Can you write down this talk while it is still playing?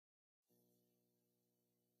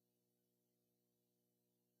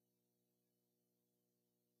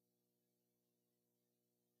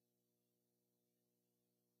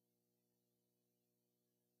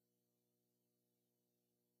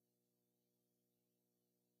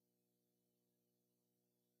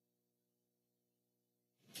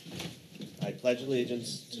pledge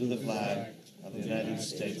allegiance to the flag of the United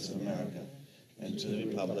States of America and to the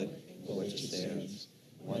republic for which it stands,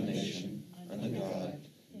 one nation, under God,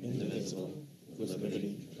 indivisible, with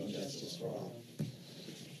liberty and justice for all.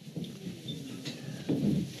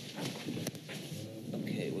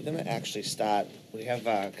 Okay, we're going to actually start. We have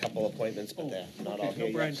a couple appointments, but they're not all here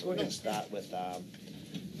yet. So we're going to start with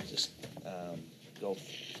go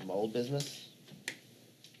from old business.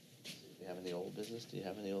 Do you have any old business? Do you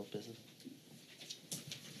have any old business?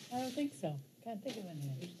 I don't think so. Can't think of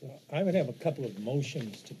any. I would have a couple of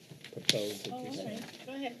motions to propose. Oh, all right.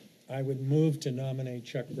 Go ahead. I would move to nominate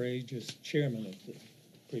Chuck Rage as chairman of the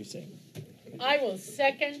precinct. I will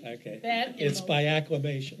second Okay. that. It's by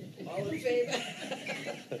acclamation. All in favor?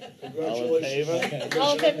 All in favor? Okay.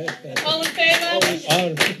 All in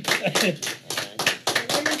favor?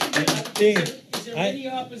 Is there any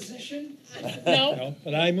opposition? No. No,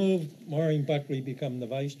 but I move Maureen Buckley become the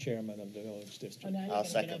vice chairman of the village Oh, district. now you're I'll gonna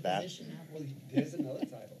second get that. opposition now. Well, there's another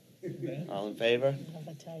title. All in favor?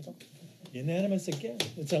 Another title. Unanimous again.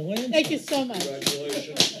 It's a landslide. Thank you so much.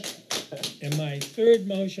 And my third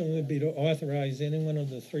motion would be to authorize any one of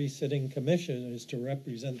the three sitting commissioners to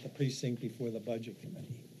represent the precinct before the budget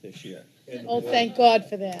committee this year. Oh, thank God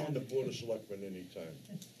for that. On the Board of Selectmen anytime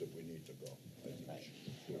that we need to go.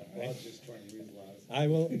 Bob's just trying to read aloud. I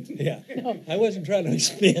will, yeah. I wasn't trying to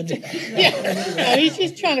expand it. Yeah. No, he's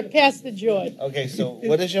just trying to pass the joy. Okay, so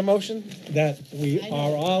what is your motion? That we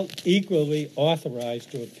are all equally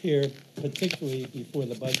authorized to appear, particularly before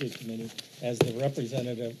the budget committee, as the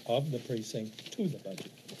representative of the precinct to the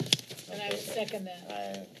budget. And I will second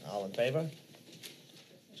that. All in favor?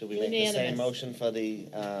 Should we make the same Unanimous. motion for the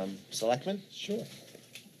selectmen? Sure.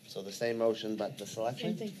 So the same motion, but the Same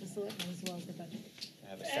selectmen? thing for selectmen as well as the budget.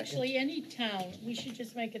 Have a second? Actually, any town, we should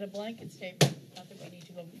just make it a blanket statement. Not that we need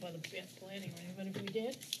to go before the planning or anything, but if we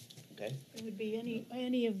did, Okay. it would be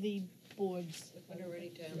any of the boards.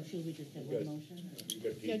 Should we just have one motion?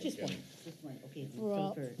 Yeah, just one. Just one, okay. For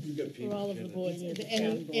all, You got for people, all of the Ken. boards. Any of the Any,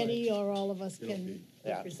 town boards. any or all of us can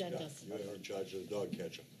Yeah. represent us. You're in charge of the dog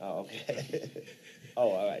catcher. Oh, okay. Oh,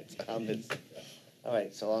 all right. All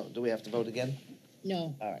right, so do we have to vote again?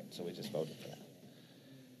 No. All right, so we just voted for that.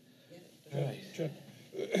 All right. Chuck,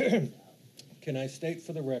 can I state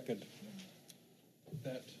for the record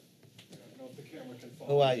that, I don't know if the camera can follow.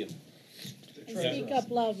 Who are you? The And treasurer. speak up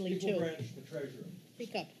loudly, People too. Branch, the treasurer.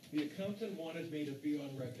 Speak up. The accountant wanted me to be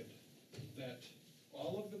on record that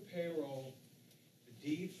all of the payroll, the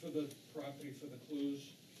deed for the property for the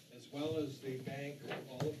clues, as well as the bank,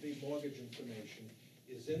 all of the mortgage information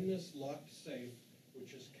is in this locked safe,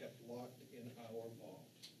 which is kept locked in our vault.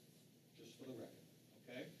 Just for the record,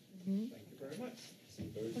 okay? Thank you very much.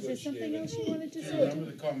 Was there something else you wanted to say? Remember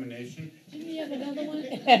the combination? Didn't you have another one?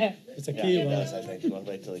 It's a Yeah, key he one. does, I think. We'll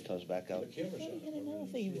wait till he comes back out. He had another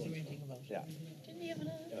thing he was ranting about. Yeah. Didn't he have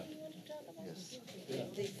another thing he wanted to talk about? Yes.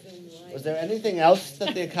 Was there anything else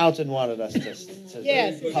that the accountant wanted us to Yes, publicly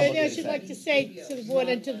anything else say? you'd like to say to the board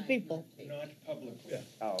and to the people? Not publicly.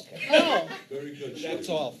 Oh, okay. Oh, Very good. That's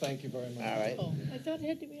all. Thank you very much. All right. oh, I thought it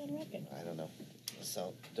had to be on record. I don't know.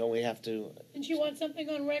 So don't we have to, Didn't you want something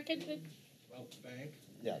on record that, Well, bank,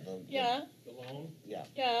 yeah, yeah, the loan? yeah.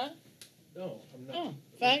 yeah, No, I'm not. oh,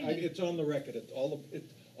 fine. It's on the record. All of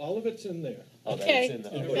it's in there. Oh, that's Okay. in the.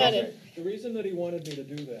 Got it. The reason that he wanted me to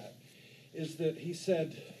do that is that he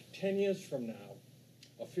said 10 years from now,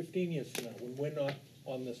 or 15 years from now, when we're not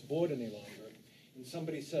on this board any longer, and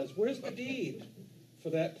somebody says, where's the deed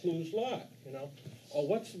for that Clues lot, you know? Or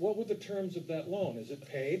what were the terms of that loan? Is it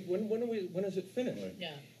paid? When is it finished?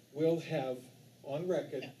 Yeah, We'll have on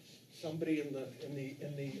record somebody in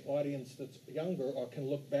the audience that's younger or can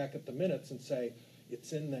look back at the minutes and say,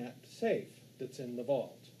 it's in that safe that's in the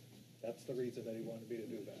vault. That's the reason that he wanted me to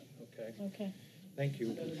do that, okay? okay. Thank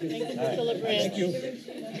you. Thank you, Mr. LeBranch. Thank you. Well,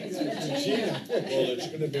 it's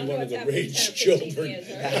gonna be one of the Rage children.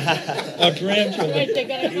 Our grandchildren. Right, they're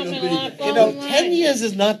gonna come in a lot You know, following 10 line. years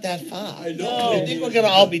is not that far. I know. I think we're gonna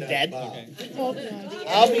all be dead. Hope not.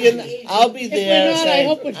 I'll be there we're not, I saying,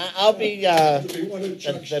 hope we- I'll be, It'll be one of the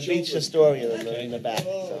Chuck's beach children. historian in the back,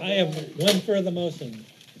 so. I have one further motion.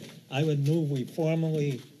 I would move we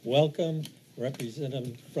formally welcome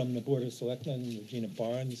representative from the Board of Selectmen, Regina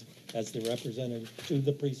Barnes, as the representative to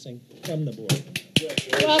the precinct from the board.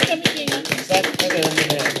 Welcome, Gina.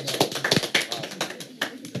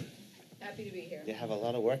 Happy to be here. You have a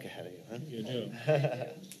lot of work ahead of you, huh? You do.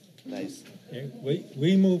 Nice. Okay,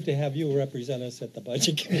 we move to have you represent us at the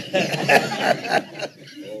budget committee. Oh, I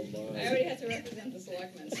my. already have to represent the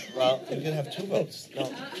selectmen. Well, you can have 2 votes.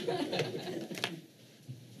 No.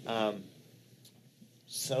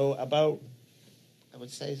 So about, I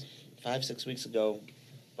would say 5-6 weeks ago,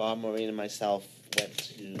 Bob, Maureen, and myself went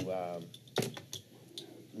to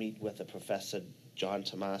meet with a professor, John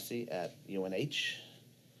Tomasi, at UNH,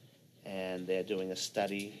 and they're doing a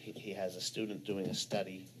study. He has a student doing a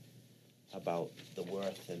study about the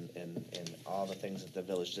worth and all the things that the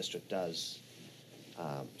village district does.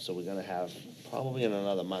 So we're gonna have, probably in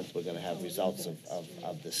another month, we're gonna have results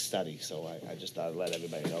of this study. So I just thought I'd let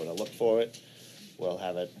everybody know to look for it. We'll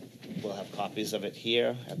have copies of it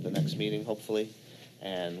here at the next meeting, hopefully,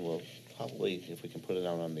 and we'll probably, if we can put it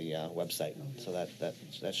out on the website. So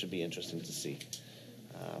that should be interesting to see.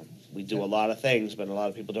 We do a lot of things, but a lot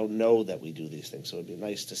of people don't know that we do these things, so it'd be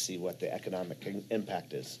nice to see what the economic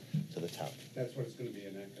impact is to the town. That's what it's gonna be,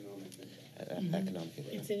 an economic impact. Economic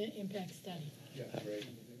impact. It's an impact study. Yeah, great.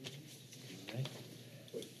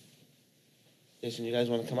 Jason, you guys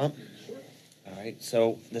wanna come up? All right,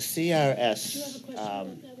 so the Do you have a CRS, question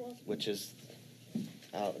about that, Walter? which is,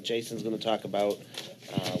 Jason's gonna talk about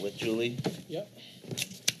with Julie. Yep.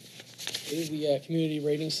 The community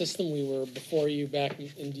rating system, we were before you back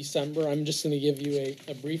in December. I'm just going to give you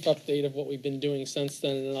a brief update of what we've been doing since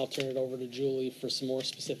then, and then I'll turn it over to Julie for some more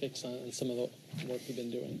specifics on some of the work we've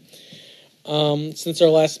been doing. Since our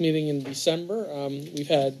last meeting in December, we've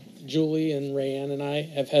had Julie and Rayanne and I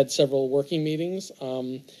have had several working meetings.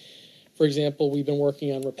 For example, we've been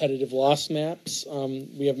working on repetitive loss maps.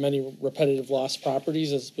 We have many repetitive loss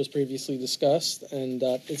properties, as was previously discussed, and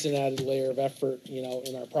it's an added layer of effort,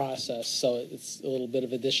 in our process. So it's a little bit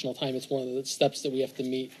of additional time. It's one of the steps that we have to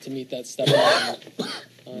meet that step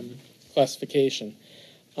classification.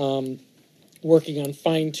 Working on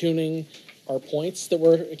fine-tuning our points that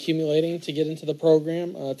we're accumulating to get into the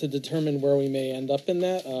program to determine where we may end up in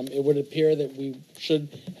that. It would appear that we should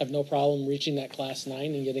have no problem reaching that class 9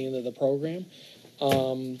 and getting into the program.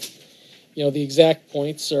 The exact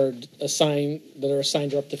points are assigned are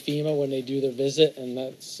up to FEMA when they do their visit, and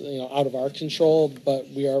that's out of our control. But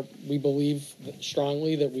we believe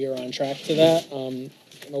strongly that we are on track to that. An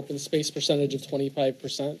open space percentage of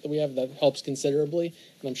 25% that we have, that helps considerably,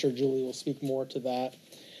 and I'm sure Julie will speak more to that.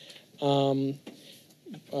 Brianne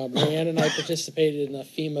and I participated in a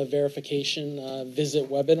FEMA verification visit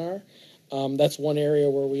webinar. That's one area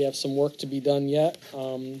where we have some work to be done yet.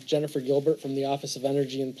 Jennifer Gilbert from the Office of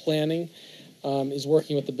Energy and Planning is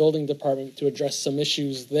working with the building department to address some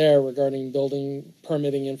issues there regarding building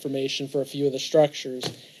permitting information for a few of the structures,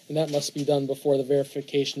 and that must be done before the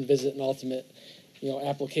verification visit and ultimate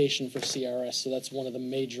application for CRS. So that's one of the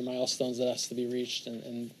major milestones that has to be reached,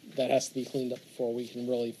 and that has to be cleaned up before we can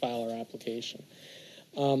really file our application.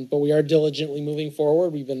 But we are diligently moving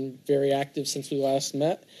forward. We've been very active since we last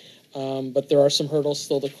met, but there are some hurdles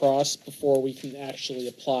still to cross before we can actually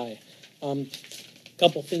apply. A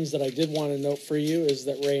couple things that I did want to note for you is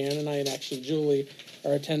that Rayanne and I, and actually Julie,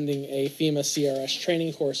 are attending a FEMA CRS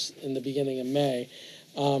training course in the beginning of May.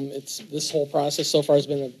 This whole process so far has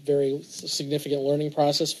been a very significant learning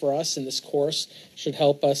process for us, and this course should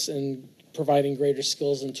help us in providing greater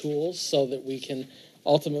skills and tools so that we can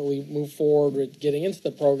ultimately move forward with getting into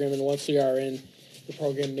the program, and once we are in the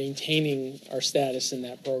program, maintaining our status in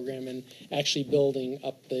that program and actually building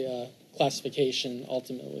up the classification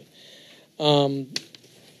ultimately.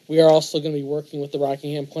 We are also going to be working with the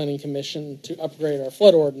Rockingham Planning Commission to upgrade our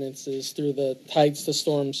flood ordinances through the Tides to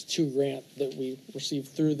Storms 2 grant that we received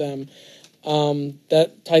through them.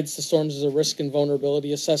 That Tides to Storms is a risk and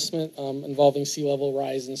vulnerability assessment involving sea level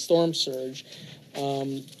rise and storm surge.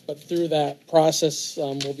 But through that process,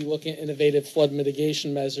 we'll be looking at innovative flood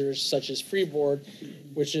mitigation measures such as freeboard,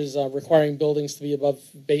 which is requiring buildings to be above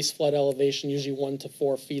base flood elevation, usually 1 to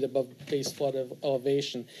 4 feet above base flood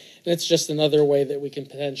elevation. And it's just another way that we can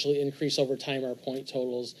potentially increase over time our point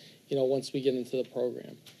totals, once we get into the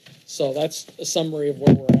program. So that's a summary of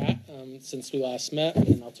where we're at since we last met,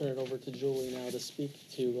 and I'll turn it over to Julie now to speak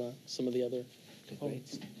to some of the other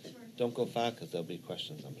components. Don't go far, because there'll be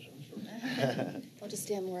questions, I'm sure. I'll just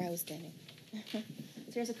stand where I was standing.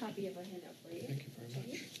 There's a copy of our handout for you. Thank you very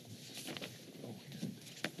much.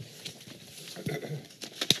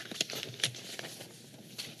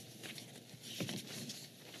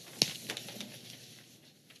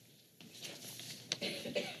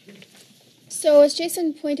 So as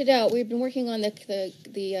Jason pointed out, we've been working on the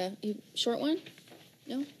short one?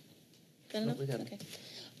 No? Got enough? we got it.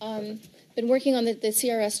 Okay. Been working on the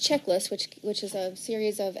CRS checklist, which is a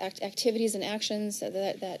series of activities and actions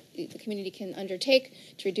that the community can undertake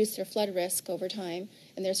to reduce their flood risk over time,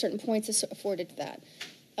 and there are certain points afforded to that.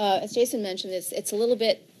 As Jason mentioned, it's a little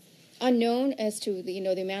bit unknown as to the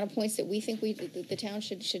amount of points that we think the town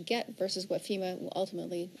should get versus what FEMA will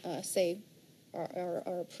ultimately say are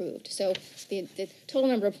approved. So the total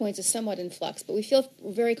number of points is somewhat in flux, but we feel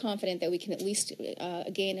very confident that we can at least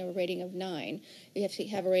gain a rating of 9. We have to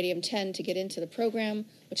have a rating of 10 to get into the program,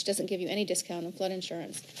 which doesn't give you any discount on flood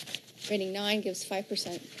insurance. Rating 9 gives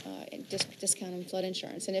 5% discount on flood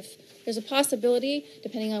insurance. And if there's a possibility,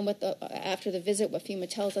 depending on what after the visit, what FEMA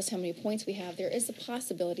tells us how many points we have, there is a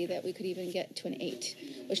possibility that we could even get to an 8,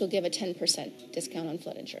 which will give a 10% discount on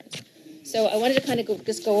flood insurance. So I wanted to kind of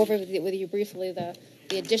just go over with you briefly the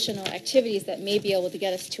additional activities that may be able to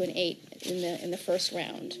get us to an 8 in the first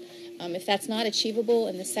round. If that's not achievable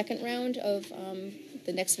in the second round of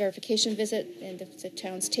the next verification visit, and if the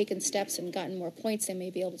town's taken steps and gotten more points, they may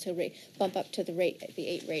be able to bump up to the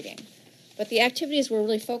 8 rating. But the activities we're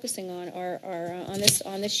really focusing on are on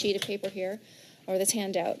this sheet of paper here, or this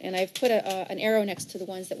handout, and I've put an arrow next to the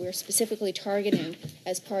ones that we're specifically targeting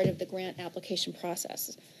as part of the grant application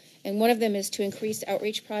process. And one of them is to increase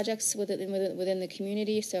outreach projects within the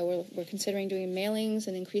community. So we're considering doing mailings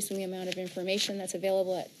and increasing the amount of information that's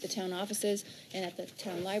available at the town offices and at the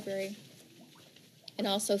town library, and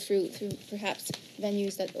also through perhaps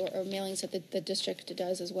venues or mailings that the district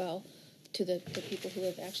does as well to the people who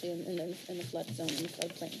live actually in the flood zone, in the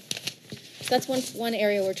floodplain. So that's one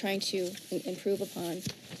area we're trying to improve upon.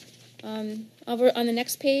 Over on the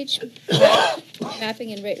next page,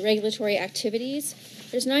 mapping and regulatory activities.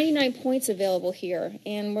 There's 99 points available here,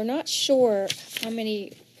 and we're not sure how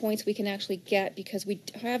many points we can actually get because we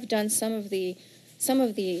have done some of the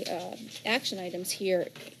action items here,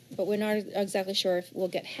 but we're not exactly sure if we'll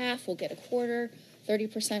get half, we'll get a quarter,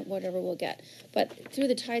 30%, whatever we'll get. But through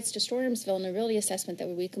the Tides to Stormsville vulnerability assessment that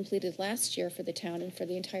we completed last year for the town and for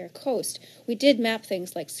the entire coast, we did map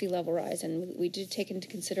things like sea level rise, and we did take into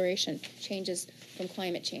consideration changes from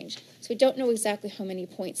climate change. So we don't know exactly how many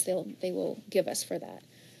points they will give us for that.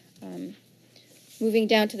 Moving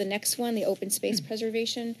down to the next one, the open space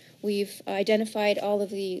preservation, we've identified all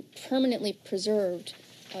of the permanently preserved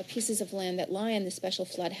pieces of land that lie in the special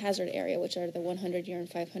flood hazard area, which are the 100-year and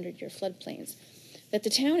 500-year floodplains. That the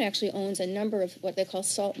town actually owns a number of what they call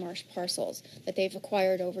salt marsh parcels that they've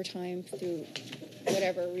acquired over time through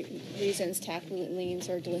whatever reasons, tax liens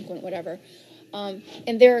or delinquent, whatever. And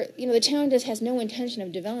the town just has no intention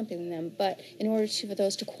of developing them, but in order for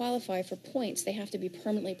those to qualify for points, they have to be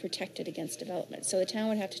permanently protected against development. So the town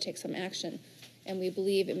would have to take some action, and we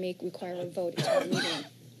believe it may require a vote at town meeting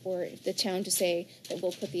for the town to say that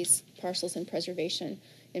we'll put these parcels in preservation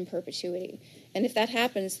in perpetuity. And if that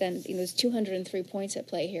happens, then there's 203 points at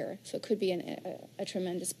play here, so it could be a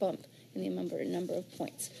tremendous bump in the number of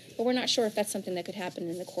points. But we're not sure if that's something that could happen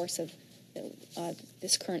in the course of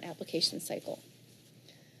this current application cycle.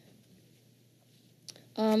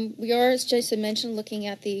 We are, as Jason mentioned, looking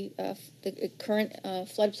at the current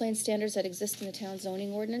floodplain standards that exist in the town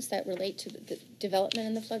zoning ordinance that relate to the development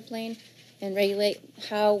in the floodplain and regulate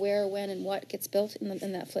how, where, when, and what gets built in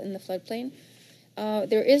the floodplain.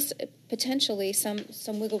 There is potentially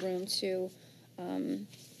some wiggle room to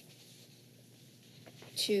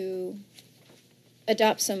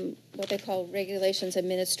adopt some what they call regulations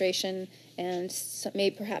administration and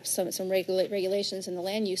perhaps some regulations in the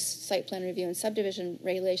land use site plan review and subdivision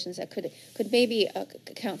regulations that could maybe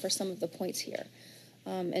account for some of the points here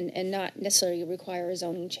and not necessarily require a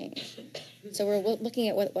zoning change. So we're looking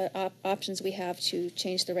at what options we have to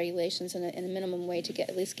change the regulations in a minimum way to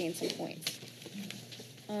at least gain some points.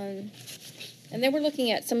 And then we're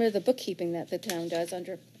looking at some of the bookkeeping that the town does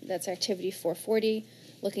that's activity 440,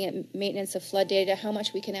 looking at maintenance of flood data, how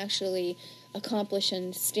much we can actually accomplish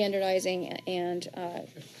in standardizing and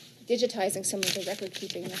digitizing some of the record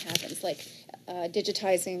keeping that happens, like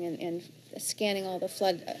digitizing and scanning all the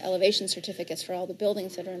flood elevation certificates for all the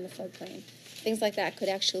buildings that are in the floodplain. Things like that could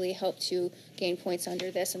actually help to gain points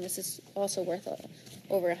under this, and this is also worth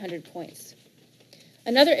over 100 points.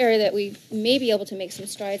 Another area that we may be able to make some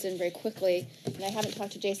strides in very quickly, and I haven't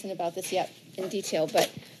talked to Jason about this yet in detail, but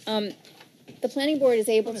the planning board is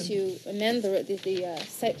able to amend the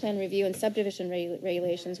site plan review and subdivision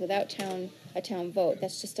regulations without a town vote.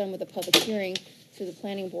 That's just done with a public hearing through the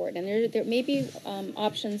planning board. And there may be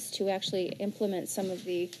options to actually implement some of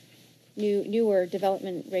the newer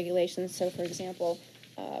development regulations. So, for example,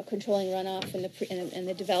 controlling runoff in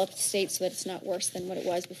the developed state so that it's not worse than what it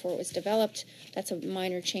was before it was developed. That's a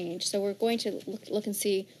minor change. So we're going to look and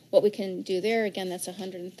see what we can do there. Again, that's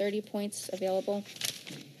 130 points available.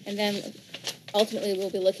 And then ultimately we'll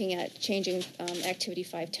be looking at changing Activity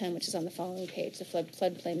 510, which is on the following page, the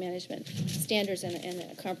floodplain management standards and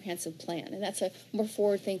a comprehensive plan. And that's a more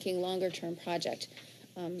forward-thinking, longer-term project.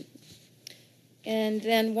 And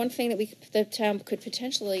then one thing that the town could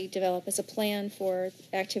potentially develop is a plan for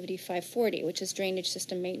activity 540, which is drainage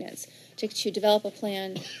system maintenance, to develop a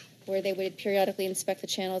plan where they would periodically inspect the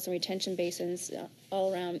channels and retention basins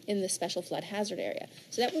all around in the special flood hazard area.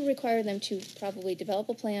 So that would require them to probably develop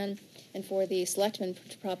a plan, and for the selectmen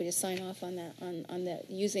to probably to sign off on that, on the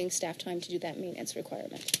using staff time to do that maintenance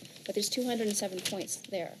requirement. But there's 207 points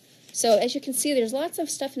there. So as you can see, there's lots of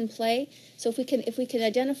stuff in play. So if we can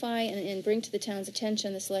identify and bring to the town's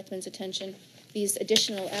attention, the selectmen's attention, these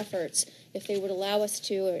additional efforts, if they would allow us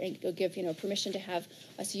to, or give permission to have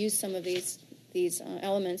us use some of these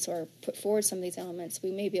elements, or put forward some of these elements, we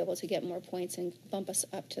may be able to get more points and bump us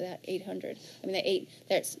up to that 800. I mean,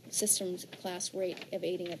 that systems class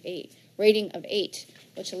rating of 8,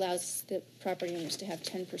 which allows the property owners to have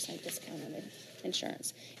 10% discount on their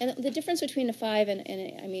insurance. And the difference between a 5 and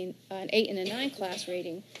an 8 and a 9 class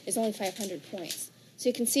rating is only 500 points. So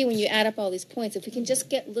you can see when you add up all these points, if we can just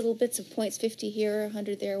get little bits of points, 50 here,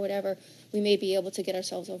 100 there, whatever, we may be able to get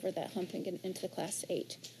ourselves over that hump and get into the class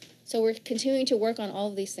 8. So we're continuing to work on all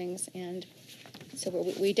of these things, and so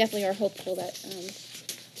we definitely are hopeful that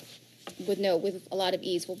with a lot of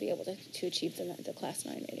ease we'll be able to achieve the class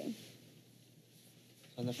 9 rating.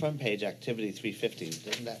 On the front page, activity 350,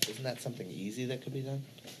 isn't that something easy that could be done?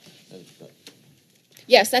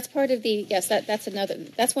 Yes, that's part of the,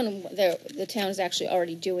 that's one the town is actually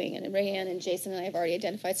already doing, and Rayanne and Jason and I have already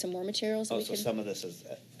identified some more materials. Oh, so some of this is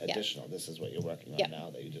additional. This is what you're working on now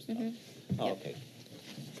that you just know. Oh, Yep. okay.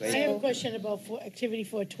 I have a question about activity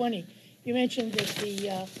 420. You mentioned that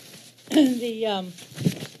the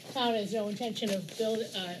town has no intention of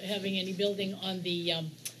having any building on the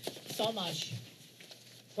salt marsh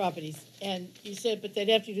properties, and you said, but they'd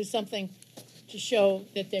have to do something to show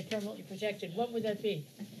that they're permanently protected. What would that be?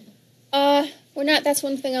 We're not. That's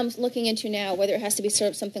one thing I'm looking into now. Whether it has to be sort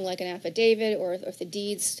of something like an affidavit, or if the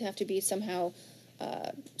deeds have to be somehow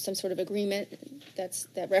some sort of agreement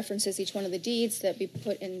that references each one of the deeds that be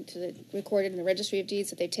recorded in the registry of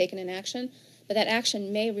deeds that they've taken an action. But that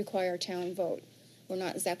action may require a town vote. We're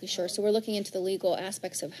not exactly sure. So we're looking into the legal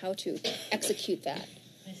aspects of how to execute that.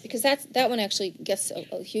 Because that one actually gets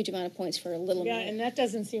a huge amount of points for a little. Yeah, and that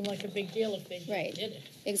doesn't seem like a big deal if they right. did it.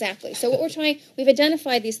 Exactly. So what we've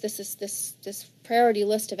identified this priority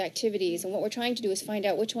list of activities, and what we're trying to do is find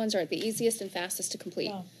out which ones are the easiest and fastest to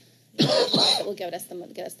complete. Wow. That will get us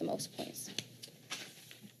the most points.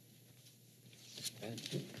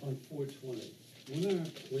 On 420, when our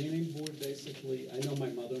planning board basically, I know my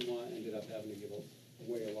mother-in-law ended up having to give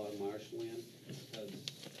away a lot of marshland because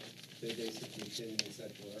they basically didn't and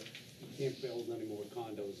said to her, you can't build any more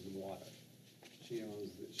condos in water. She owned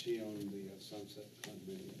the Sunset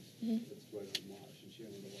condominiums. That's right on Marsh, and she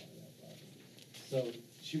owned a lot of that property. So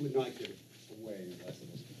she would not give it away unless it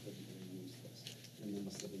was completely useless. And there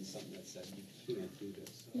must have been something that said you can't do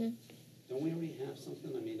this. So don't we already have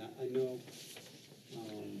something? I mean, I know,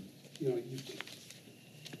 you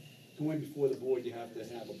going before the board, you have to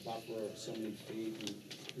have a buffer of so many feet,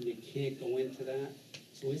 and you can't go into that.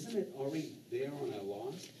 So isn't it already there on our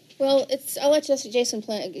laws? Well, I'll let Jason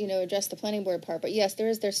address the planning board part, but yes,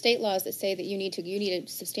 there's state laws that say that you need a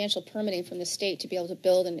substantial permitting from the state to be able to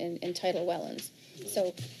build and title wetlands.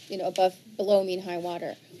 So, below mean high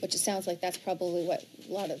water, which it sounds like that's probably what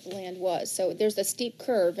a lot of the land was. So there's a steep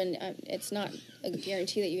curve, and it's not a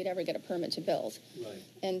guarantee that you'd ever get a permit to build. Right.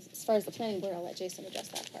 And as far as the planning board, I'll let Jason address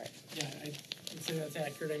that part. Yeah, I'd say that's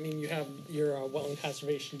accurate. I mean, you have your wetland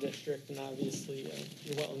conservation district, and obviously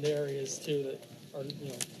your wetland areas too that are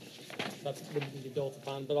that wouldn't be built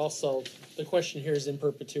upon. But also, the question here is in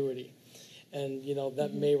perpetuity, and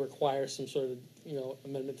that may require some sort of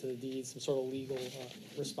amendment to the deed, some sort of legal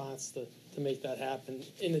response to make that happen,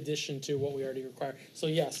 in addition to what we already require. So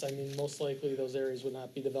yes, I mean, most likely those areas would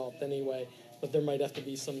not be developed anyway, but there might have to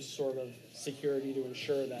be some sort of security to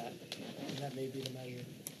ensure that, and that may be the measure.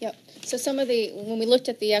 Yep. So when we looked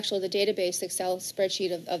at the database Excel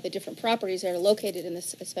spreadsheet of the different properties that are located in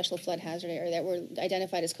this special flood hazard area that were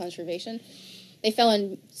identified as conservation, they fell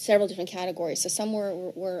in several different categories. So some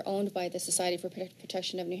were owned by the Society for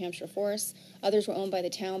Protection of New Hampshire Forests. Others were owned by the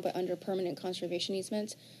town but under permanent conservation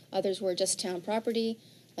easement. Others were just town property,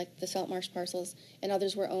 like the salt marsh parcels. And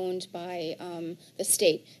others were owned by the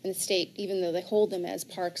state. And the state, even though they hold them as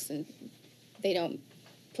parks, and they don't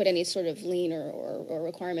put any sort of lien or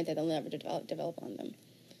requirement that they'll never develop on them.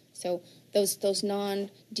 So those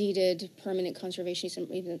non-deeded permanent conservation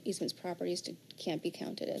easements properties can't be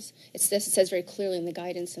counted as. It says very clearly in the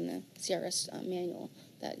guidance in the CRS manual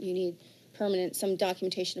that you need some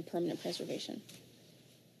documentation of permanent preservation.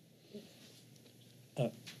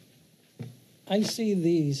 I see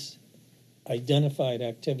these identified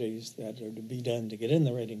activities that are to be done to get in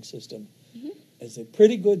the rating system Mhm. as a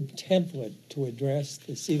pretty good template to address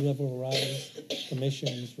the Sea Level Rise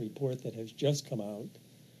Commission's report that has just come out,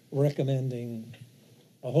 recommending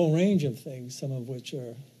a whole range of things, some of which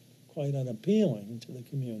are quite unappealing to the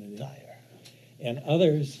community. And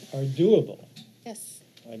others are doable. Yes.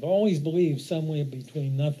 I've always believed somewhere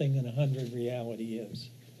between nothing and 100 reality is.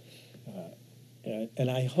 And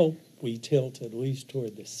I hope we tilt at least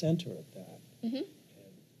toward the center of that. Mhm.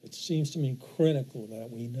 It seems to me critical that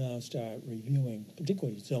we now start reviewing,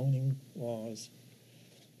 particularly zoning laws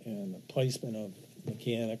and the placement of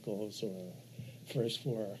mechanicals or first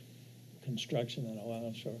floor construction that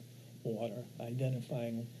allows for water,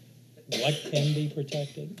 identifying what can be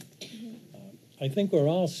protected. I think we're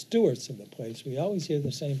all stewards of the place. We always hear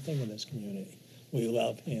the same thing in this community. We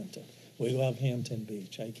love Hampton. We love Hampton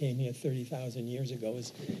Beach. I came here 30,000 years ago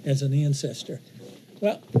as an ancestor.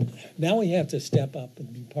 Well, now we have to step up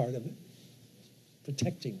and be part of it,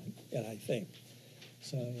 protecting it, I think.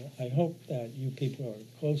 So I hope that you people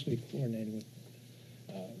are closely coordinating with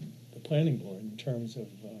the planning board in terms of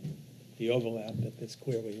the overlap that this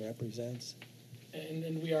clearly represents.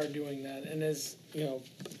 And we are doing that. And as you know,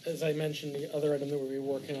 as I mentioned, the other item that we're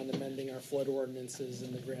working on amending our flood ordinances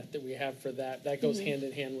and the grant that we have for that, that goes hand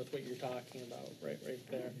in hand with what you're talking about, right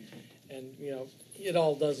there. And you know, it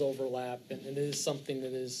all does overlap, and it is something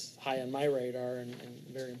that is high on my radar and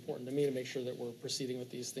very important to me to make sure that we're proceeding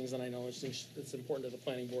with these things. And I know it's important to the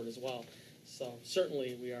planning board as well. So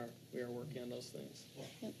certainly we are working on those things.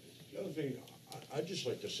 The other thing, I'd just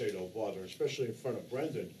like to say though, Barbara, especially in front of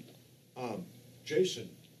Brendan, Jason,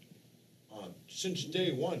 since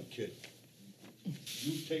day one, kid,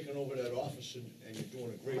 you've taken over that office and you're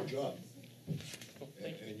doing a great job.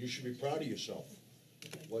 And you should be proud of yourself,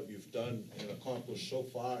 what you've done and accomplished so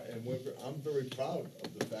far. And I'm very proud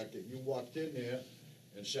of the fact that you walked in there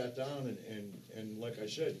and sat down and like I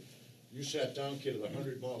said, you sat down, kid, at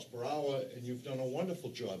 100 miles per hour, and you've done a wonderful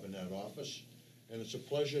job in that office. And it's a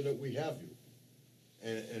pleasure that we have you.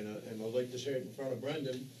 And I'd like to say it in front of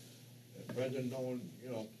Brendan, Brendan knowing,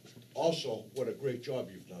 also what a great job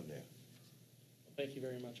you've done there. Thank you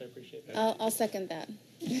very much. I appreciate that. I'll second that.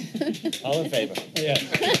 All in favor? Yeah,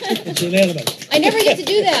 it's unanimous. I never get to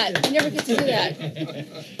do that.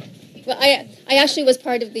 Well, I actually was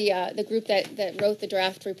part of the group that wrote the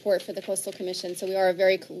draft report for the Coastal Commission, so we are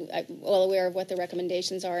very well aware of what the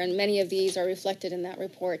recommendations are, and many of these are reflected in that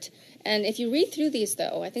report. And if you read through these,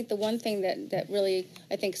 though, I think the one thing that really,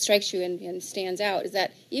 I think, strikes you and stands out is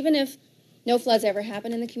that even if no floods ever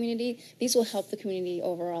happen in the community, these will help the community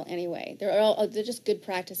overall anyway. They're just good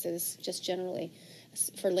practices, just generally,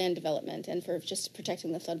 for land development and for just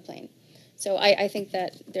protecting the floodplain. So I think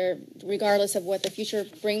that regardless of what the future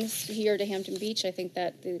brings here to Hampton Beach, I think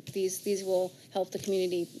that these will help the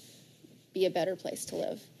community be a better place to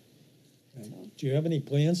live. So. Do you have any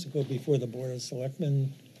plans to go before the Board of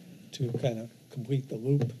Selectmen to kind of complete the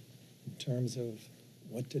loop in terms of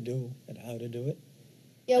what to do and how to do it?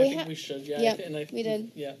 Yeah, I think we should. Yeah, we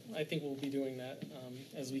did. Yeah, I think we'll be doing that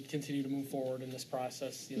as we continue to move forward in this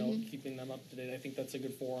process. Keeping them up to date. I think that's a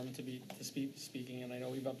good forum to speaking. And I know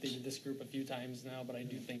we've updated this group a few times now, but I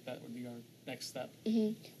do think that would be our next step.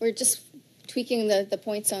 Mm-hmm. We're just tweaking the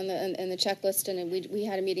points on the checklist, and we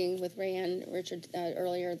had a meeting with Rayanne Richard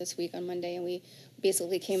earlier this week on Monday, and we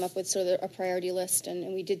basically came up with sort of a priority list,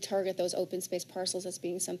 and we did target those open space parcels as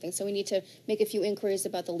being something. So we need to make a few inquiries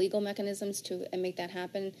about the legal mechanisms and make that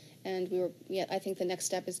happen. And I think the next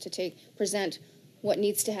step is to present what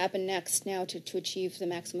needs to happen next now to achieve the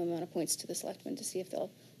maximum amount of points to the selectmen to see if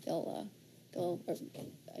they'll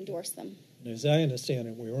endorse them. As I understand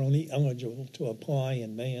it, we're only eligible to apply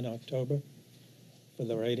in May and October for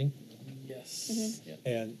the rating. Yes. Mm-hmm. Yep.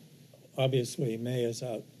 And obviously May is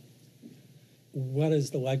out. What is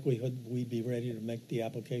the likelihood we'd be ready to make the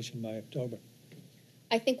application by October?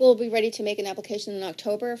 I think we'll be ready to make an application in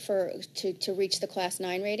October to reach the Class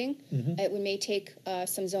 9 rating. Mm-hmm. We may take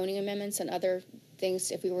some zoning amendments and other things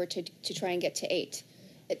if we were to try and get to 8.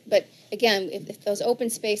 But again, if those open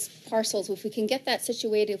space parcels, if we can get that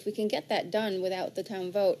situated, if we can get that done without the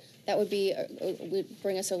town vote, that would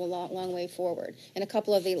bring us a long way forward. And a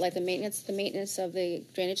couple of the maintenance of the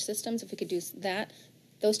drainage systems, if we could do that,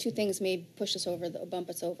 those two things may push us over, bump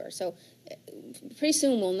us over. So pretty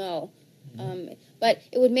soon we'll know. But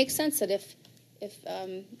it would make sense that if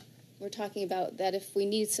we're talking about that if we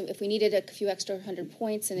needed a few extra 100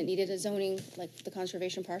 points and it needed a zoning, like the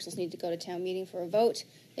conservation parcels need to go to town meeting for a vote,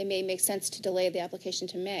 it may make sense to delay the application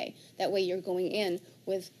to May. That way you're going in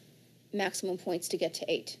with maximum points to get to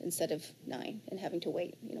 8 instead of 9 and having to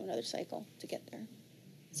wait, another cycle to get there.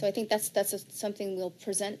 So I think something we'll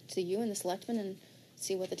present to you and the selectmen and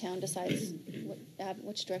see what the town decides,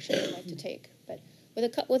 which direction they'd like to take. But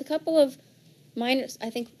with a couple of minor, I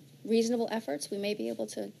think, reasonable efforts, we may be able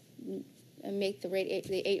to make the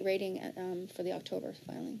 8 rating for the October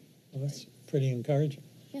filing. Well, that's pretty encouraging.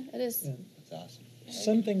 Yeah, it is. Yeah. That's awesome.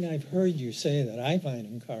 Something I've heard you say that I find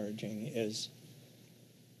encouraging is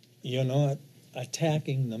you're not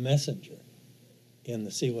attacking the messenger in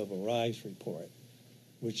the sea level rise report,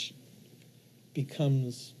 which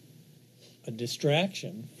becomes a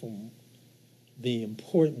distraction from the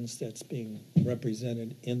importance that's being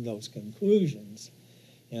represented in those conclusions.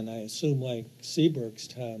 And I assume, like Seabrook's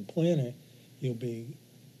town planner, you'll be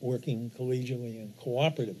working collegially and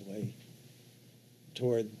cooperatively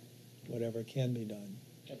toward whatever can be done,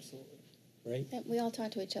 Absolutely. right? Yeah, we all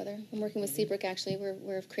talk to each other. I'm working with Seabrook, actually.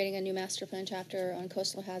 We're creating a new master plan chapter on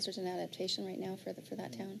coastal hazards and adaptation right now for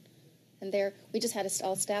that town. And we just had a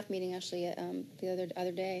all-staff meeting, actually, the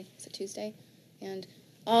other day. It's a Tuesday. And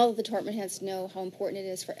all of the department heads know how important it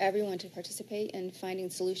is for everyone to participate in finding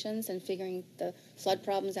solutions and figuring the flood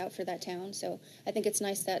problems out for that town. So I think it's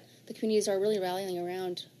nice that the communities are really rallying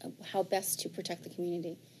around how best to protect the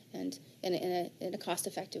community and in a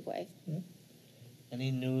cost-effective way. Yeah.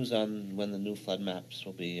 Any news on when the new flood maps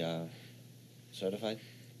will be certified?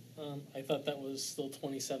 I thought that was still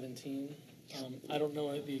 2017. I don't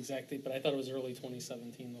know the exact date, but I thought it was early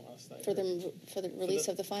 2017 the last time. For the release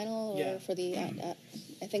of the final, or Yeah. for the,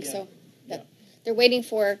 I think so. Yeah. That- They're waiting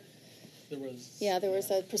for, There was. there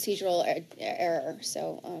was a procedural error,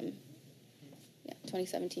 so,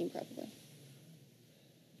 2017 probably.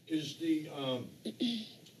 Is the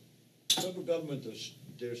federal government,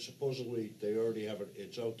 they already have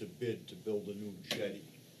it's out to bid to build a new jetty.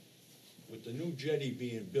 With the new jetty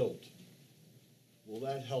being built, will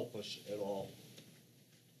that help us at all?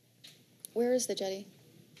 Where is the jetty?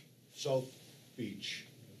 South Beach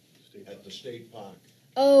at the state park.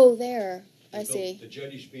 Oh, there, I They built- see. The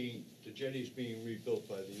jetty's being rebuilt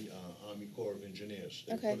by the Army Corps of Engineers.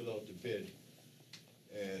 They Okay. put it out to bid,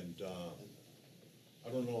 and I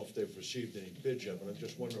don't know if they've received any bids yet, but I'm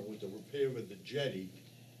just wondering, with the repair of the jetty,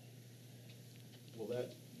 do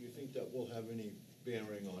you think that will have any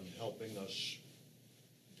bearing on helping us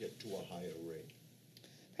get to a higher rate?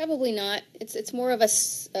 Probably not. It's more of a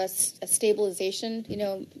stabilization,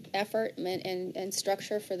 effort and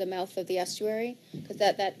structure for the mouth of the estuary, because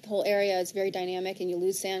that whole area is very dynamic, and you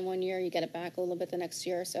lose sand one year, you get it back a little bit the next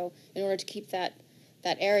year. So in order to keep that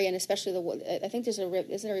area, and especially I think is there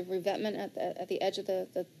a revetment at the edge of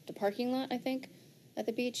the parking lot, I think, at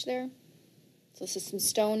the beach there. So there's some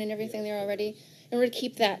stone and everything there already. In order to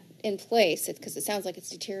keep that in place, because it sounds like it's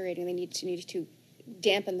deteriorating, they need to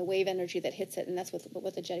dampen the wave energy that hits it, and that's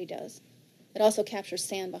what the jetty does. It also captures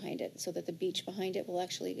sand behind it, so that the beach behind it will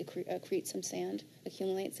actually accrete some sand,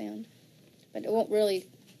 accumulate sand. But it won't really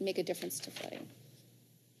make a difference to flooding.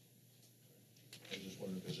 I was just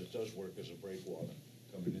wondering, because it does work as a breakwater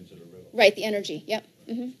coming into the river. Right, the energy, yep,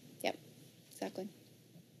 yep, exactly.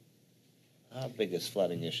 Our biggest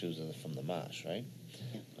flooding issues are from the marsh, right?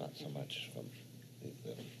 Yeah. Not so much from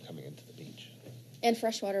coming into the beach. And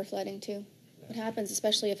freshwater flooding too. What happens,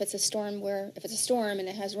 especially if it's a storm and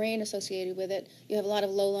it has rain associated with it, you have a lot of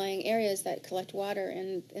low-lying areas that collect water,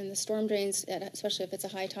 and the storm drains, especially if it's a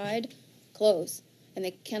high tide, close, and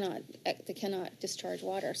they cannot discharge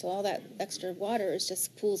water. So all that extra water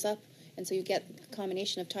just pools up, and so you get a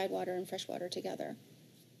combination of tide water and fresh water together.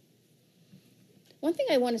 One thing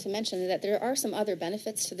I wanted to mention is that there are some other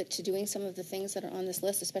benefits to doing some of the things that are on this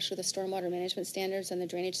list, especially the stormwater management standards and the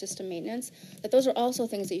drainage system maintenance, that those are also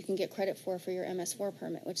things that you can get credit for your MS4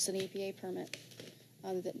 permit, which is an EPA permit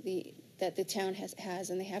that the town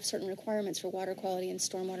has, and they have certain requirements for water quality and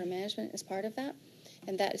stormwater management as part of that.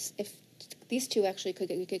 And that is, if these two actually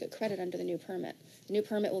you could get credit under the new permit. The new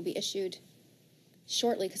permit will be issued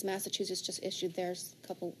shortly, because Massachusetts just issued theirs a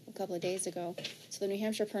couple of days ago. So the New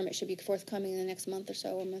Hampshire permit should be forthcoming in the next month or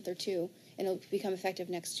so, or month or two, and it'll become effective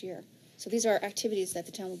next year. So these are activities that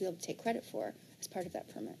the town will be able to take credit for as part of that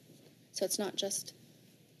permit. So it's not just...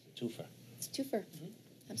 Twofer. It's twofer,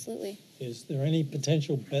 absolutely. Is there any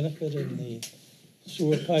potential benefit in the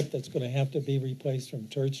sewer pipe that's going to have to be replaced from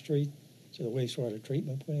Church Street to the wastewater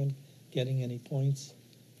treatment plant, getting any points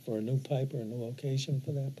for a new pipe or a new location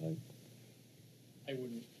for that pipe? I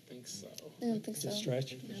wouldn't think so. I don't think so. Just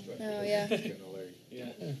stretch? Oh, yeah. Yeah.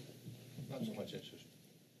 Not so much interest.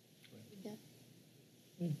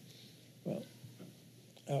 Well,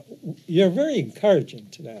 you're very encouraging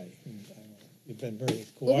today. You've been very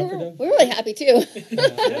We're cooperative. really happy too.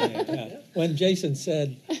 Yeah. When Jason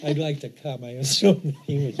said, "I'd like to come," I assumed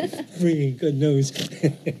he was bringing good news.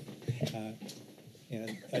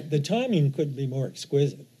 And the timing couldn't be more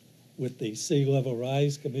exquisite with the Sea Level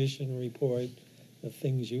Rise Commission report, the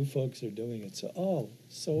things you folks are doing. It's all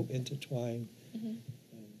so intertwined. Mhm.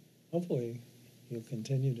 And hopefully, you'll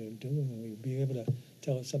continue to do, and we'll be able to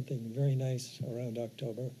tell us something very nice around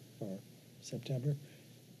October or September.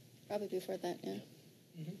 Probably before that, yeah.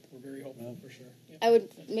 We're very hopeful for sure. Yeah. I would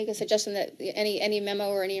make a suggestion that any memo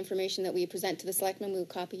or any information that we present to the selectmen, we will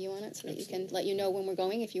copy you on it so that you can let you know when we're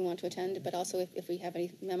going if you want to attend, but also if we have any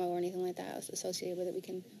memo or anything like that associated with it, we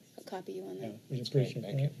can copy you on Yeah, that. we That's great, appreciate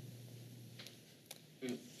thank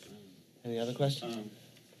that. Any other questions?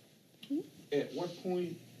 At what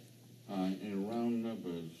point, in round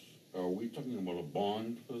numbers, are we talking about a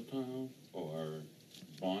bond for the town, or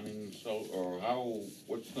bonding, so, or how,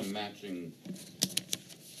 what's the matching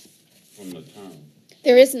from the town?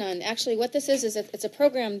 There is none. Actually, what this is it's a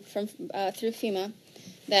program from through FEMA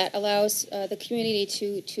that allows the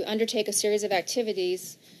community to undertake a series of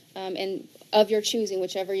activities and of your choosing,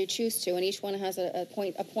 whichever you choose to, and each one has a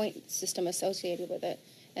point system associated with it.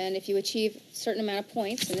 And if you achieve a certain amount of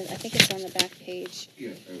points, and I think it's on the back page.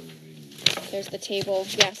 Yeah, There's the table.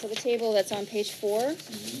 Yeah, so the table that's on page 4.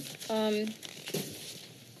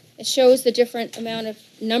 It shows the different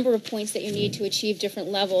number of points that you need to achieve different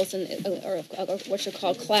levels or what are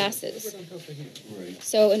called classes. right.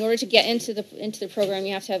 So in order to get into the program,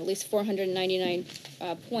 you have to have at least 499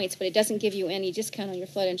 points, but it doesn't give you any discount on your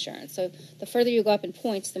flood insurance. So the further you go up in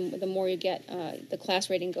points, the more you get, the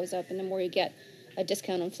class rating goes up, and the more you get a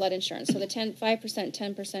discount on flood insurance. So the 5%,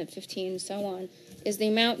 10%, 15, and so on is the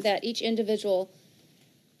amount that each individual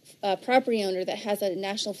property owner that has a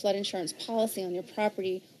national flood insurance policy on your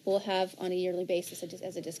property will have on a yearly basis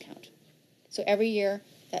as a discount. So every year,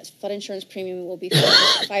 that flood insurance premium will be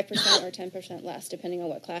 5% or 10% less, depending on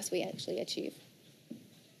what class we actually achieve.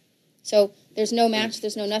 So there's no match,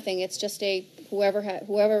 there's no nothing. It's just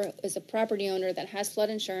whoever is a property owner that has flood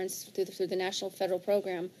insurance through the national federal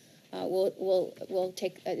program will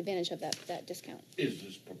take advantage of that discount. Is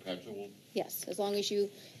this perpetual? Yes, as long as you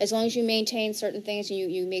maintain certain things and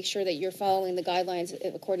you make sure that you're following the guidelines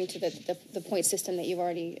according to the point system that you've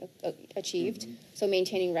already achieved. Mm-hmm. So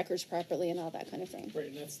maintaining records properly and all that kind of thing. Right,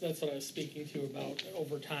 and that's what I was speaking to about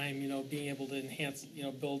over time, being able to enhance,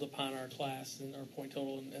 build upon our class and our point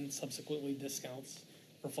total and subsequently discounts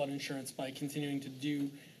for flood insurance by continuing to do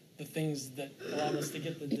the things that allow us to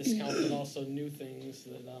get the discount, but also new things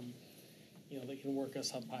that that can work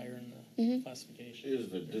us up higher in the classification. Is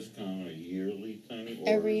the discount a yearly thing, or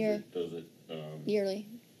every year? Does it Yearly.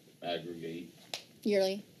 Aggregate?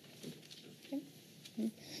 Yearly. Okay.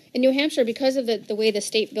 In New Hampshire, because of the way the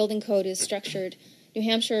state building code is structured, New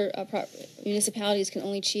Hampshire municipalities can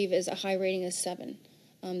only achieve as a high rating as 7.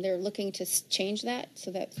 They're looking to change that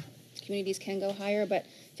so that communities can go higher, but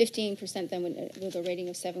 15% then with a rating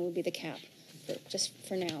of 7 would be the cap, just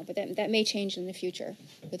for now. But that may change in the future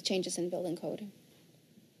with changes in building code.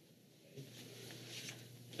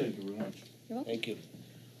 Thank you very much. You're welcome. Thank you.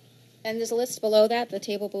 And there's a list below that. The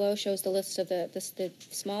table below shows the list of the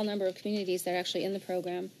small number of communities that are actually in the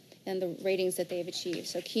program and the ratings that they've achieved.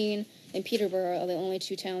 So Keene and Peterborough are the only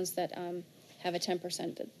 2 towns that have a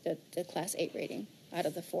 10%, the Class 8 rating out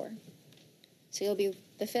of the 4. So you'll be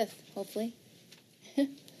the 5th, hopefully.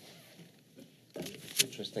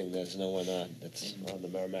 Interesting, there's no one that's on the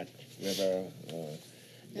Merrimack River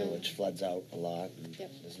which floods out a lot, and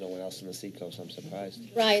there's no one else in the seacoast. I'm surprised.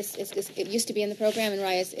 Rise it used to be in the program, and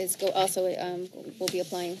Rise also will be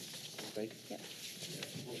applying. Great. Yeah.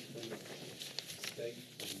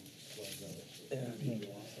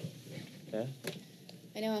 Yeah.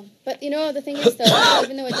 I know, but the thing is, though,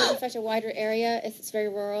 even though it does affect a wider area, it's very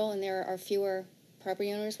rural, and there are fewer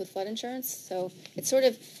property owners with flood insurance. So it's sort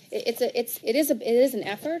of it is an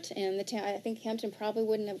effort, and I think Hampton probably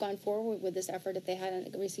wouldn't have gone forward with this effort if they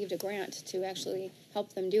hadn't received a grant to actually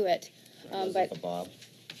help them do it. But Bob.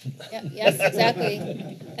 Yeah, yes, exactly.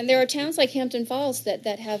 And there are towns like Hampton Falls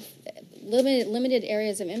that have limited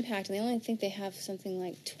areas of impact, and they only think they have something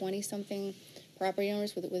like 20-something property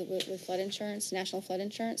owners with flood insurance, national flood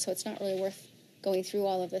insurance. So it's not really worth going through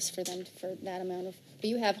all of this for them for that amount of. But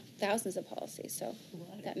you have thousands of policies, so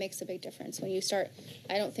that makes a big difference. When you start,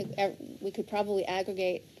 I don't think we could probably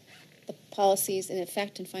aggregate the policies in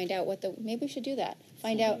effect and find out maybe we should do that.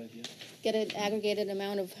 Find out, get an aggregated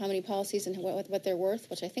amount of how many policies and what they're worth,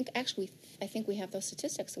 which I think we have those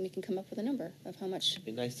statistics, and we can come up with a number of how much. It'd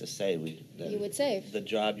be nice to say you would save. The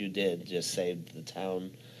job you did just saved the town.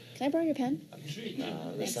 Can I borrow your pen? The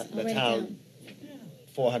I'll town write it down.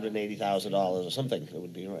 $480,000 or something. It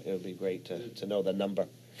would be great to know the number.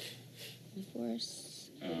 Enforce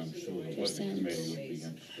I'm sure the budget Percent. committee would be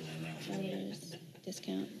interested in that. dollars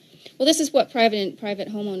discount. Well, this is what private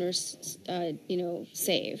homeowners,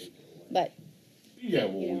 save, but, Yeah,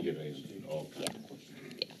 well, Yeah. we get all kinds of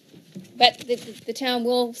questions. but the town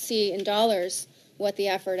will see in dollars what the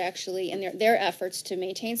effort actually, and their efforts to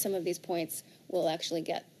maintain some of these points will actually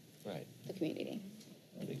get Right. the community.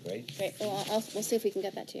 That'd be great. Great, well, we'll see if we can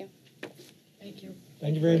get that to you. Thank you.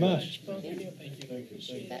 Thank you very much. Both of you. Thank you,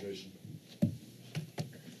 Jason.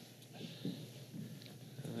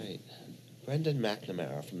 All right. Brendan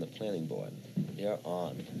McNamara from the Planning Board. You're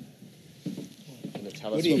on. Can you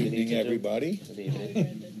tell us Good what we need evening, to do? everybody. Good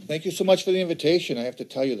evening. Thank you so much for the invitation. I have to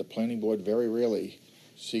tell you, the planning board very rarely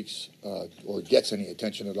seeks or gets any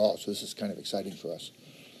attention at all, so this is kind of exciting for us.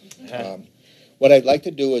 What I'd like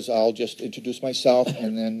to do is I'll just introduce myself,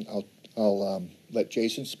 and then I'll let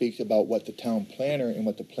Jason speak about what the town planner and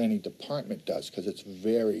what the planning department does, because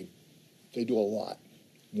they do a lot,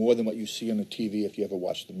 more than what you see on the TV if you ever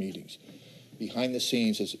watch the meetings. Behind the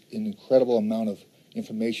scenes is an incredible amount of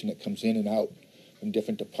information that comes in and out from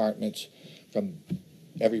different departments, from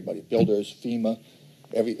everybody, builders, FEMA,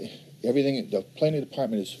 everything. The planning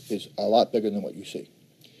department is a lot bigger than what you see.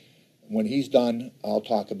 When he's done, I'll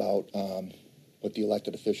talk about what the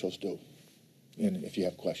elected officials do, and if you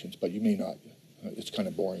have questions, but you may not. It's kind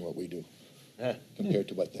of boring what we do compared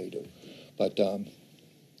to what they do. But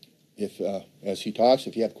if as he talks,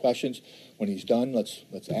 if you have questions, when he's done, let's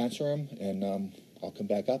answer them, and I'll come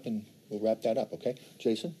back up and we'll wrap that up. Okay,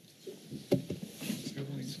 Jason?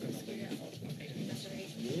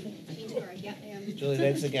 Julie,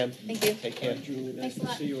 thanks again. Thank you. Take care. Julie, nice Thanks a to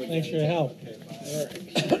lot. see you again. Thanks for your help. Okay,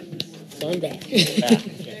 bye. So I'm back. Back.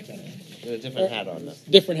 With a different hat on now.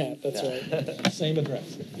 Different hat, that's right. Same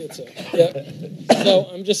address. That's it. Yep.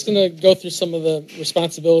 So I'm just going to go through some of the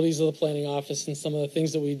responsibilities of the planning office and some of the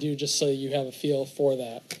things that we do, just so you have a feel for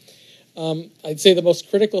that. I'd say the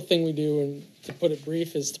most critical thing we do, and to put it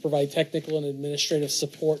brief, is to provide technical and administrative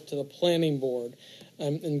support to the planning board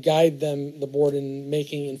and guide the board in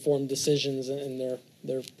making informed decisions in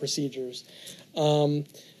their procedures.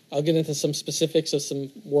 I'll get into some specifics of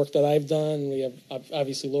some work that I've done. We have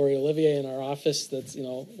obviously Lori Olivier in our office. That's,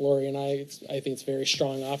 Lori and I think it's a very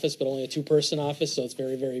strong office, but only a 2-person office, so it's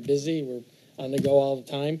very, very busy. We're on the go all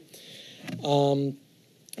the time.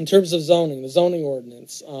 In terms of zoning, the zoning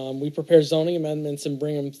ordinance, we prepare zoning amendments and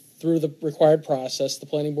bring them through the required process, the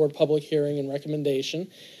planning board public hearing and recommendation,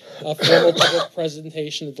 a formal public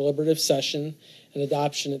presentation, a deliberative session, and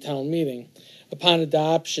adoption at town meeting. Upon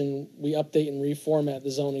adoption, we update and reformat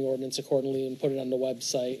the zoning ordinance accordingly and put it on the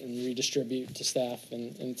website and redistribute to staff,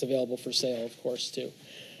 and it's available for sale, of course, too.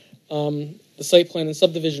 The site plan and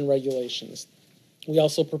subdivision regulations. We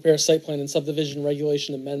also prepare site plan and subdivision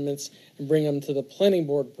regulation amendments and bring them to the planning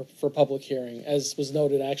board for public hearing. As was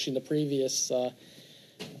noted actually in the previous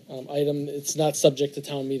item, it's not subject to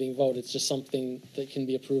town meeting vote. It's just something that can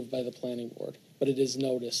be approved by the planning board, but it is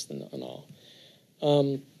noticed and all.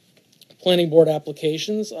 Planning board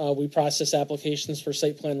applications, we process applications for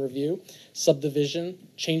site plan review, subdivision,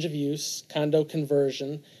 change of use, condo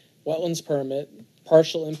conversion, wetlands permit,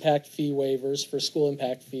 partial impact fee waivers for school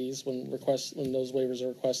impact fees when those waivers are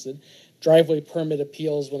requested, driveway permit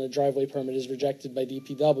appeals when a driveway permit is rejected by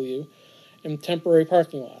DPW, and temporary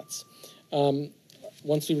parking lots.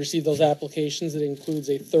 Once we receive those applications, it includes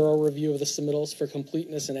a thorough review of the submittals for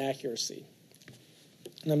completeness and accuracy.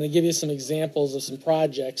 And I'm going to give you some examples of some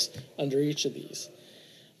projects under each of these.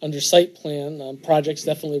 Under site plan, projects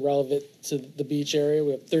definitely relevant to the beach area.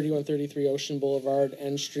 We have 3133 Ocean Boulevard,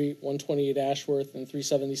 N Street, 128 Ashworth, and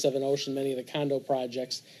 377 Ocean, many of the condo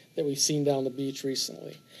projects that we've seen down the beach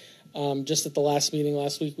recently. Just at the last meeting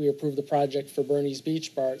last week, we approved the project for Bernie's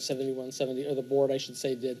Beach Bar at 7170, or the board, I should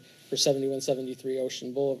say, did, for 7173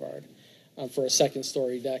 Ocean Boulevard for a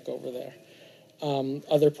second-story deck over there.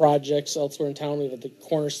 Other projects elsewhere in town, we have the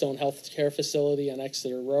Cornerstone Health Care Facility on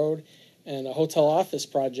Exeter Road, and a hotel office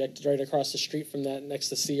project right across the street from that next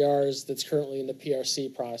to CR's that's currently in the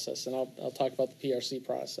PRC process, and I'll talk about the PRC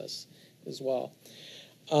process as well.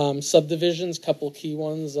 Subdivisions, couple key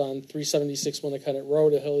ones on 376 Winnicott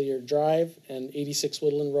Road, a Hilliard Drive, and 86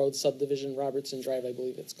 Woodland Road subdivision, Robertson Drive, I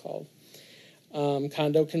believe it's called.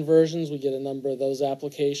 Condo conversions, we get a number of those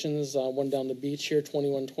applications. One down the beach here,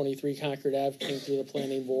 2123 Concord Ave, came through the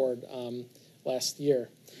planning board last year.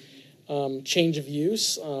 Change of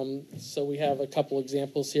use, so we have a couple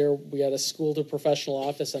examples here. We had a school to professional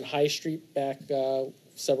office on High Street back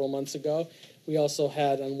several months ago. We also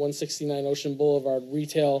had on 169 Ocean Boulevard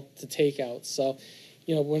retail to takeout. So,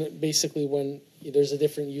 basically when there's a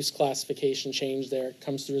different use classification change there, it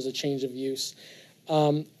comes through as a change of use.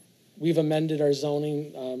 We've amended our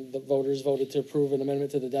zoning. The voters voted to approve an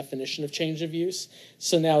amendment to the definition of change of use.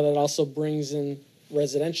 So now that also brings in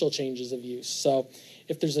residential changes of use. So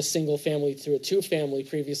if there's a single family to a two-family,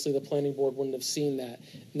 previously the planning board wouldn't have seen that.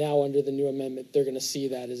 Now under the new amendment, they're going to see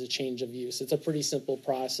that as a change of use. It's a pretty simple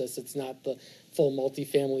process. It's not the full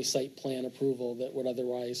multifamily site plan approval that would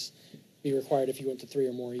otherwise be required if you went to 3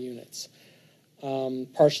 or more units.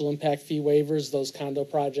 Partial impact fee waivers, those condo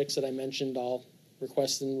projects that I mentioned, all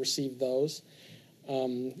requested and received those.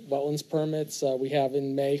 Wetlands permits, we have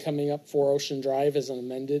in May coming up 4 Ocean Drive as an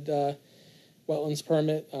amended wetlands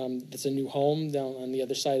permit. It's a new home down on the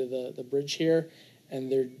other side of the bridge here,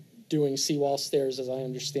 and they're doing seawall stairs as I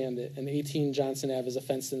understand it. And 18 Johnson Ave is a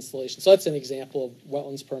fenced installation. So that's an example of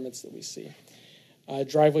wetlands permits that we see.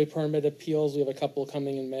 Driveway permit appeals, we have a couple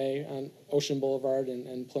coming in May on Ocean Boulevard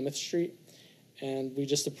and Plymouth Street. And we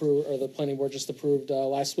just approved, or the planning board just approved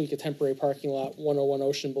last week, a temporary parking lot, 101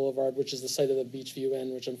 Ocean Boulevard, which is the site of the Beachview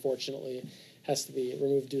Inn, which unfortunately has to be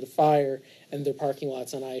removed due to fire, and their parking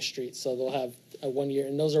lots on I Street. So they'll have a 1 year,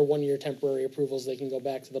 and those are 1 year temporary approvals. They can go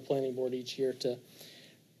back to the planning board each year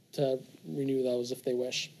to renew those if they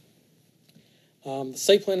wish. The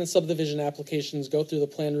site plan and subdivision applications go through the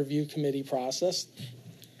plan review committee process.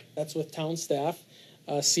 That's with town staff,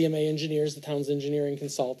 CMA engineers, the town's engineering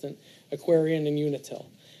consultant, Aquarian, and Unitil,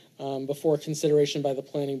 before consideration by the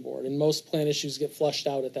planning board. And most plan issues get flushed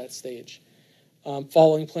out at that stage.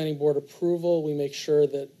 Following planning board approval, we make sure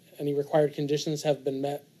that any required conditions have been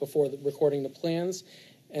met before recording the plans.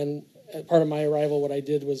 And part of my arrival, what I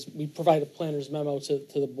did was we provide a planner's memo to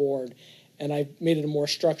the board, and I made it a more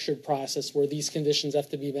structured process where these conditions have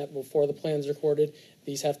to be met before the plan's recorded,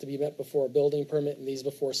 these have to be met before a building permit, and these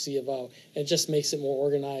before C of O. It just makes it more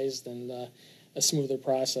organized and a smoother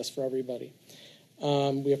process for everybody.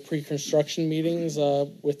 We have pre-construction meetings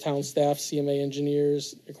with town staff, CMA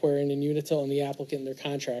engineers, Aquarian and Unitil, and the applicant and their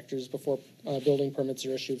contractors before building permits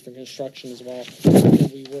are issued for construction as well.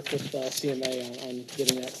 And we work with CMA on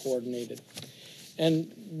getting that coordinated.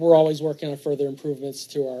 And we're always working on further improvements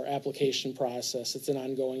to our application process. It's an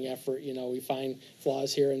ongoing effort. We find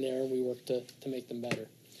flaws here and there, and we work to make them better.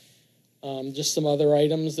 Just some other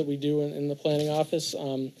items that we do in the planning office.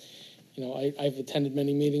 I've attended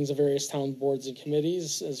many meetings of various town boards and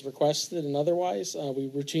committees as requested and otherwise. I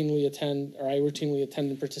routinely attend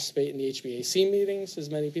and participate in the HBAC meetings, as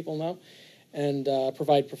many people know, and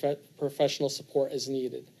provide professional support as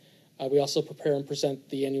needed. We also prepare and present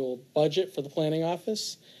the annual budget for the planning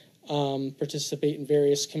office, participate in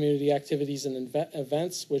various community activities and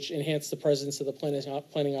events which enhance the presence of the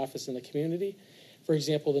planning office in the community. For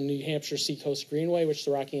example, the New Hampshire Seacoast Greenway, which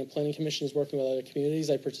the Rockingham Planning Commission is working with other communities.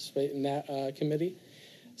 I participate in that committee.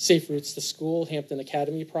 Safe Routes to School, Hampton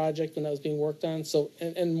Academy project when that was being worked on,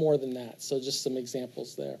 and more than that. So just some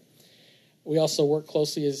examples there. We also work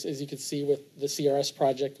closely, as you can see, with the CRS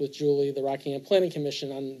project with Julie, the Rockingham Planning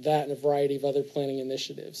Commission, on that and a variety of other planning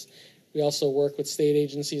initiatives. We also work with state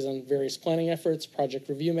agencies on various planning efforts, project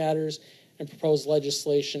review matters, and propose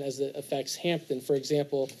legislation as it affects Hampton. For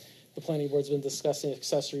example, the planning board's been discussing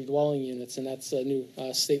accessory dwelling units, and that's a new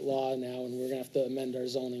state law now, and we're going to have to amend our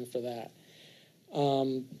zoning for that.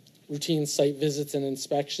 Routine site visits and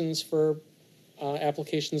inspections for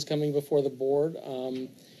applications coming before the board.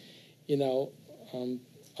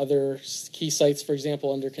 Other key sites, for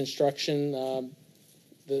example, under construction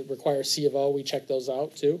that require C of O, we check those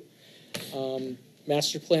out too.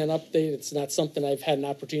 Master plan update, it's not something I've had an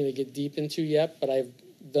opportunity to get deep into yet, but I've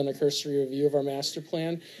done a cursory review of our master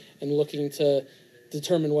plan and looking to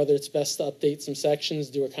determine whether it's best to update some sections,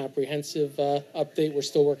 do a comprehensive update. We're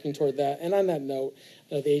still working toward that. And on that note,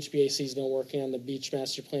 the HBAC has been working on the beach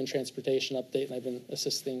master plan transportation update, and I've been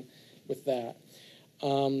assisting with that.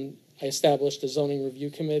 I established a zoning review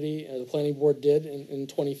committee, the planning board did in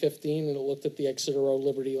 2015, and it looked at the Exeter Road,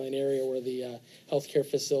 Liberty Lane area where the healthcare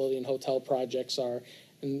facility and hotel projects are,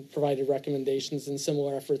 and provided recommendations, and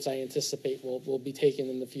similar efforts I anticipate will be taken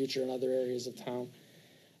in the future in other areas of town.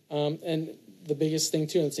 And the biggest thing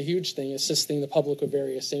too, and it's a huge thing, assisting the public with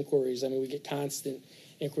various inquiries. I mean, we get constant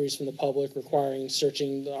inquiries from the public requiring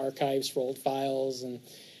searching the archives for old files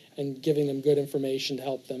and giving them good information to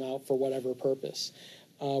help them out for whatever purpose.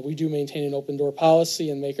 We do maintain an open door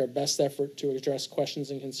policy and make our best effort to address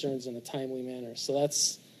questions and concerns in a timely manner. So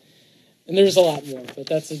that's, and there's a lot more, but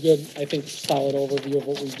that's a good, I think, solid overview of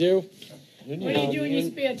what we do. What do you do in your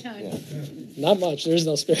spare time? Not much. There's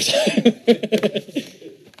no spare time.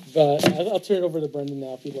 But I'll turn it over to Brendan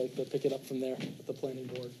now if you'd like to pick it up from there with the planning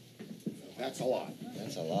board. That's a lot.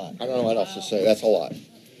 That's a lot. I don't know what else to say. That's a lot.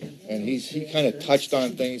 And he kind of touched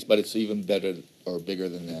on things, but it's even better or bigger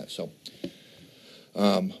than that. So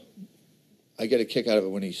I get a kick out of it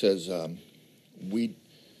when he says we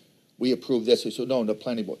approve this. He said, no, the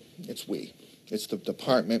planning board. It's we. It's the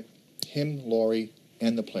department, him, Lori,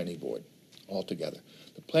 and the planning board all together.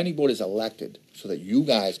 The planning board is elected so that you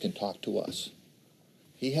guys can talk to us.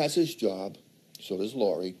 He has his job, so does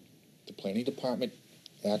Lori. The planning department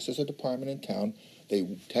acts as a department in town. They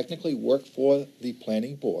technically work for the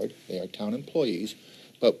planning board. They are town employees,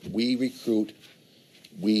 but we recruit,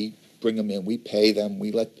 we bring them in, we pay them,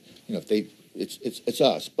 we let, if they, it's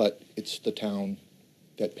us, but it's the town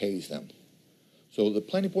that pays them. So the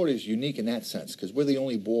planning board is unique in that sense, because we're the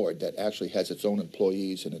only board that actually has its own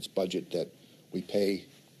employees and its budget that we pay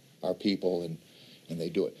our people and they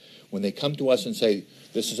do it. When they come to us and say,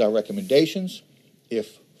 this is our recommendations,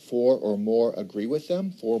 if 4 or more agree with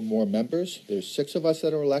them, 4 or more members, there's 6 of us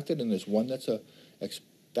that are elected, and there's 1 that's a ex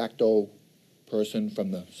facto person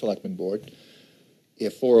from the selectmen board.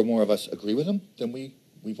 If 4 or more of us agree with them, then we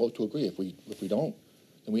vote to agree. If we don't,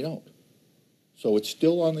 then we don't. So it's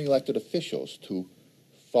still on the elected officials to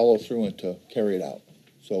follow through and to carry it out.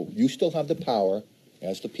 So you still have the power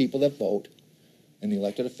as the people that vote, and the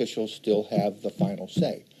elected officials still have the final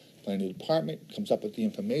say. The planning department comes up with the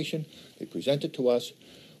information, they present it to us,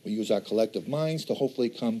 we use our collective minds to hopefully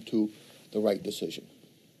come to the right decision.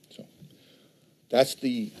 So that's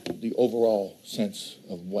the overall sense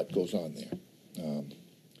of what goes on there.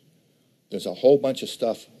 There's a whole bunch of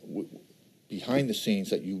stuff behind the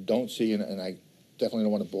scenes that you don't see, and I definitely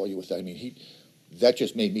don't want to bore you with that. I mean, that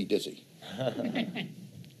just made me dizzy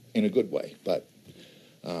in a good way. But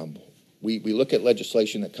we look at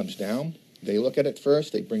legislation that comes down. They look at it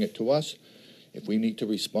first. They bring it to us. If we need to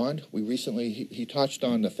respond, we recently, he touched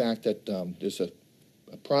on the fact that there's a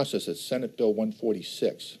process, it's Senate Bill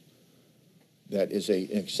 146, that is an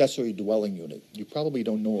accessory dwelling unit. You probably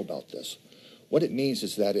don't know about this. What it means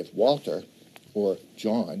is that if Walter or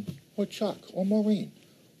John or Chuck or Maureen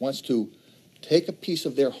wants to take a piece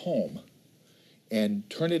of their home and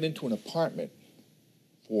turn it into an apartment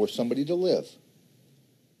for somebody to live,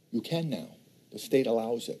 you can now. The state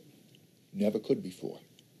allows it. Never could before.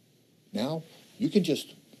 Now, you can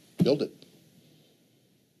just build it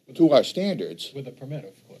to our standards. With a permit,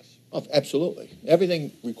 of course. Oh, absolutely.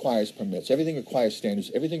 Everything requires permits. Everything requires standards.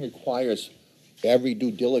 Everything requires every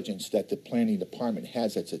due diligence that the planning department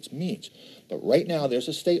has at its means. But right now, there's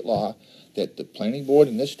a state law that the planning board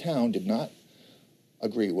in this town did not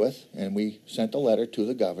agree with, and we sent a letter to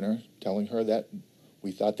the governor telling her that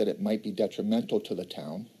we thought that it might be detrimental to the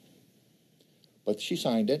town. But she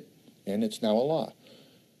signed it, and it's now a law.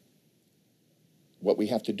 What we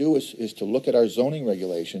have to do is to look at our zoning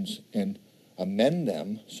regulations and amend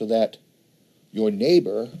them so that your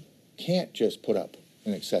neighbor can't just put up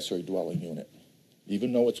an accessory dwelling unit,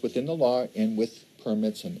 even though it's within the law and with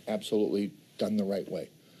permits and absolutely done the right way.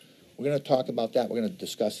 We're going to talk about that. We're going to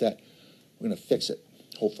discuss that. We're going to fix it,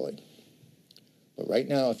 hopefully. But right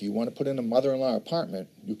now, if you want to put in a mother-in-law apartment,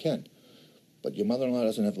 you can. But your mother-in-law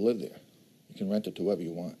doesn't have to live there. You can rent it to whoever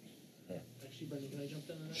you want. Actually, Brendan, can I jump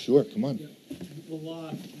in on that? Sure, come on. Yeah.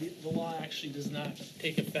 The law actually does not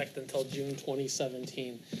take effect until June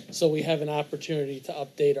 2017. So we have an opportunity to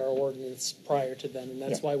update our ordinance prior to then, and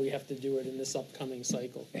that's Yeah. why we have to do it in this upcoming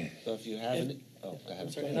cycle. So if you haven't, go ahead.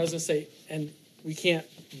 I'm sorry, and I was gonna say, and we can't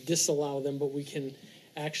disallow them, but we can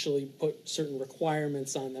actually put certain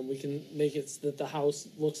requirements on them. We can make it so that the house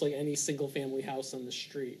looks like any single-family house on the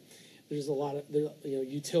street. There's a lot of,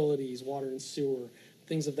 utilities, water and sewer,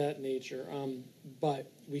 things of that nature.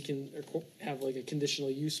 But we can have like a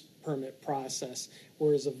conditional use permit process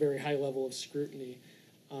where there's a very high level of scrutiny.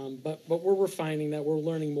 But we're refining that. We're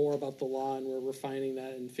learning more about the law, and we're refining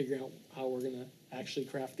that and figuring out how we're going to actually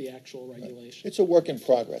craft the actual regulation. It's a work in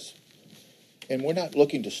progress. And we're not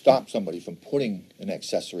looking to stop somebody from putting an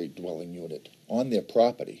accessory dwelling unit on their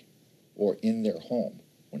property or in their home.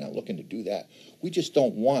 We're not looking to do that. We just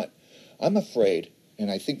don't want, I'm afraid,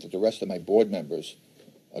 and I think that the rest of my board members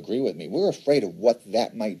agree with me, we're afraid of what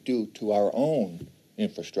that might do to our own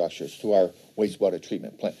infrastructures, to our wastewater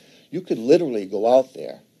treatment plant. You could literally go out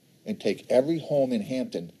there and take every home in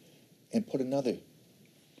Hampton and put another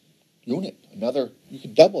unit, you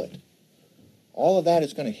could double it. All of that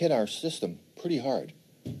is going to hit our system pretty hard.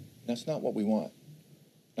 That's not what we want.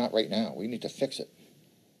 Not right now. We need to fix it.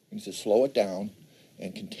 We need to slow it down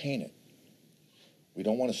and contain it. We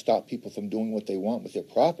don't want to stop people from doing what they want with their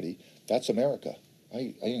property. That's America.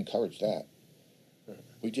 I encourage that.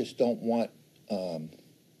 We just don't want we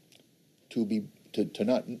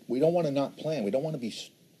don't want to not plan. We don't want to be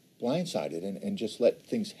blindsided and just let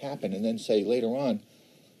things happen and then say later on,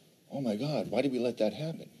 oh my God, why did we let that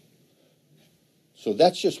happen? So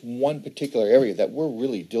that's just one particular area that we're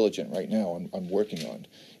really diligent right now on working on,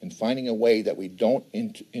 and finding a way that we don't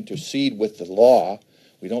intercede with the law.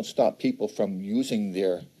 We don't stop people from utilizing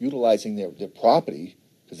their property,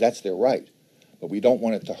 because that's their right. But we don't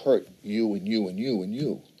want it to hurt you and you and you and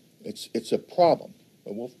you. It's a problem,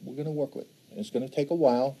 but we're going to work with it. And it's going to take a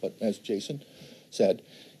while, but as Jason said,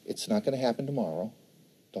 it's not going to happen tomorrow.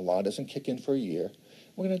 The law doesn't kick in for a year.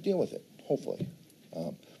 We're going to deal with it, hopefully.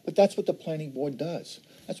 But that's what the planning board does.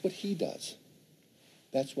 That's what he does.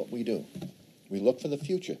 That's what we do. We look for the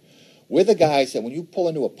future. We're the guys that when you pull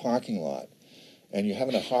into a parking lot and you're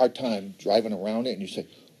having a hard time driving around it and you say,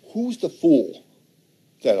 who's the fool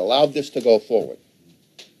that allowed this to go forward?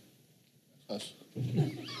 Us.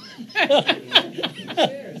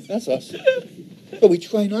 That's us. But we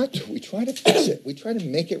try not to. We try to fix it. We try to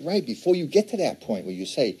make it right before you get to that point where you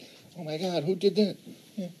say, oh my God, who did that?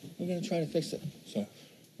 Yeah, we're going to try to fix it. So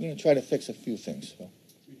we're going to try to fix a few things. So.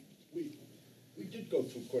 We did go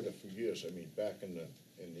through quite a few years, I mean, back in the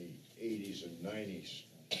 80s and 90s,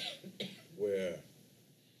 where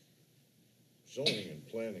zoning and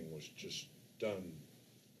planning was just done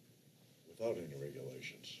without any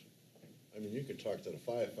regulations. I mean, you could talk to the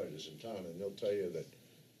firefighters in town, and they'll tell you that,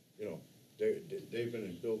 you know, they've been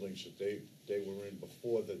in buildings that they were in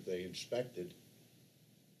before that they inspected,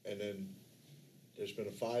 and then there's been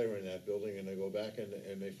a fire in that building, and they go back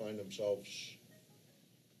and they find themselves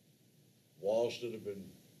walls that have been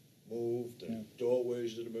moved, and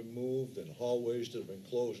doorways that have been moved, and hallways that have been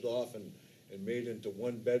closed off and made into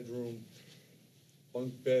one-bedroom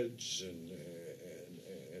bunk beds,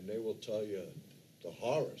 and they will tell you the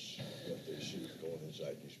horrors that they see going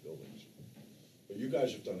inside these buildings. But you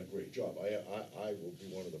guys have done a great job. I will be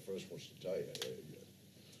one of the first ones to tell you.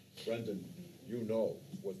 Brendan, you know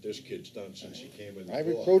what this kid's done since he came in the door. I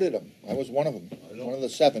recruited him. I was one of them. One of the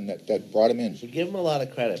 7 that brought him in. We give him a lot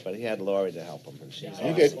of credit, but he had Lori to help him, and she's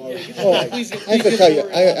You did. awesome. Oh, I have to tell you,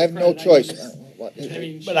 I have no choice.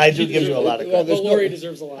 But I do give you a lot of credit. But Lori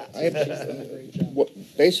deserves a lot. I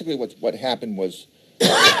have basically, what happened was,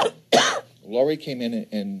 Lori came in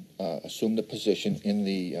and assumed a position in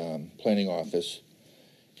the planning office,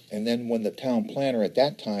 and then when the town planner at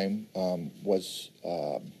that time was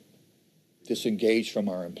disengaged from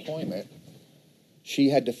our employment, she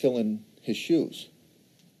had to fill in his shoes.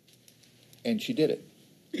 And she did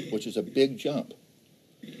it, which is a big jump.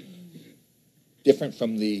 Different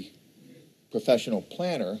from the professional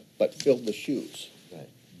planner, but filled the shoes. Right.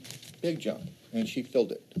 Big jump. And she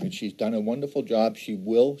filled it. And she's done a wonderful job. She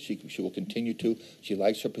will continue to. She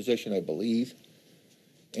likes her position, I believe.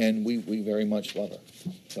 And we very much love her.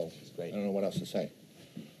 So I don't know what else to say.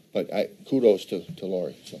 But kudos to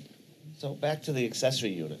Lori. So back to the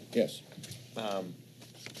accessory unit. Yes.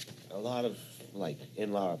 A lot of, like,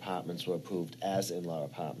 in-law apartments were approved as in-law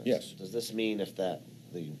apartments. Yes. Does this mean if the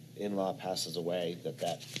in-law passes away, that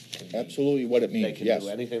can be, Absolutely what it means, they can yes. do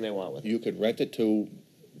anything they want with it? You could rent it to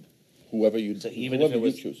whoever you So even if it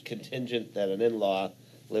was choose. contingent that an in-law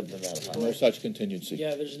lived in that No apartment? such contingency.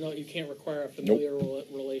 Yeah, you can't require a familiar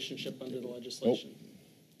relationship under the legislation.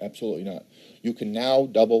 Absolutely not. You can now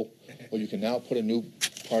you can now put a new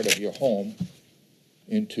part of your home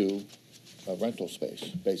into a rental space,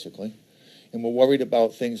 basically. And we're worried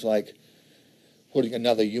about things like putting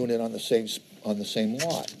another unit on the same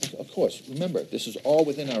lot. Of course, remember, this is all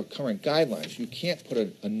within our current guidelines. You can't put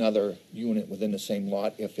another unit within the same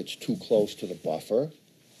lot if it's too close to the buffer.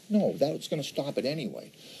 No, that's going to stop it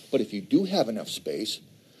anyway. But if you do have enough space,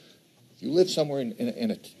 if you live somewhere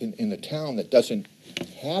in a town that doesn't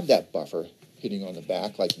have that buffer hitting on the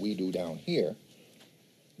back like we do down here,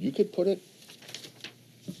 you could put it.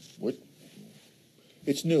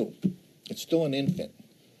 It's new. It's still an infant.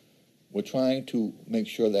 We're trying to make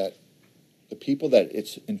sure that the people that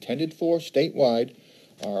it's intended for statewide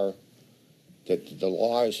that the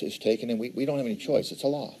law is taken, and we don't have any choice. It's a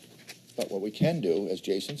law. But what we can do, as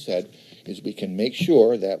Jason said, is we can make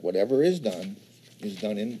sure that whatever is done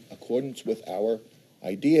in accordance with our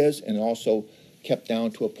ideas and also kept down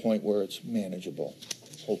to a point where it's manageable,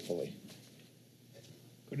 hopefully.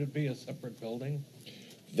 Could it be a separate building?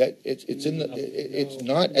 That it's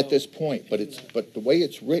not at this point, but the way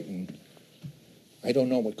it's written, I don't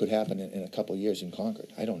know what could happen in a couple of years in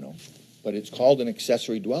Concord. I don't know. But it's called an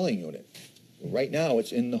accessory dwelling unit. Right now,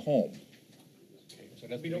 it's in the home.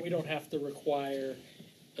 We don't have to require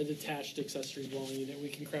a detached accessory dwelling unit. We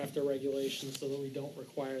can craft our regulations so that we don't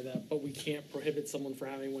require that, but we can't prohibit someone from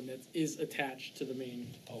having one that is attached to the main.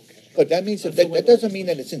 Okay. But that means that doesn't mean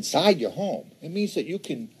that it's inside your home. It means that you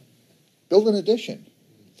can build an addition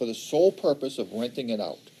for the sole purpose of renting it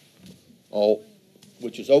out. Oh,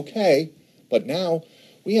 which is okay, but now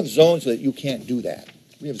we have zones that you can't do that.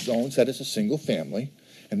 We have zones that is a single family,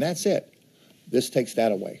 and that's it. This takes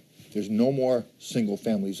that away. There's no more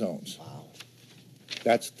single-family zones. Wow.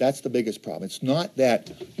 That's the biggest problem. It's not that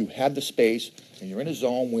you have the space and you're in a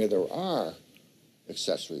zone where there are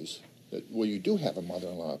accessories, where you do have a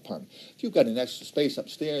mother-in-law apartment. If you've got an extra space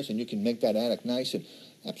upstairs and you can make that attic nice, and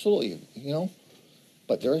absolutely, you know.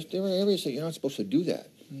 But there are areas that you're not supposed to do that.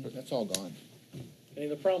 That's all gone. I mean,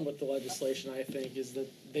 the problem with the legislation, I think, is that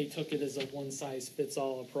they took it as a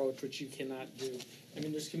one-size-fits-all approach, which you cannot do. I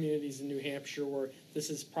mean, there's communities in New Hampshire where this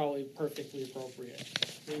is probably perfectly appropriate,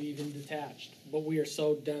 maybe even detached. But we are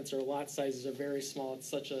so dense, our lot sizes are very small, it's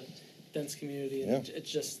such a dense community, and Yeah. it's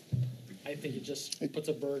just, I think it just puts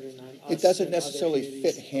a burden on us. It doesn't and other necessarily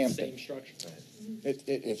communities fit with the Hampton. Same structure.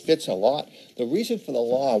 It fits a lot. The reason for the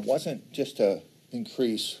law wasn't just to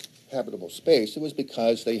increase habitable space. It was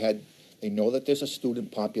because they know that there's a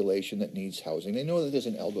student population that needs housing. They know that there's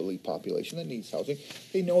an elderly population that needs housing.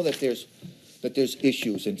 They know that there's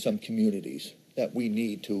issues in some communities that we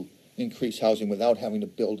need to increase housing without having to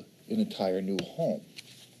build an entire new home.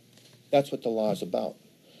 That's what the law is about.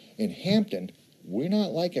 In Hampton, we're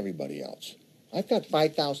not like everybody else. I've got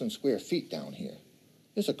 5,000 square feet down here.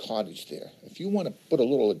 There's a cottage there. If you want to put a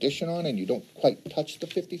little addition on and you don't quite touch the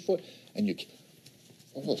 50-foot, and if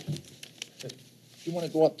you want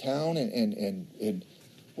to go uptown and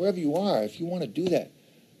wherever you are, if you want to do that,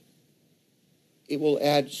 it will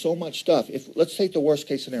add so much stuff. Let's take the worst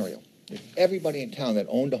case scenario. If everybody in town that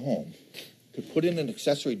owned a home could put in an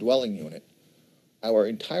accessory dwelling unit, our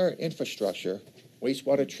entire infrastructure,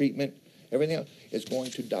 wastewater treatment, everything else, is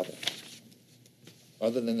going to double,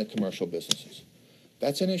 other than the commercial businesses.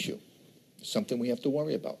 That's an issue. It's something we have to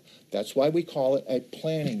worry about. That's why we call it a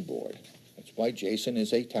planning board. That's why Jason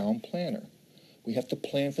is a town planner. We have to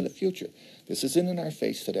plan for the future. This isn't in our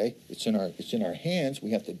face today. It's in our hands.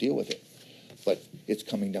 We have to deal with it. But it's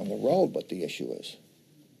coming down the road what the issue is.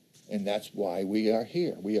 And that's why we are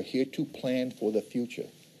here. We are here to plan for the future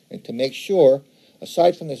and to make sure,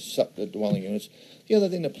 aside from the dwelling units, the other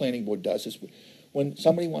thing the planning board does is when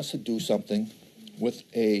somebody wants to do something with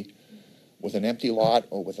an empty lot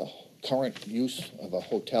or with a current use of a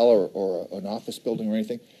hotel or an office building or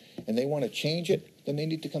anything, and they want to change it, then they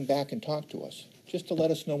need to come back and talk to us, just to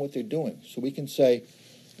let us know what they're doing. So we can say,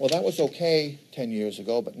 well, that was okay 10 years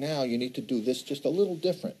ago, but now you need to do this just a little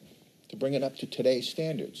different to bring it up to today's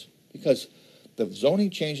standards. Because the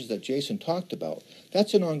zoning changes that Jason talked about,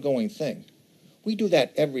 that's an ongoing thing. We do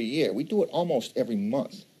that every year. We do it almost every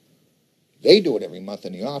month. They do it every month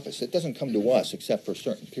in the office. It doesn't come to us except for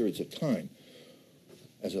certain periods of time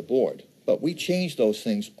as a board. But we change those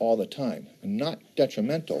things all the time, and not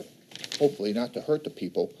detrimental, hopefully not to hurt the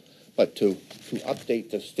people, but to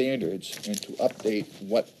update the standards and to update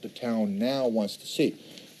what the town now wants to see.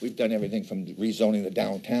 We've done everything from rezoning the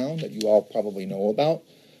downtown that you all probably know about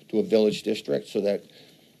to a village district so that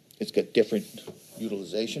it's got different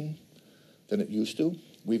utilization than it used to.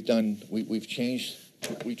 We've changed.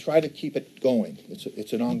 We try to keep it going.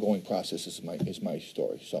 It's an ongoing process. Is my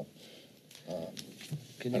story. So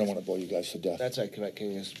I don't want to bore you guys to death. That's right.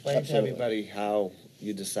 Can you explain Absolutely. to everybody how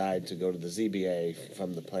you decide to go to the ZBA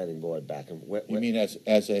from the planning board back? And You mean as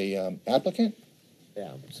a applicant?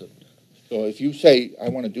 Yeah. So if you say, I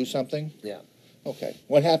want to do something? Yeah. Okay.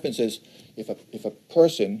 What happens is, if a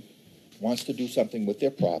person wants to do something with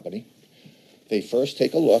their property, they first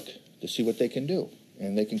take a look to see what they can do.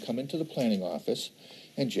 And they can come into the planning office,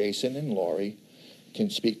 and Jason and Lori can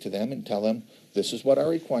speak to them and tell them, this is what our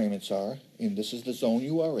requirements are, and this is the zone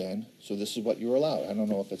you are in, so this is what you're allowed. I don't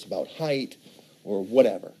know if it's about height or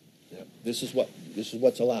whatever. Yep. This is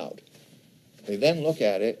what's allowed. They then look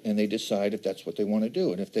at it and they decide if that's what they want to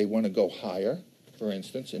do. And if they want to go higher, for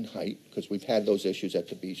instance, in height, because we've had those issues at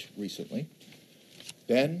the beach recently,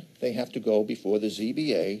 then they have to go before the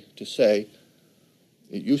ZBA to say,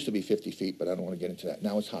 it used to be 50 feet, but I don't want to get into that.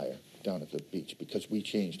 Now it's higher down at the beach because we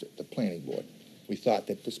changed it, the planning board. We thought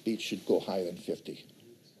that this beach should go higher than 50.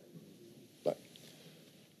 But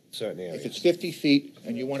Certain areas. if it's 50 feet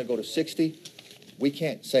and you want to go to 60, we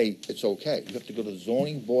can't say it's okay. You have to go to the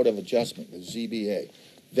Zoning Board of Adjustment, the ZBA.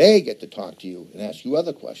 They get to talk to you and ask you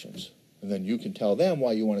other questions, and then you can tell them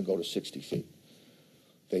why you want to go to 60 feet.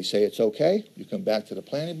 They say it's okay, you come back to the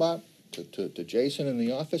planning board, to Jason in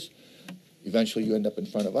the office. Eventually you end up in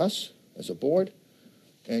front of us as a board,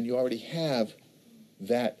 and you already have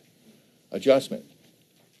that adjustment.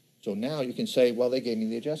 So now you can say, well, they gave me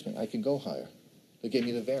the adjustment. I can go higher. They gave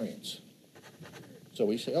me the variance. So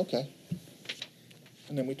we say, okay.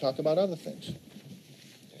 and then we talk about other things.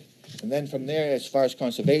 And then from there, as far as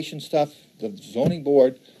conservation stuff, the planning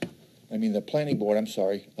board, I'm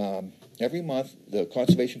sorry, every month, the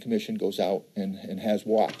Conservation Commission goes out and has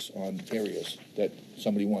walks on areas that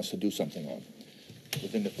somebody wants to do something on,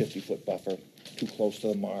 within the 50-foot buffer, too close to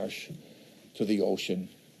the marsh, to the ocean.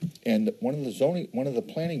 And one of the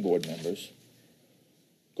planning board members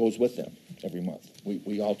goes with them every month.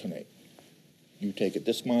 We alternate. You take it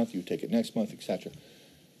this month, you take it next month, etc.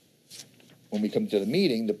 When we come to the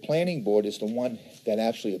meeting, the planning board is the one that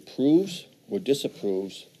actually approves or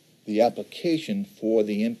disapproves the application for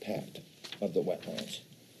the impact of the wetlands.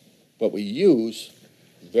 But we use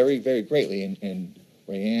very, very greatly, and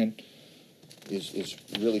Rayanne is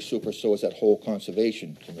really super, so is that whole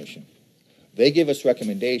Conservation Commission. They give us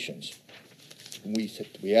recommendations.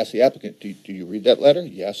 We ask the applicant, do you read that letter?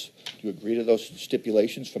 Yes. Do you agree to those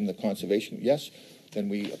stipulations from the conservation? Yes. Then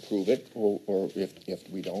we approve it, or if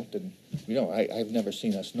we don't, then we don't. I've never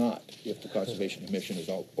seen us not, if the Conservation Commission is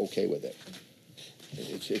okay with it.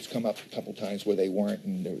 It's come up a couple times where they weren't,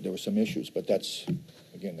 and there were some issues, but that's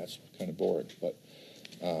kind of boring. But,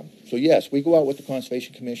 so yes, we go out with the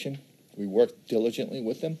Conservation Commission. We work diligently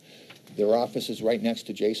with them. Their office is right next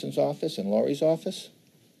to Jason's office and Laurie's office.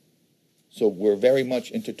 So we're very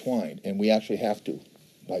much intertwined, and we actually have to,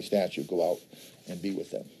 by statute, go out and be with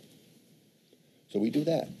them. So we do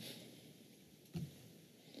that.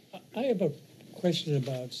 I have a question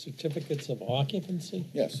about certificates of occupancy.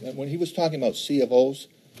 Yes, and when he was talking about C of Os,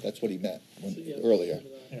 that's what he meant earlier.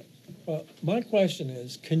 Well, my question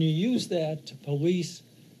is, can you use that to police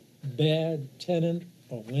bad tenant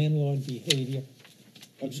or landlord behavior?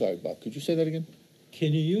 I'm sorry, Bob, could you say that again?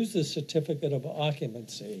 Can you use the certificate of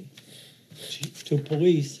occupancy to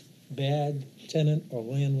police bad tenant or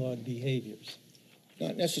landlord behaviors?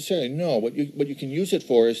 Not necessarily, no. What you can use it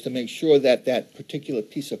for is to make sure that that particular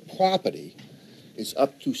piece of property is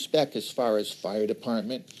up to spec as far as fire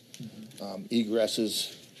department,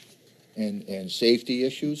 egresses, and safety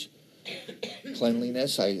issues,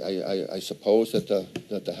 cleanliness. I suppose that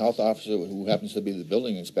the health officer, who happens to be the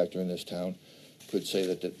building inspector in this town, could say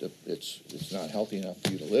that it's not healthy enough for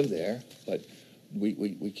you to live there, but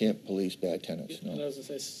we can't police bad tenants, no. And I was going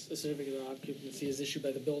to say, a certificate of occupancy is issued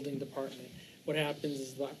by the building department. What happens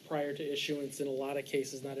is that prior to issuance, in a lot of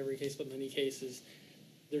cases, not every case, but many cases,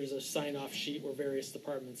 there's a sign-off sheet where various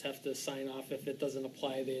departments have to sign off. If it doesn't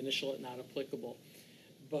apply, they initial it not applicable.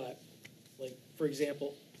 But, like, for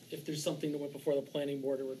example, if there's something that went before the planning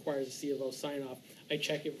board and requires a C of O sign-off, I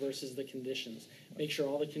check it versus the conditions. Make sure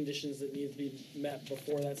all the conditions that need to be met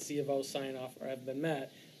before that C of O sign-off have been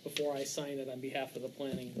met before I sign it on behalf of the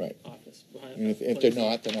planning office. And if they're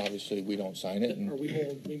not, then obviously we don't sign it. Or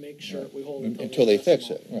we make sure, we hold it until they fix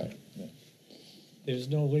it, right. Yeah. There's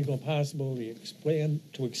no legal possibility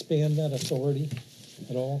to expand that authority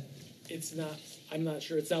at all? It's not, I'm not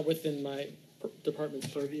sure, it's not within my department's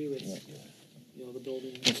purview, it's, the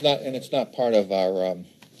building. It's not part of our,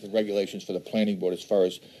 the regulations for the planning board as far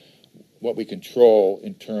as what we control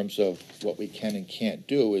in terms of what we can and can't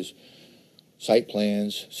do is site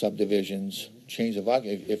plans, subdivisions, change of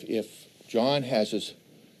occupancy. If John has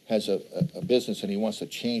a business and he wants to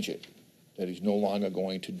change it, that he's no longer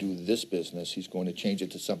going to do this business, he's going to change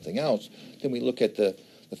it to something else, then we look at the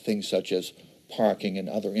things such as parking and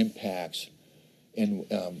other impacts. And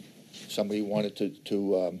somebody wanted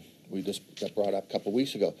to we just got brought up a couple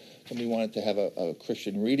weeks ago, somebody wanted to have a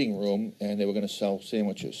Christian reading room, and they were going to sell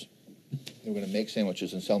sandwiches. They were going to make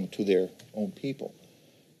sandwiches and sell them to their own people.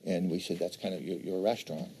 And we said, that's kind of, you're a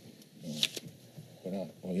restaurant. We're not.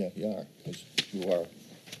 Well, yeah, you are. Because you are,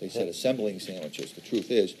 they said, assembling sandwiches. The truth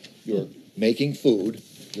is, you're making food,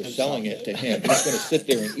 you're selling it to him. He's going to sit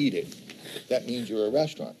there and eat it. That means you're a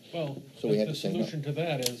restaurant. Well, So we had the to say no. solution to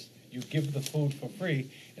that is you give the food for free,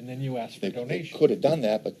 and then you ask for They donation. could have done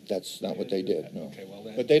that, but that's not what they did, no. Okay, well,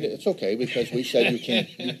 then- But it's okay, because we said you can't,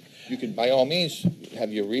 you can by all means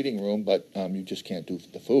have your reading room, but you just can't do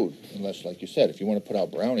the food, unless, like you said, if you want to put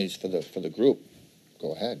out brownies for the group,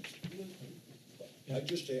 go ahead.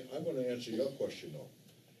 I'm gonna answer your question,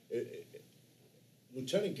 though.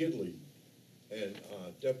 Lieutenant Gidley and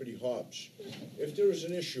Deputy Hobbs, if there is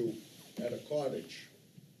an issue at a cottage,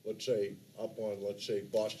 let's say up on,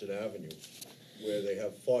 Boston Avenue, where they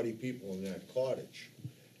have 40 people in that cottage,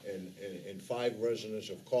 and 5 residents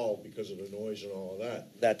have called because of the noise and all of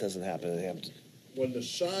that. That doesn't happen in Hampton. When the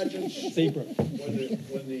sergeants, Seabrook.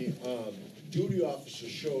 when the duty officer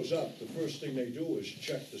shows up, the first thing they do is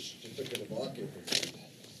check the certificate of occupancy.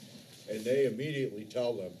 And they immediately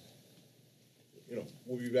tell them,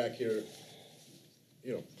 we'll be back here,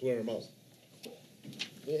 clear them out.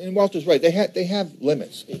 and Walter's right, they have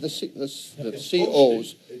limits. The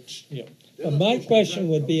COs, It's, Yeah. they're But not my supposed to question present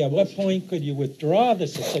would be, at what proposals. point could you withdraw the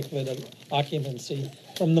certificate of occupancy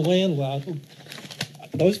from the landlord?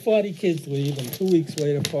 Those 40 kids leave, and 2 weeks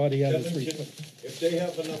later, 40 others Kevin return. can, if they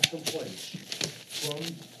have enough complaints from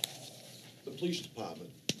the police department,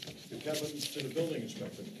 to the building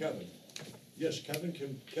inspector, Kevin, yes, Kevin,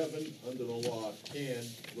 under the law, can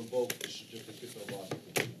revoke the certificate of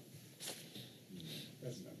occupancy.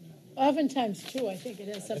 Oftentimes too, I think it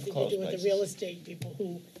has something to do with the real estate people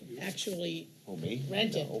who actually Who, me?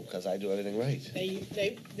 rent it. No, because I do everything right.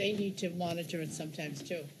 They need to monitor it sometimes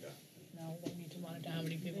too. No, they need to monitor how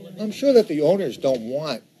many people live in it. I'm sure that the owners don't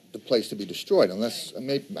want the place to be destroyed unless,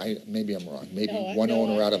 maybe I'm wrong. Maybe No, one no,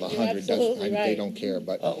 owner out of you're 100 absolutely doesn't, they right. don't care,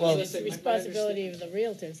 but. Well, It's the responsibility of the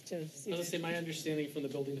realtors to see. I was gonna say, my understanding from the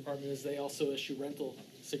building department is they also issue rental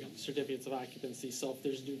certificates of occupancy, so if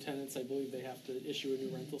there's new tenants, I believe they have to issue a new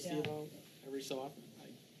rental Yeah. CFO every so often.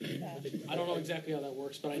 Yeah. I don't know exactly how that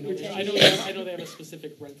works, but I know they have a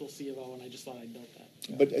specific rental CFO, and I just thought I'd note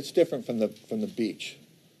that. But it's different from the beach.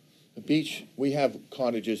 The beach, we have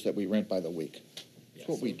cottages that we rent by the week. That's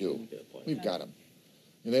what we do. We've got them.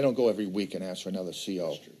 And they don't go every week and ask for another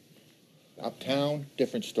CO. Uptown,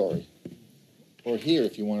 different story. Or here,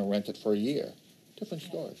 if you want to rent it for a year, different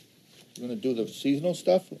story. You're going to do the seasonal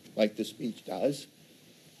stuff like this beach does,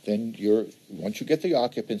 then once you get the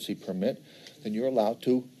occupancy permit, then you're allowed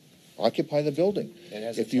to occupy the building. It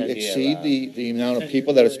has a If you 10-year, exceed the amount of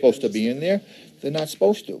people that are supposed to be in there, they're not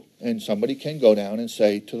supposed to. And somebody can go down and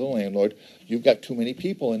say to the landlord, you've got too many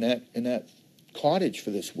people in that cottage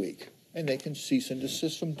for this week, and they can cease and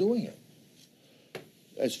desist from doing it.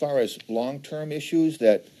 As far as long-term issues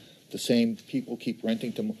that the same people keep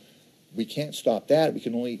renting to, we can't stop that. We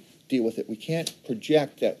can only deal with it. We can't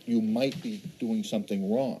project that you might be doing something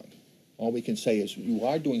wrong. All we can say is you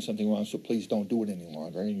are doing something wrong, so please don't do it any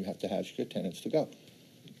longer, and you have to ask your tenants to go.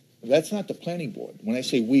 That's not the planning board. When I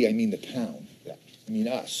say we, I mean the town. Yeah. I mean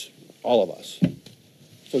us, all of us.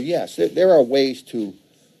 So yes, there are ways to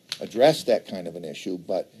address that kind of an issue,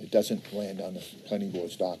 but it doesn't land on the planning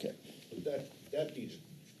board's docket. That needs,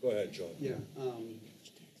 go ahead, John. Yeah,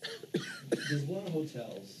 there's a lot of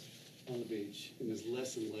hotels on the beach, and there's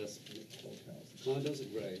less and less hotels. Condos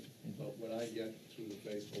are great, but what I get through the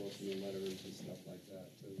Facebook and the letters and stuff like that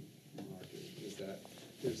to market is that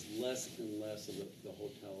there's less and less of the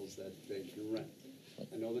hotels that they can rent.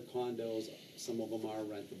 I know the condos, some of them are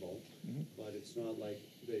rentable, but it's not like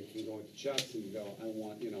they can go into Chuck's and go, I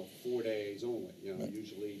want, 4 days only. Right.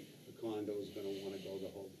 Usually the condo is gonna wanna go the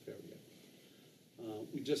whole period.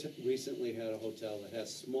 We just recently had a hotel that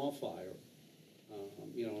has small fire,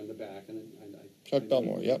 in the back, and I. Chuck I know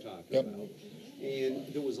Belmore, what you're yep, talking yep. about.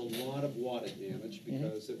 And there was a lot of water damage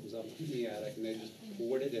because it was up in the attic, and they just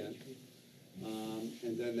poured it in.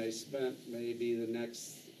 And then they spent maybe the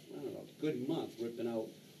next, good month ripping out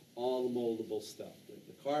all the moldable stuff.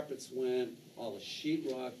 The carpets went, all the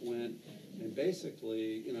sheetrock went, and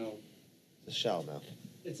basically, The shell now.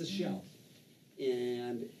 it's a shell.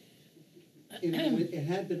 And it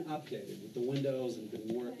had been updated with the windows and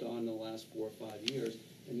been worked on the last 4 or 5 years.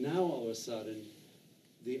 And now all of a sudden,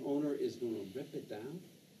 the owner is gonna rip it down?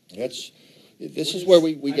 This is where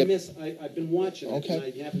we get. I've been watching it, and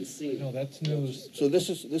Okay. I haven't seen it. No, that's news. So this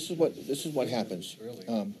is what happens.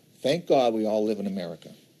 Thank God we all live in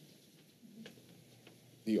America.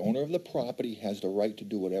 The owner of the property has the right to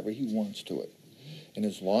do whatever he wants to it. And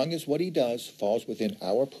as long as what he does falls within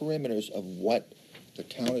our perimeters of what the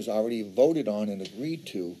town has already voted on and agreed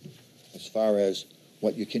to, as far as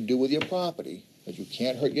what you can do with your property, that you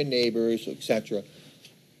can't hurt your neighbors, etc.,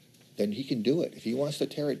 then he can do it. If he wants to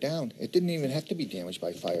tear it down, it didn't even have to be damaged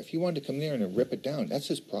by fire. If he wanted to come there and rip it down, that's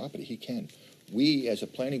his property, he can. We, as a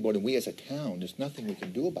planning board, and we as a town, there's nothing we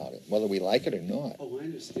can do about it, whether we like it or not. Oh, I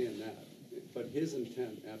understand that, but his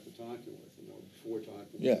intent after talking with him, or before talking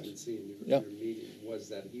with Yes. him and seeing Yep. your meeting, was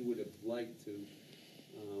that he would have liked to,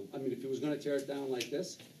 if he was gonna tear it down like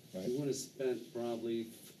this, Right. he would have spent probably.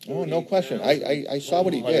 Oh, no question. I saw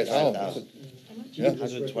what he did. Oh, 25,000. yeah,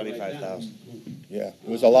 125,000. yeah. It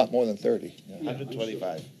was a lot more than 30. Yeah.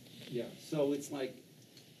 125. Yeah, so it's like,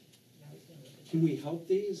 can we help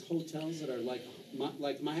these hotels that are like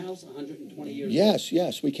my house, 120 years old?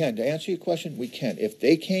 Yes, we can. To answer your question, we can. If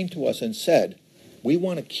they came to us and said, we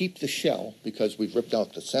want to keep the shell because we've ripped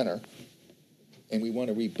out the center, and we want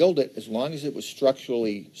to rebuild it, as long as it was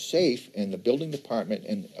structurally safe, and the building department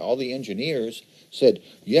and all the engineers said,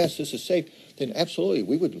 yes, this is safe, then absolutely,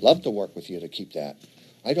 we would love to work with you to keep that.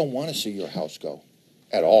 I don't want to see your house go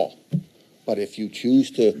at all. But if you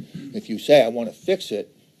say, I want to fix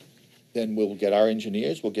it, then we'll get our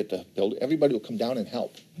engineers, we'll get the build, everybody will come down and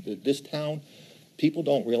help. This town, people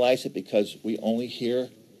don't realize it because we only hear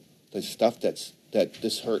the stuff that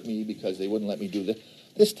this hurt me because they wouldn't let me do this.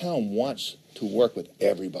 This town wants to work with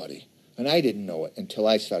everybody, and I didn't know it until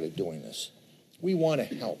I started doing this. We want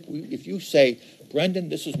to help. If you say, Brendan,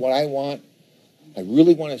 this is what I want, I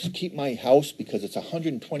really want to keep my house because it's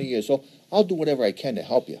 120 years old, I'll do whatever I can to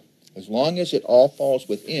help you. As long as it all falls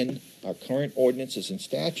within our current ordinances and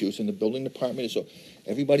statutes and the building department is so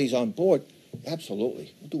everybody's on board,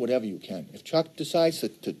 absolutely. Do whatever you can. If Chuck decides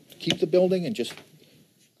to keep the building and just,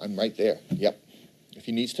 I'm right there. Yep. If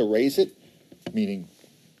he needs to raise it, meaning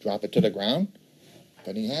drop it to the ground,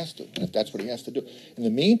 then he has to, if that's what he has to do. In the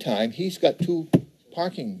meantime, he's got 2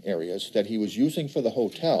 parking areas that he was using for the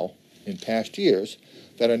hotel in past years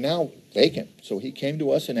that are now vacant. So he came to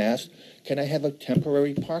us and asked, can I have a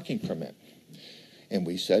temporary parking permit? And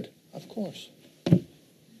we said, of course.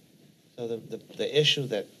 So the issue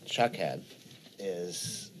that Chuck had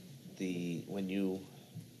is when you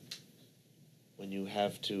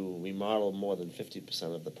have to remodel more than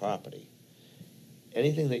 50% of the property,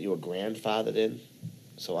 anything that you were grandfathered in,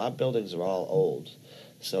 so our buildings are all old.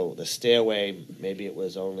 So the stairway, maybe it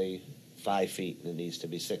was only 5 feet and it needs to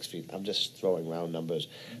be 6 feet. I'm just throwing round numbers.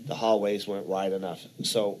 The hallways weren't wide enough.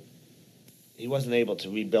 So he wasn't able to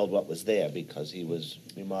rebuild what was there because he was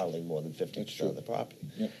remodeling more than 50% of the property.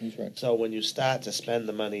 Yeah, he's right. So when you start to spend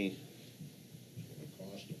the money,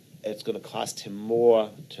 it's going to cost him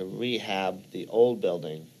more to rehab the old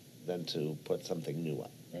building than to put something new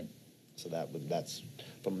up. Right. So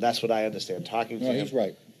that's what I understand. Talking to No, him, he's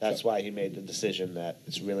right. that's why he made the decision that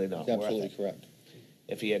it's really not He's worth absolutely it. correct.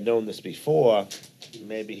 If he had known this before,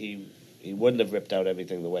 maybe he wouldn't have ripped out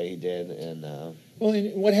everything the way he did. And Well,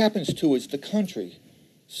 and what happens too is the country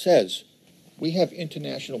says we have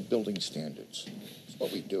international building standards. That's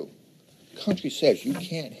what we do. The country says you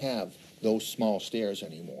can't have those small stairs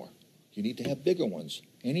anymore. You need to have bigger ones.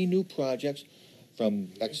 Any new projects from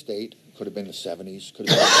X date, could have been the 70s, could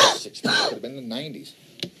have been the 60s, could have been the 90s.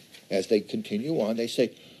 As they continue on, they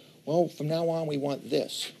say, well, from now on we want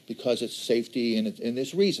this because it's safety and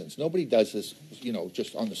there's reasons. Nobody does this,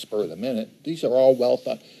 just on the spur of the minute. These are all well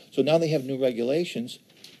thought. So now they have new regulations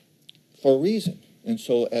for a reason. And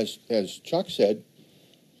so as Chuck said,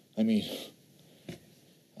 I mean,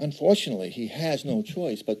 unfortunately, he has no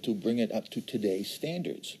choice but to bring it up to today's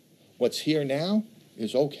standards. What's here now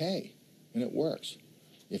is okay, and it works.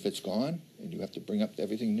 If it's gone, and you have to bring up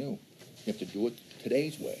everything new, you have to do it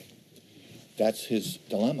today's way. That's his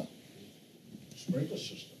dilemma. Sprinkler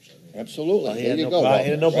systems, I mean. Absolutely. well, he There had you no, go, he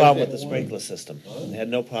had no Walter. problem Right with the there. sprinkler system. He had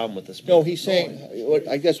no problem with the sprinkler. No, he's saying,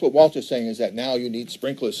 I guess what Walter's saying is that now you need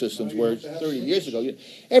sprinkler systems, where 30 years ago,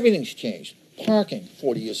 everything's changed. Parking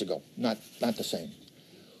 40 years ago, not the same.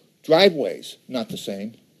 Driveways, not the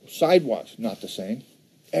same. Sidewalks, not the same.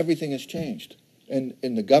 Everything has changed. And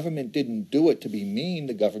the government didn't do it to be mean.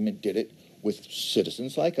 The government did it with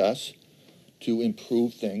citizens like us to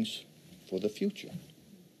improve things for the future.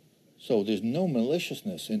 So there's no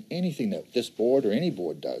maliciousness in anything that this board or any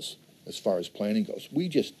board does as far as planning goes. We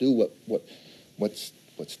just do what's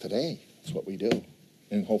today. It's what we do.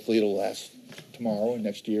 And hopefully it'll last tomorrow and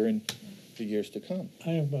next year and the years to come.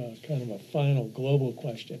 I have a kind of a final global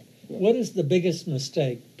question. What is the biggest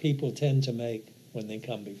mistake people tend to make when they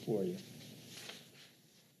come before you?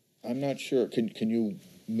 I'm not sure. Can you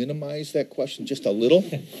minimize that question just a little?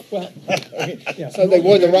 Well, yeah. So they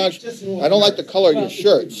wore the wrong. I don't like the color of your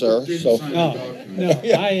shirt, sir. So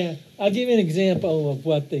I'll give you an example of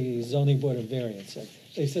what the zoning board of variance said.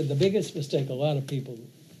 They said the biggest mistake a lot of people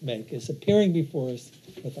make is appearing before us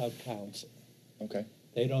without counsel. okay.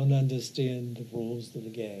 They don't understand the rules of the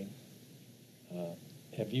game.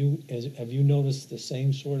 Have you noticed the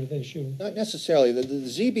same sort of issue? Not necessarily. The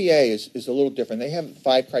ZBA is a little different. They have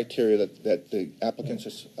 5 criteria that the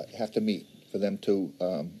applicants have to meet for them to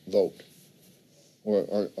vote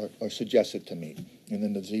or suggest it to meet. And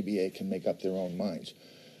then the ZBA can make up their own minds.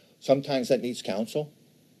 Sometimes that needs counsel.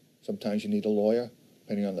 Sometimes you need a lawyer,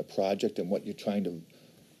 depending on the project and what your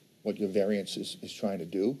variance is trying to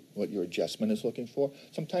do, what your adjustment is looking for.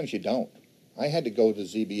 Sometimes you don't. I had to go to the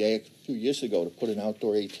ZBA a few years ago to put an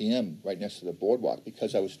outdoor ATM right next to the boardwalk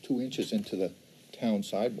because I was 2 inches into the town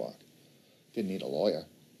sidewalk. Didn't need a lawyer.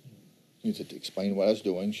 Needed to explain what I was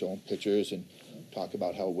doing, show them pictures, and talk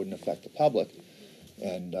about how it wouldn't affect the public.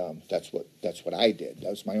 And that's what I did. That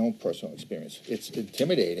was my own personal experience. It's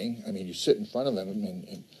intimidating. I mean, you sit in front of them,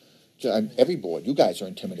 and every board, you guys are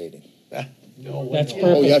intimidating. That's perfect.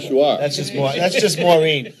 Oh, yes, you are. That's just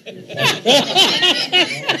Maureen.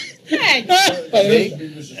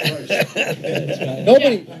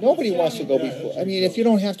 Nobody wants to go before, I mean, if you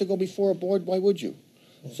don't have to go before a board, why would you?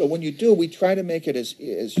 So when you do, we try to make it as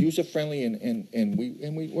user-friendly and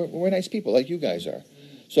we're nice people, like you guys are.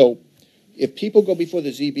 So if people go before the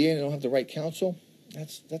ZBA and they don't have the right counsel,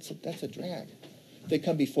 that's a drag. If they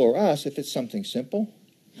come before us, if it's something simple,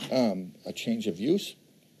 a change of use,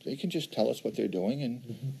 they can just tell us what they're doing, and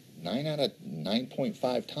 9 out of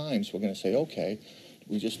 9.5 times, we're gonna say, okay,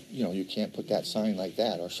 we just, you can't put that sign like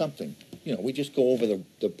that, or something. We just go over the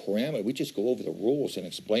parameter, we just go over the rules and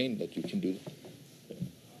explain that you can do.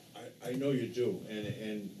 I know you do,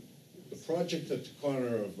 and the project at the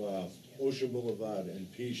corner of Ocean Boulevard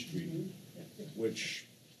and P Street, which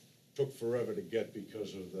took forever to get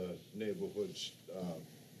because of the neighborhood's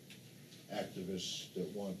activists that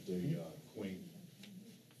want the quaint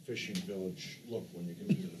fishing village look when you get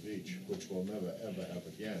to the beach, which we'll never, ever have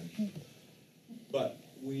again. But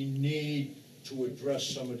we need to address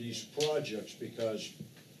some of these projects because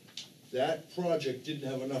that project didn't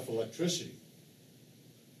have enough electricity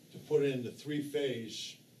to put in the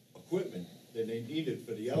 3-phase equipment that they needed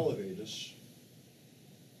for the elevators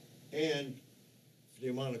and for the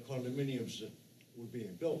amount of condominiums that were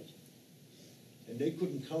being built. And they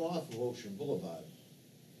couldn't come off of Ocean Boulevard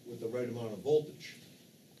with the right amount of voltage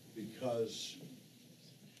because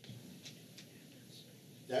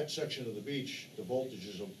that section of the beach, the voltage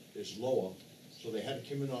is lower, so they had to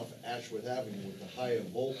come in off Ashworth Avenue with the higher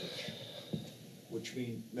voltage, which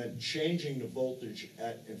meant changing the voltage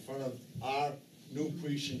in front of our new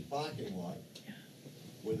precinct parking lot,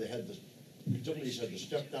 where the utilities had to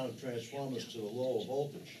step down transformers to the lower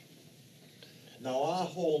voltage. Now, our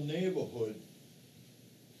whole neighborhood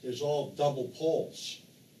is all double poles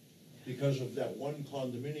because of that one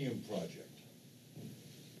condominium project.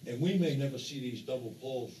 And we may never see these double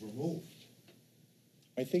poles removed.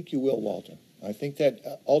 I think you will, Walter. I think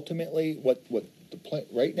that ultimately,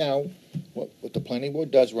 right now, what the planning board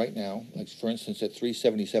does right now, like for instance at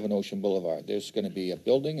 377 Ocean Boulevard, there's going to be a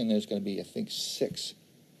building and there's going to be, I think, 6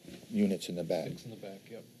 units in the back. 6 in the back,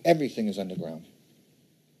 yep. Everything is underground.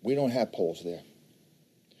 We don't have poles there.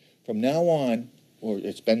 From now on, or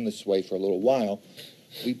it's been this way for a little while,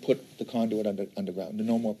 we put the conduit underground. There are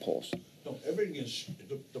no more poles. No, everything is,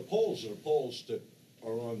 the poles are the poles that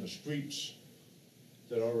are on the streets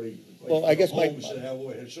that already, Well, I guess homes that have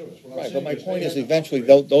overhead service. What I'm Right, but saying my is point they is had to eventually,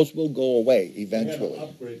 upgrade. those will go away, They eventually. had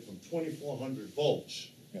to upgrade from 2,400 volts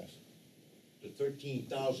Yes. to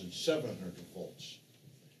 13,700 volts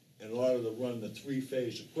in order to run the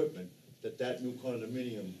 3-phase equipment that new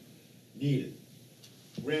condominium needed.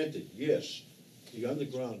 Granted, yes, the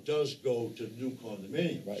underground does go to new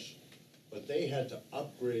condominiums. Right. But they had to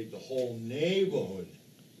upgrade the whole neighborhood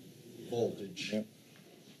voltage. Yep.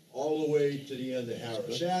 All the way to the end of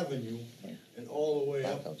Harris Avenue Right. and all the way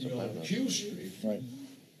up, Back out, Q Street. Right.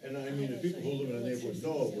 And I mean, the people who live in the neighborhood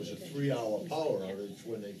know it was a 3-hour power outage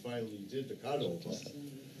when they finally did the cutover.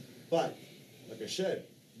 But, like I said,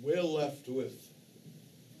 we're left with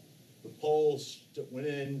the poles that went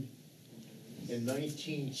in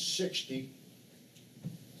 1960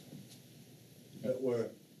 that were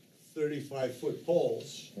 35-foot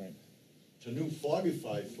poles. Right. To new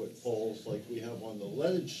 45-foot poles like we have on the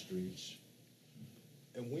leaded streets.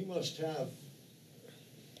 And we must have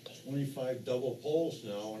 25 double poles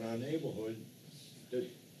now in our neighborhood that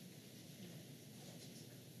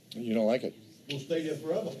You don't like it? will stay there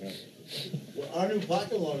forever. Yeah. Well, our new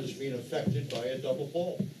parking lot is being affected by a double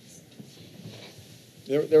pole.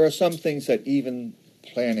 There are some things that even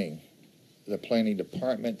the planning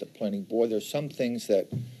department, the planning board, there's some things that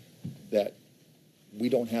we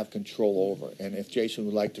don't have control over. And if Jason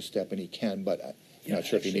would like to step in, he can, but I'm not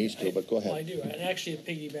sure if he needs to, but go Well, I ahead. do, and actually it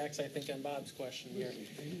piggybacks, I think, on Bob's question here.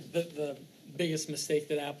 The biggest mistake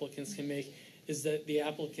that applicants can make is that the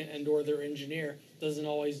applicant and/or their engineer doesn't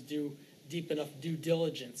always do deep enough due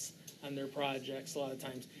diligence on their projects a lot of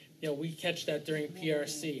times. We catch that during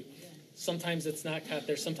PRC. Sometimes it's not caught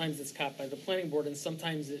there, sometimes it's caught by the planning board, and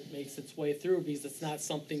sometimes it makes its way through because it's not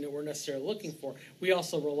something that we're necessarily looking for. We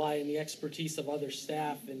also rely on the expertise of other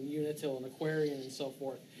staff in Unitil and Aquarian and so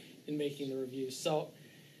forth in making the reviews. So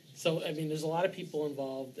I mean, there's a lot of people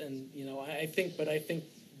involved, and I think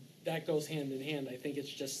that goes hand in hand. I think it's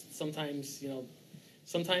just sometimes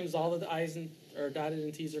all of the I's are dotted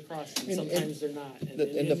and T's are crossed, and sometimes they're not,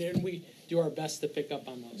 and we do our best to pick up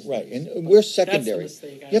on those. Right, things. and we're secondary. That's the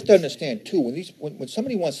mistake You have to understand too, when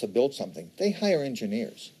somebody wants to build something, they hire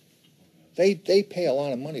engineers. They pay a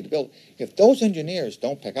lot of money to build. If those engineers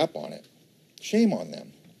don't pick up on it, shame on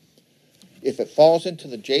them. If it falls into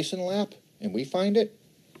the Jason lap and we find it,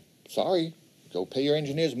 sorry, go pay your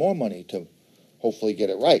engineers more money to hopefully get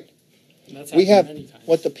it right. And that's We have, happened many times.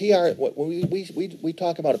 what the PR, what we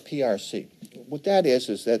talk about a PRC. What that is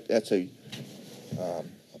that's a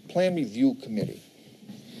plan review committee.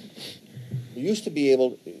 We used to be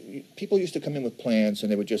able, people used to come in with plans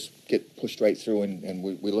and they would just get pushed right through and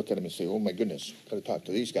we look at them and say, oh my goodness, gotta talk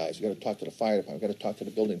to these guys, gotta talk to the fire department, gotta talk to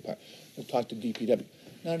the building department, gotta talk to DPW.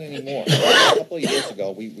 Not anymore. A couple of years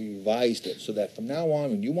ago, we revised it so that from now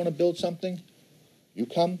on, when you wanna build something, you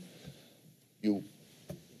come, you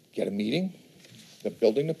get a meeting, the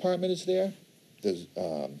building department is there, there's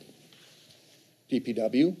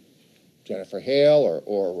DPW, Jennifer Hale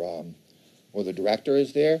or the director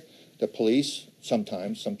is there, the police,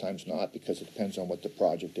 sometimes not, because it depends on what the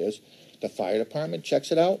project is. The fire department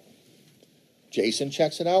checks it out, Jason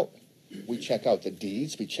checks it out, we check out the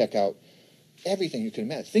deeds, we check out everything you can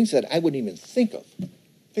imagine, things that I wouldn't even think of,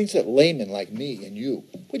 things that laymen like me and you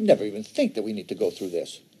would never even think that we need to go through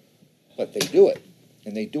this. But they do it,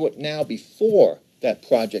 and they do it now before that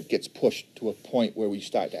project gets pushed to a point where we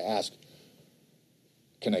start to ask,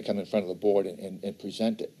 can I come in front of the board and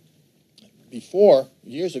present it? Before,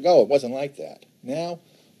 years ago, it wasn't like that. Now,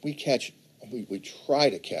 we try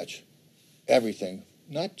to catch everything,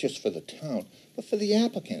 not just for the town, but for the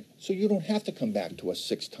applicant, so you don't have to come back to us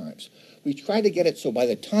 6 times. We try to get it so by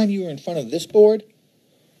the time you're in front of this board,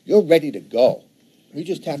 you're ready to go. We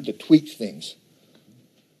just have to tweak things.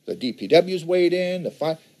 The DPW's weighed in, the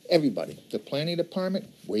fire, everybody, the planning department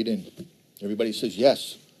weighed in. Everybody says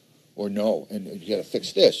yes or no, and you gotta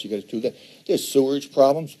fix this, you gotta do that. There's sewage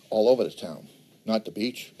problems all over the town, not the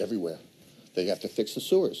beach, everywhere. They have to fix the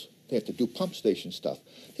sewers. They have to do pump station stuff.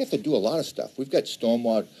 They have to do a lot of stuff. We've got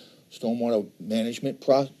stormwater management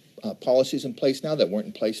policies in place now that weren't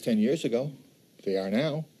in place 10 years ago. They are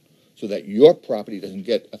now, so that your property doesn't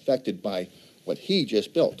get affected by what he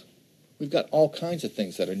just built. We've got all kinds of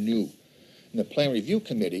things that are new. And the plan review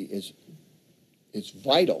committee is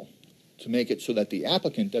vital to make it so that the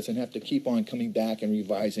applicant doesn't have to keep on coming back and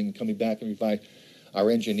revising,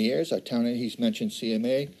 Our engineers, our town, he's mentioned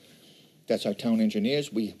CMA, that's our town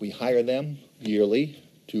engineers. We hire them yearly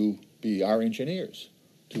to be our engineers,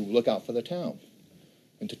 to look out for the town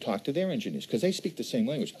and to talk to their engineers, because they speak the same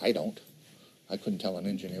language. I don't. I couldn't tell an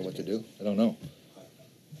engineer what to do. I don't know.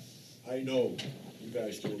 I know you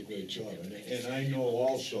guys do a great job, and I know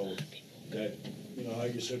also that, you know, how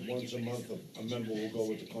you said once a month a member will go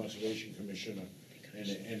with the Conservation Commissioner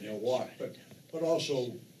and they'll walk, but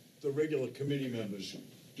also the regular committee members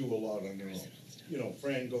do a lot on their own. You know,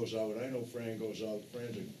 Fran goes out, I know Fran goes out,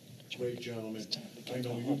 Fran's a great gentleman. I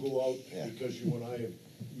know you go out because you and I have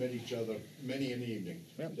met each other many an evening,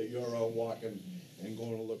 that you're out walking and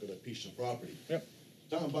going to look at a piece of property. Yep.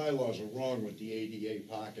 Town bylaws are wrong with the ADA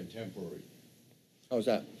parking temporary. How's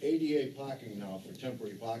that? ADA parking now for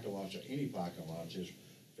temporary parking lots or any parking lots is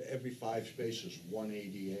for every 5 spaces, 1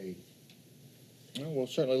 ADA. Well, we'll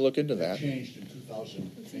certainly look into That that. changed in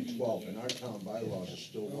 2012, and our town bylaws are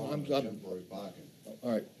still wrong for temporary parking.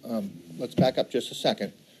 All right, let's back up just a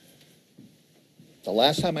second. The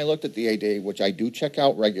last time I looked at the ADA, which I do check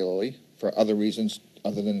out regularly for other reasons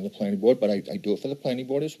other than the planning board, but I do it for the planning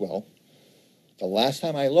board as well. The last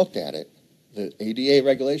time I looked at it, the ADA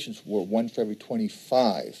regulations were 1 for every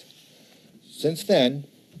 25. Since then,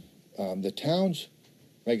 the town's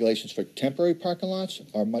regulations for temporary parking lots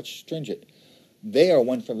are much stringent. They are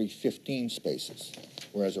 1 for every 15 spaces,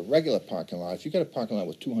 whereas a regular parking lot, if you got a parking lot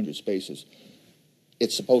with 200 spaces,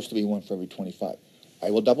 it's supposed to be 1 for every 25. I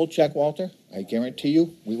will double check, Walter. I guarantee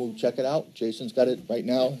you, we will check it out. Jason's got it right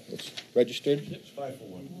now. It's registered. It's 5 for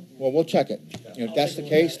 1. Well, we'll check it. You know, if that's the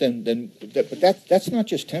case, but that's not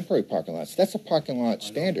just temporary parking lots. That's a parking lot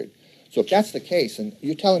standard. So if that's the case, and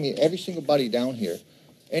you're telling me every single buddy down here,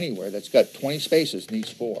 anywhere that's got 20 spaces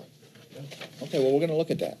needs 4. Okay, well, we're gonna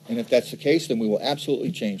look at that. And if that's the case, then we will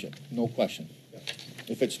absolutely change it, no question.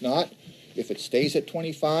 If it's not, if it stays at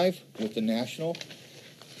 25 with the national,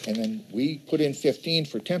 and then we put in 15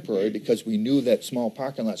 for temporary because we knew that small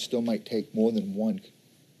parking lots still might take more than 1,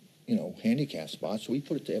 you know, handicap spot, so we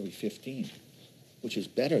put it to every 15, which is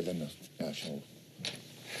better than the national.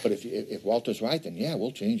 But if Walter's right, then yeah,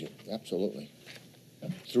 we'll change it, absolutely.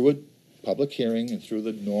 Through a public hearing and through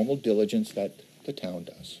the normal diligence that the town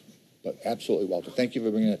does. But absolutely, Walter, thank you for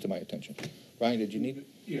bringing that to my attention. Brian, did you need?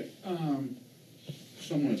 Yeah,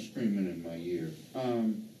 someone's screaming in my ear.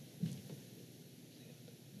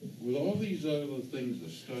 With all these other things, the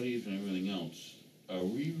studies and everything else, are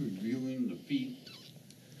we reviewing the fee,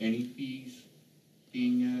 any fees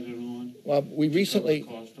being added on? Well, we recently, To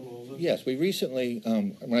cover the cost of all this? yes, we recently,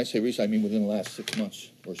 when I say recently, I mean within the last 6 months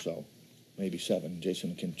or so, maybe 7,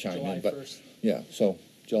 Jason can chime July in, but. 1st. Yeah, so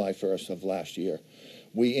July 1st of last year.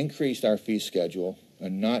 We increased our fee schedule,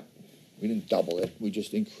 and we didn't double it, we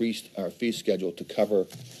just increased our fee schedule to cover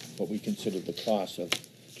what we considered the cost of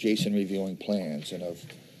Jason reviewing plans and of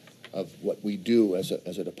what we do as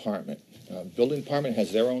a department. Building department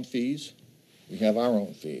has their own fees, we have our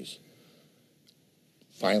own fees.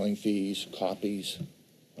 Filing fees, copies,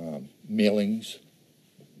 mailings,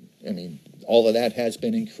 I mean, all of that has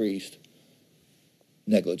been increased,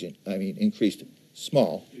 increased,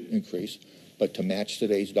 small increase, but to match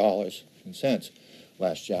today's dollars and cents,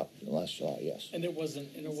 last July, yes. And it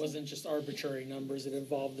wasn't just arbitrary numbers, it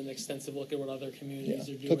involved an extensive look at what other communities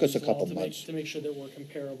Yeah, are doing. took us a as well couple to months. to make sure that we're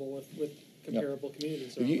comparable with comparable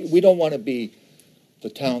communities around us. We don't want to be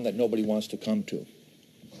the town that nobody wants to come to.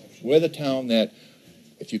 We're the town that,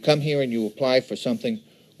 if you come here and you apply for something,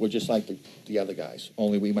 we're just like the other guys,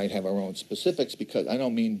 only we might have our own specifics, because I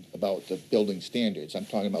don't mean about the building standards, I'm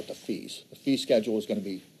talking about the fees. The fee schedule is going to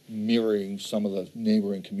be mirroring some of the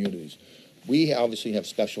neighboring communities. We obviously have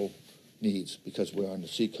special needs because we're on the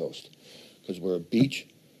seacoast, because we're a beach,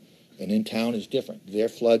 and in town is different. Their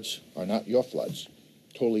floods are not your floods,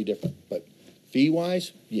 totally different. But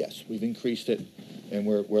fee-wise, yes, we've increased it, and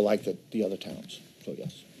we're like the other towns, so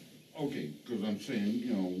yes. Okay, because I'm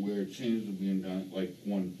saying, where it seems to be down like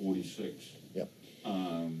 146. Yep.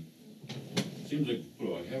 Seems like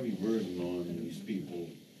put a heavy burden on these people,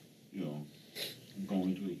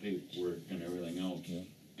 going through the paperwork and everything else. Yeah.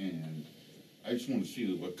 And I just want to see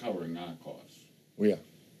that we're covering our costs. We are.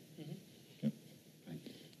 Mhm. Yep. Thank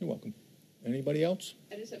you. You're welcome. Anybody else?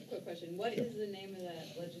 I just have a quick question. What is the name of that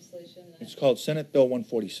legislation? It's called Senate Bill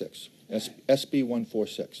 146, SB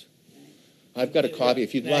 146. I've got a copy,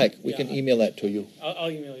 if you'd like, we can email that to you.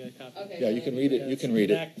 I'll email you a copy. Okay. Yeah, you can read it, you can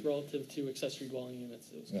read it. Act relative to accessory dwelling units,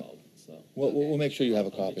 it was Yeah. called, so. We'll make sure you have a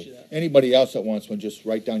I'll get copy. you that. Anybody else that wants one, just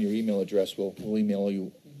write down your email address, we'll email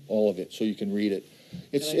you all of it, so you can read it.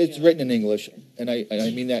 It's written in English, and I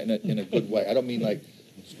mean that in a good way, I don't mean like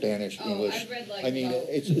Spanish, Oh, English. I've read like I mean, about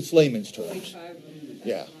it's layman's terms. 45 of them.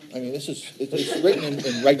 Yeah, I mean, it's written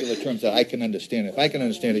in regular terms that I can understand. If I can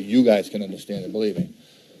understand it, you guys can understand it, believe me.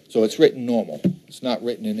 So it's written normal. It's not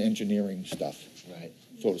written in engineering stuff, Right.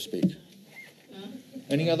 so to speak.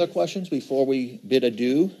 Any other questions before we bid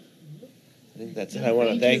adieu? I think that's it. I want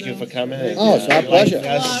to thank you for coming. and, Oh, it's our pleasure.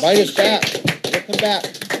 enlightening us. Invite us back. We'll come back.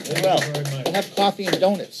 We will. We'll have coffee and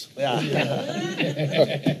donuts. Yeah.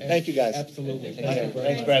 Thank you, guys. Absolutely.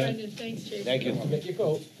 Thanks, Brendan. Thanks, Jason. Thank you. Get your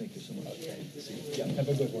coat. Thank you so much. Yeah, have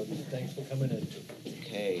a good one. Thanks for coming in.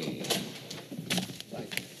 Okay.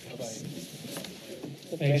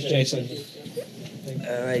 Thanks, Jason.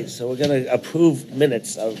 All right, so we're gonna approve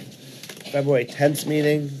minutes of February 10th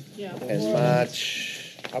meeting Yeah. and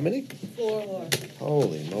March, how many? 4.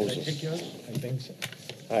 Holy Moses. I think so.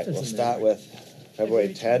 All right, we'll start with February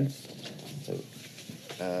 10th.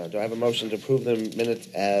 Do I have a motion to approve the minutes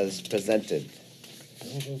as presented?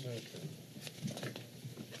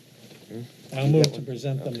 I'll move to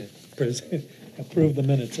present them, approve the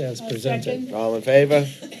minutes as presented. Second. All in favor?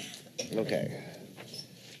 Okay.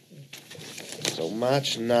 So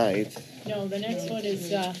March 9th, No, the next one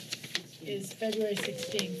is February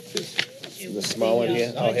 16th. It the was small one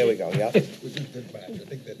here? Oh, here we go, yeah.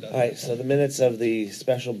 All right, so the minutes of the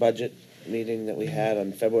special budget meeting that we had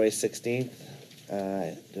on February 16th. Do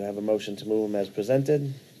I have a motion to move them as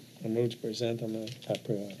presented? I move to present them,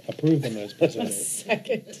 approve them as presented.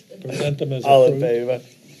 Second. Present them as All in approved. favor?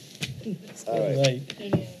 All right,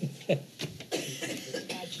 Right.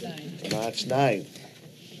 March 9th. March 9th.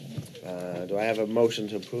 Do I have a motion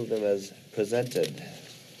to approve them as presented?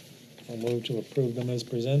 I'll move to approve them as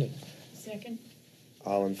presented. Second.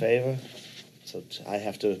 All in favor? So I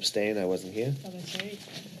have to abstain, I wasn't here? Oh, that's right.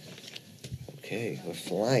 Okay, we're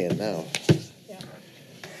flying now. Yeah.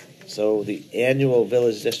 So the annual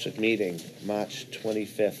village district meeting, March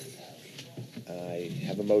 25th. I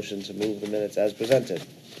have a motion to move the minutes as presented.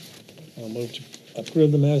 I'll move to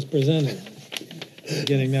approve them as presented.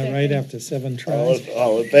 Getting that right after 7 tries.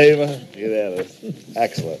 All in favor? Unanimous.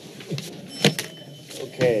 Excellent.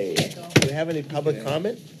 Okay, do we have any public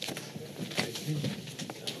comment?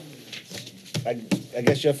 I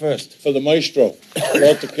guess you're first. For the maestro,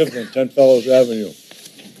 Walter Kivlin, 10 Fellows Avenue.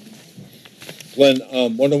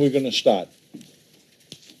 Glenn, when are we gonna start?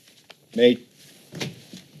 May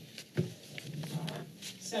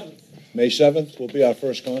 7th, May 7th will be our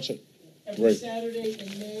first concert. every Great. Saturday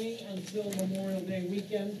in May until Memorial Day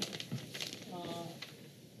weekend.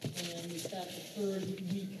 And we start the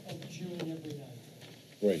 3rd week of June every night.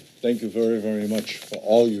 Great. Thank you very, very much for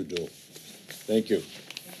all you do. Thank you.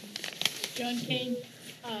 John Kane,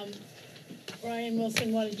 Brian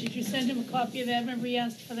Wilson wanted, did you send him a copy of that? Remember he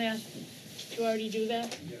asked for that? Did you already do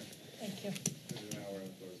that? Yeah. Thank you.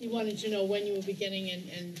 He wanted to know when you were beginning,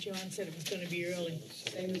 and John said it was gonna be early.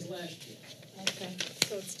 Same as last year. Okay,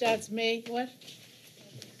 so it starts May, what?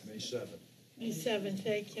 May 7th. May 7th,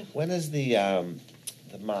 thank you. When is the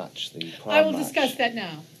march, the prom I will march? discuss that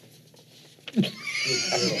now. Let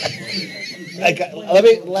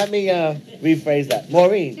me rephrase that.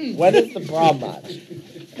 Maureen, when is the prom march?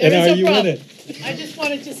 And There is are a you in problem. it? I just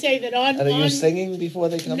wanted to say that on, And are you on, singing before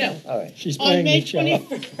they come No. in? All right. She's on playing May the cello.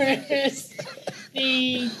 21st,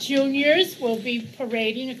 the juniors will be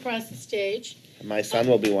parading across the stage. My son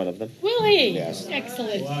will be one of them. Will he? Yes.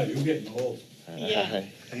 Excellent. Wow, you're getting old. Yeah.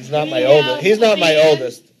 He's not We my have oldest. He's not my a band.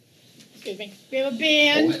 oldest. Excuse me. We have a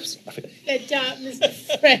band Oh, sorry. that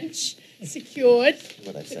Mr. French secured.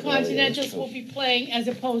 What I The said earlier was Continentals true. will be playing as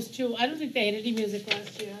opposed to, I don't think they had any music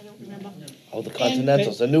last year, I don't remember. Oh, the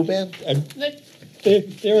Continentals, a new band? They're We'll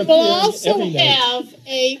appearing also every night. have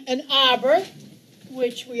an arbor,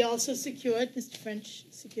 which we also secured, Mr. French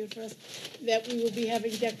secured for us, that we will be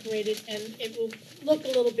having decorated, and it will look a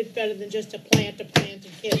little bit better than just a plant and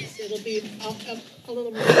kids. It'll be a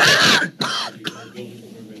little more.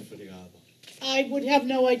 I would have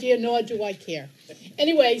no idea, nor do I care.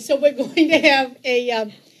 Anyway, so we're going to have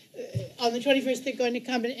on the 21st, they're going to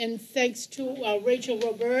come in, and thanks to Rachel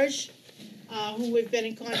Roberge, who we've been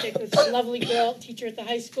in contact with, a lovely girl, teacher at the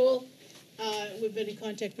high school. We've been in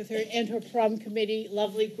contact with her and her prom committee,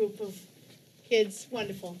 lovely group of kids,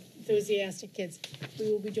 wonderful, enthusiastic kids.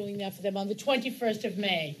 We will be doing that for them on the 21st of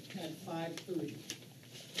May. At 5:30.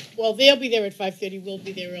 Well, they'll be there at 5:30, we'll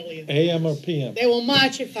be there earlier. than AM or that. PM? They will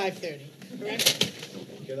march at 5:30, correct?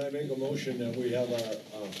 Can I make a motion that we have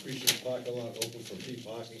our precinct parking lot open for free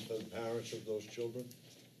parking for the parents of those children?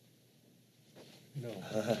 No.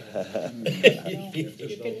 You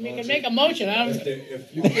can make a motion, I don't.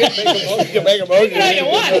 If you can't make a motion. You can make a motion. You can all you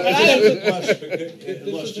want, but I don't.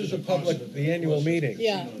 Unless there's a public, the annual meeting.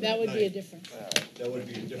 Yeah, that would be a difference. that would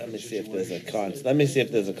be a different Let me see if there's a situation. let me see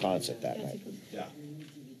if there's a concert that night. Yeah,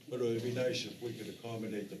 but it would be nice if we could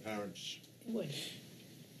accommodate the parents Wait,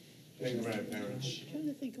 and grandparents I'm trying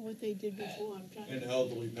to think of what they did before, I'm trying and to.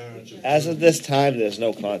 elderly parents. As of this time, there's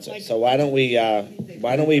no concert, so why don't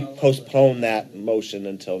we postpone that motion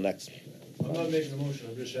until next? I'm not making a motion,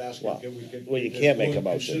 I'm just asking, Well, can we? well, you can't make a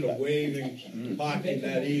motion, Consider but- waiving parking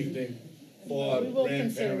that evening for We will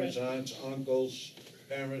consider grandparents, it. aunts, uncles,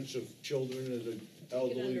 parents of children that are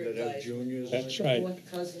elderly, that have juniors. That's right.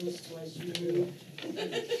 Cousins twice removed.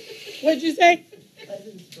 What'd you say?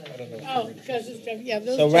 Cousins twice. Oh, because it's, yeah,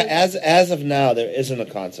 those. So two- as of now, there isn't a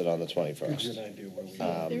concert on the 21st. There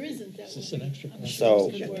isn't, that Is would this an be, extra I'm sure So-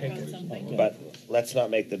 we could work on something. But let's not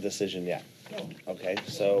make the decision yet. Okay,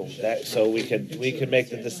 so we could make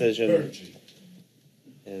the decision Courtesy,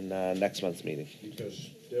 in next month's meeting. because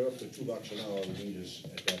they're up to $2 an hour meters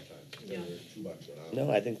at that time. They were $2 an hour.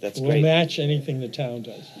 No, I think that's We'll great. match anything the town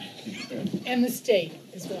does And the state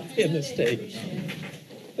as well. in the state.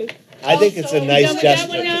 I think it's So a are we nice done with that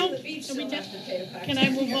one gesture. now? The beach Are we still done? has to pay back. Can I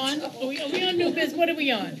move on? Are we on new business? What are we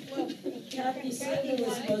on? Kathy Silver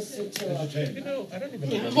was supposed to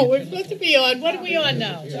talk. Oh, we're supposed to be on. What are we on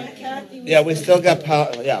now? Kathy was Yeah, we still got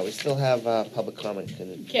we still have public comment.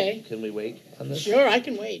 Okay. Can we wait on this? Sure, I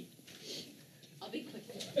can wait. I'll be quick.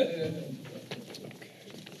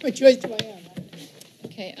 What choice do I have?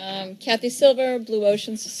 Okay, Kathy Silver, Blue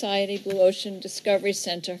Ocean Society, Blue Ocean Discovery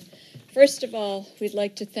Center. First of all, we'd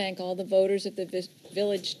like to thank all the voters of the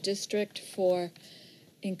village district for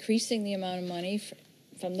increasing the amount of money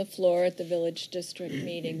from the floor at the village district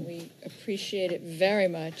meeting. We appreciate it very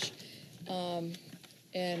much,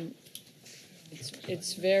 and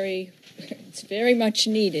it's very much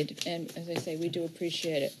needed. And as I say, we do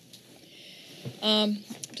appreciate it.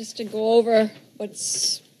 Just to go over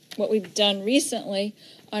what we've done recently,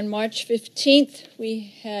 on March 15th,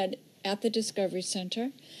 we had at the Discovery Center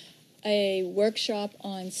a workshop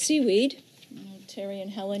on seaweed. Terry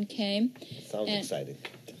and Helen came. Sounds And- exciting.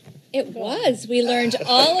 It was. We learned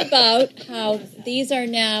all about how these are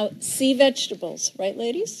now sea vegetables, right,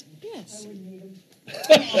 ladies? Yes.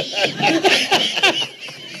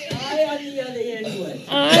 I, on the other hand, would.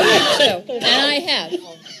 I would too, and I have.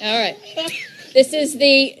 All right. This is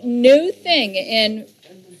the new thing in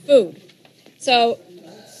food. So,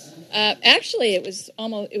 actually, it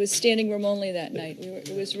was standing room only that night.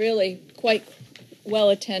 It was really quite well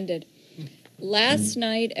attended. Last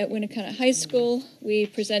night at Winnicott High School, we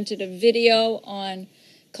presented a video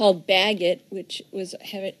called Bag It, which was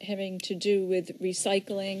having to do with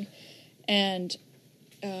recycling and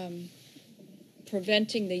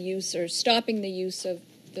preventing the use or stopping the use of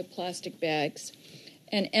the plastic bags,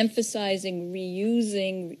 and emphasizing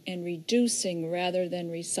reusing and reducing rather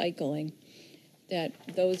than recycling, that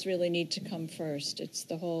those really need to come first. It's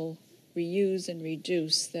the whole reuse and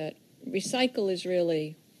reduce, that recycle is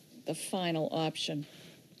really the final option.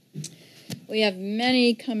 We have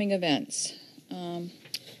many coming events.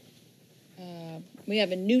 We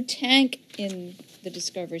have a new tank in the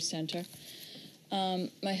Discovery Center.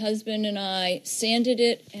 My husband and I sanded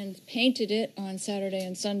it and painted it on Saturday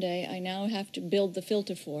and Sunday. I now have to build the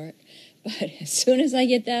filter for it. But as soon as I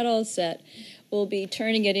get that all set, we'll be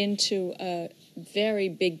turning it into a very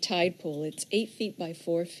big tide pool. It's 8 feet by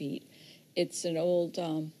 4 feet. It's an old,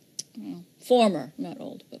 former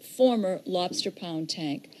lobster pound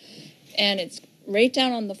tank. And it's right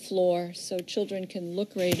down on the floor so children can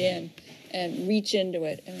look right in and reach into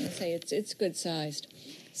it. And I say it's good sized.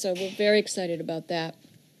 So we're very excited about that.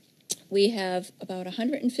 We have about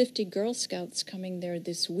 150 Girl Scouts coming there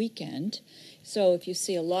this weekend. So if you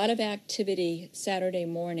see a lot of activity Saturday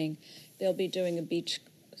morning, they'll be doing a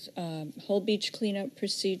whole beach cleanup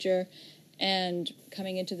procedure and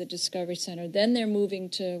coming into the Discovery Center. Then they're moving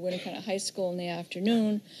to Winnicott High School in the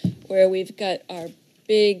afternoon, where we've got our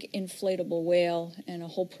big inflatable whale and a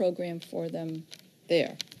whole program for them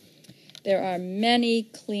there. There are many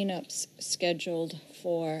cleanups scheduled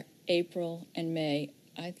for April and May.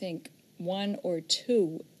 I think 1 or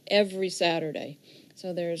 2 every Saturday.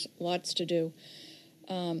 So there's lots to do.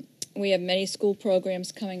 We have many school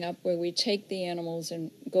programs coming up where we take the animals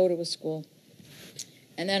and go to a school.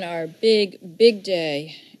 And then our big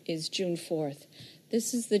day is June 4th.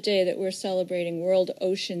 This is the day that we're celebrating World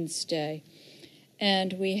Oceans Day.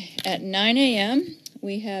 And at 9 a.m.,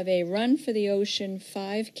 we have a Run for the Ocean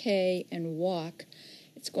 5K and walk.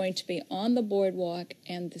 It's going to be on the boardwalk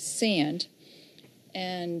and the sand.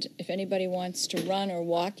 And if anybody wants to run or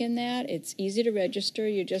walk in that, it's easy to register.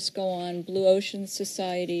 You just go on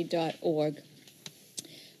blueoceansociety.org.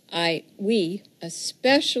 We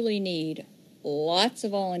especially need lots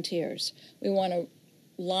of volunteers. We want to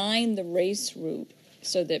line the race route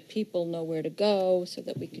so that people know where to go, so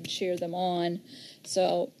that we can cheer them on.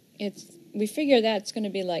 So we figure that's going to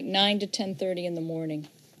be like 9 to 10:30 in the morning.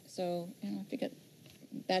 So, if you get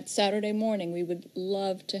that Saturday morning, we would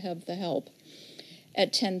love to have the help.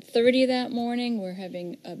 At 10:30 that morning, we're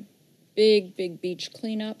having a big beach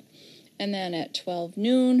cleanup. And then at 12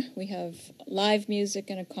 noon, we have live music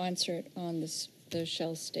and a concert on the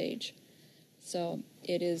Shell stage. So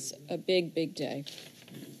it is a big day.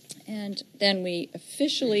 And then we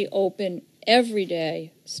officially open every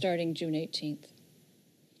day starting June 18th.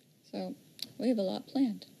 So we have a lot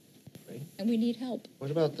planned. Great. And we need help.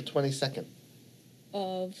 What about the 22nd?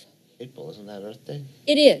 Of April, isn't that Earth Day?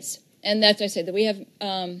 It is. And that's what I say, that we have,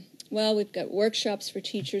 we've got workshops for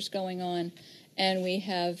teachers going on, and we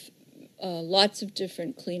have lots of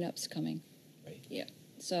different cleanups coming. Right. Yeah.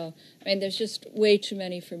 So, there's just way too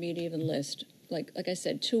many for me to even list. Like I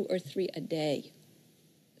said, 2 or 3 a day.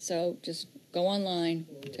 So just go online,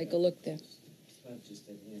 take a look there.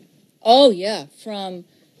 Oh, yeah, from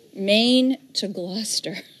Maine to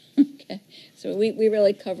Gloucester. Okay. So we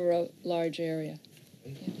really cover a large area.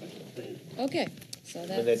 Yeah. Okay. So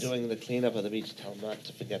that's... When they're doing the cleanup of the beach, tell them not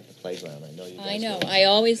to forget the playground. I know you guys I know.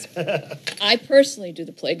 will. I personally do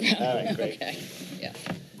the playground. All right, great. Okay. Yeah.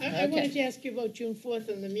 I wanted to ask you about June 4th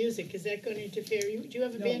and the music. Is that going to interfere? Do you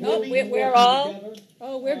have a band No, coming? we're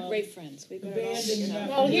great friends. We've got it all figured out.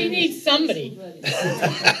 Well, he needs somebody. Go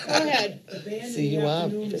ahead. The band See in you the out,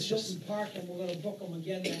 afternoon in vicious. Tilton Park, and we're gonna book them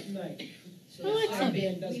again that night. So Oh, that's our not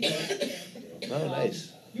band does that. Oh,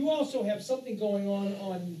 nice. You also have something going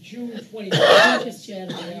on June 20th. Just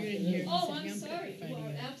chatted. You didn't hear. Oh, I'm sorry. You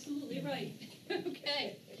are absolutely right.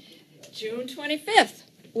 Okay. June 25th.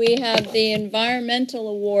 We have the environmental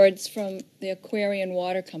awards from the Aquarian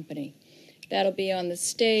Water Company. That'll be on the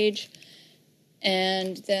stage.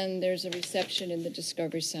 And then there's a reception in the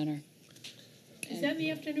Discovery Center. Is that in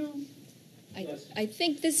the afternoon? I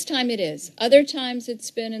think this time it is. Other times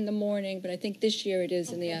it's been in the morning, but I think this year it is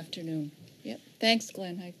in the afternoon. Yep. Thanks,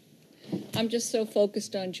 Glenn. I'm just so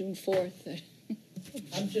focused on June 4th. That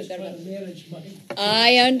I'm just trying to manage my...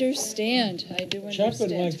 I understand. I do understand. Chuck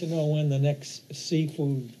would like to know when the next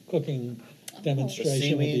seafood cooking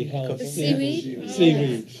demonstration will be seaweed held. cooking? The seaweed?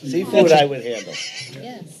 Seaweed. Seafood I would handle.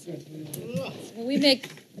 Yes. Well, we make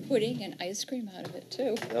pudding and ice cream out of it,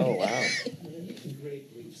 too. Oh, wow.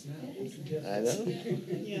 Great leaves now. I know.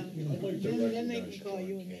 Yeah. I'd like to Then they recognize can call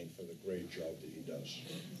you John and Kane for the great job that he does.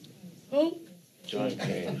 Who? John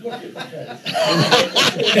Kane. I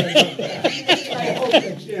hope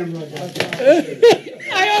the camera got that.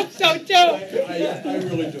 I hope so too. I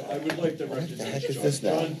really do. I would like to recognize the heck is John. this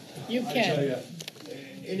now? John, You I can. tell you,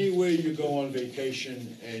 anywhere you go on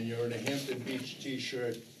vacation and you're in a Hampton Beach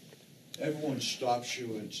t-shirt, everyone stops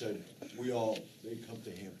you and said, they come to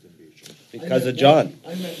Hampton Beach. Because of John.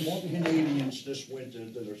 I met more Canadians this winter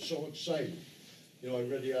that are so excited. You know, I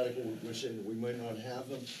read the article, we're saying that we might not have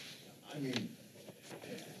them. I mean,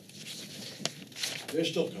 they're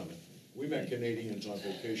still coming. We met Canadians on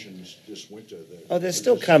vacation this winter. Oh, they're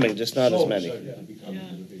still coming, just not as many. So excited to be coming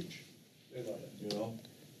to the beach. They love it. You know?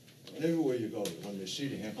 And everywhere you go, when they see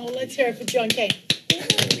the Hampton. Oh, let's hear it for John Kane.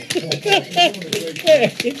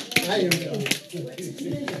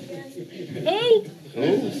 Who?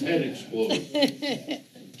 His head exploded.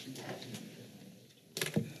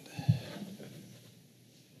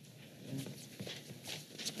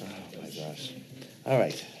 Oh, my gosh. All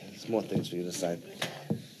right, there's more things for you to sign.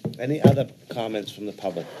 Any other comments from the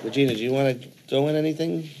public? Regina, do you want to throw in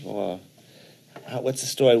anything? Or what's the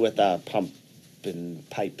story with pump and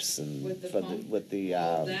pipes and With the for pump? with the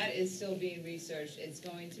Well, that is still being researched. It's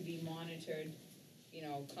going to be monitored,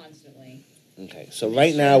 constantly. okay, so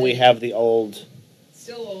right now we have the old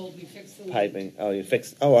Still old, we fixed the leak. piping. Oh, you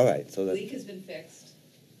fixed, oh, all right, so The that, leak has been fixed.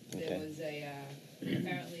 There Okay. was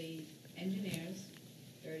apparently engineers,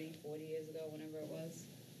 30, 40 years ago, whenever it was,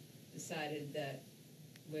 decided that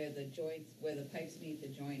where the pipes meet the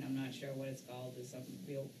joint, I'm not sure what it's called, there's some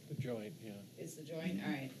real, The joint, yeah. it's the joint,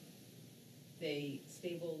 all right. They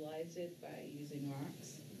stabilized it by using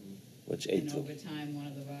rocks. which ate And the, over time, one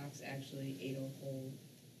of the rocks actually ate a hole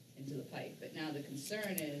into the pipe. But now the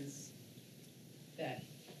concern is that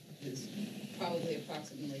there's probably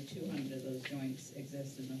approximately 200 of those joints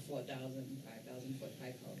exist in the 4,000, 5,000 foot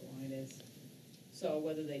pipe, however long it is. So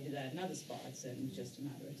whether they did that in other spots, and it's just a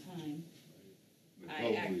matter of time. They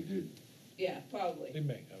probably did, Yeah, probably, They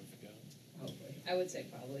may have, yeah. hopefully. I would say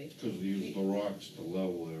probably. because they used the rocks to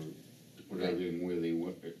level their, to put everything where they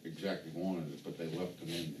exactly wanted it, but they left them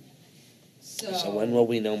in there. so when will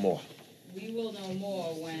we know more? We will know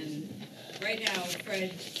more when, right now,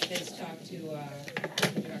 Fred has talked to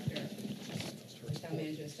the director, town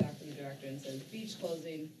manager has talked to the director and says, beach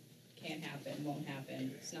closing can't happen, won't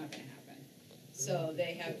happen, it's not gonna happen. So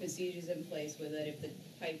they have procedures in place where that if the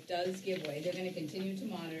pipe does give way, they're gonna continue to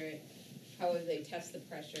monitor it, however, they test the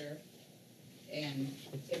pressure, and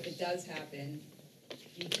if it does happen,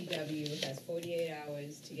 DPW has 48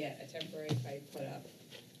 hours to get a temporary pipe put up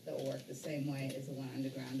that will work the same way as the one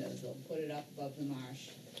underground does. They'll put it up above the marsh,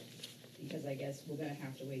 because I guess we're gonna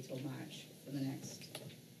have to wait till March for the next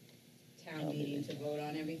town meeting to vote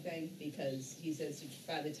on everything, because he says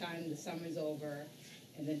by the time the summer's over,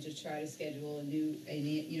 and then to try to schedule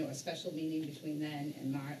a special meeting between then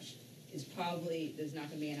and March is probably, there's not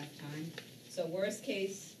gonna be enough time. So worst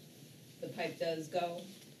case, the pipe does go,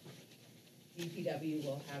 DPW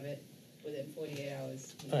will have it within 48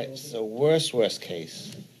 hours. All right, so worst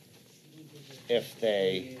case, if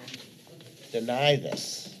they deny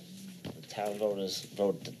this, the town voters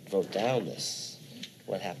vote down this,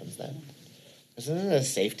 what happens then? Isn't it a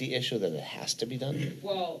safety issue that it has to be done?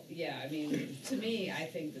 Well, yeah, I mean, to me, I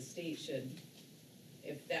think the state should,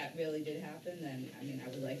 if that really did happen, then, I mean, I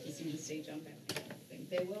would like to see the state jump in. I don't think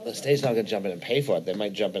they will. The but- state's not gonna jump in and pay for it, they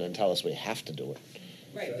might jump in and tell us we have to do it.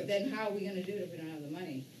 Right, but then how are we gonna do it if we don't have the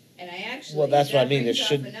money? And I actually, Well, that's what I mean, it that brings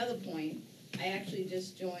should- up another point. I actually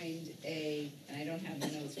just joined and I don't have the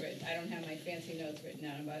notes written, I don't have my fancy notes written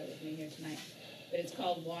down about it with me here tonight, but it's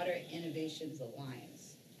called Water Innovations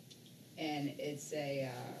Alliance. And it's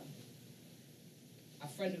a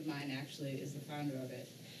friend of mine actually is the founder of it,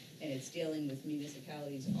 and it's dealing with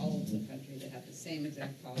municipalities all over the country that have the same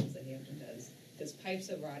exact problems that Hampton does, because pipes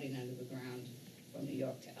are rotting under the ground from New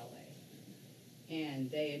York to LA.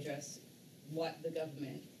 And they address what the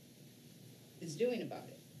government is doing about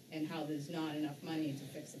it, and how there's not enough money to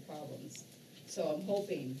fix the problems. So I'm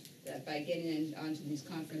hoping that by getting onto these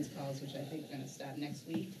conference calls, which I think are gonna start next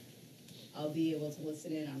week, I'll be able to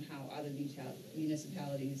listen in on how other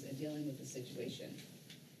municipalities are dealing with the situation.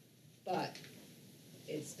 But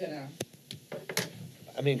it's gonna,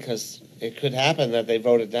 I mean, because it could happen that they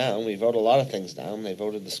voted down, we vote a lot of things down, they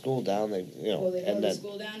voted the school down, they, well, they and voted the then,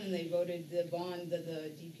 school down and they voted the bond, the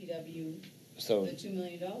DPW, so, the $2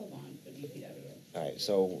 million bond for DPW. all right,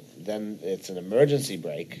 so then it's an emergency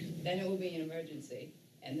break. Then it will be an emergency.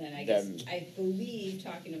 And then Then- I believe,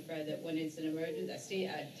 talking to Fred, that when it's an emergency,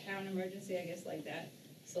 a town emergency, I guess, like that,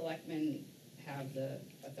 selectmen have the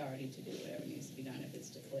authority to do whatever needs to be done if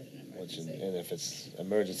it's declared an Which, emergency. and if it's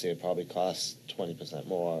emergency, it probably costs 20%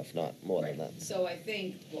 more, if not more than Right. that. So I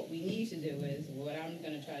think what we need to do is, what I'm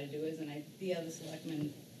gonna try to do is, and the other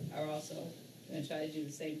selectmen are also gonna try to do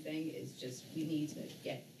the same thing, is just, we need to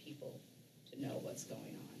get people to know what's going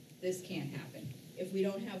on. This can't happen. If we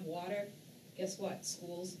don't have water, guess what?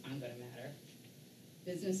 Schools aren't gonna matter.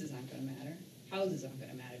 Businesses aren't gonna matter. Houses aren't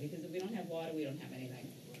gonna matter, because if we don't have water, we don't have anything.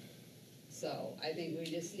 So I think we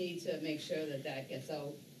just need to make sure that that gets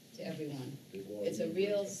out to everyone. It's a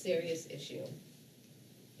real serious issue.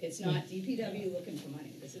 It's not DPW looking for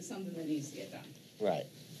money. This is something that needs to get done. Right,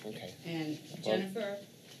 okay. And Jennifer,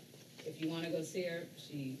 if you wanna go see her,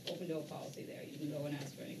 she open door policy there. You can go and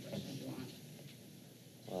ask her any questions you want.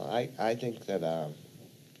 Well, I think that, I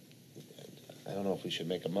don't know if we should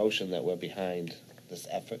make a motion that we're behind this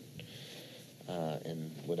effort.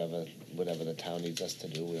 And whatever the town needs us to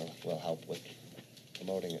do, we'll help with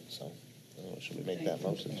promoting it, so. I don't know, should we make that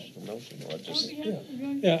motion, or just?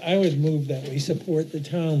 Yeah, I would move that we support the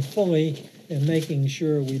town fully in making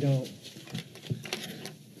sure we don't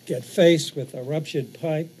get faced with a ruptured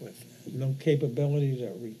pipe with no capability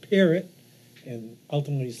to repair it and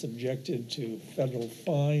ultimately subjected to federal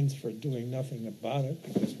fines for doing nothing about it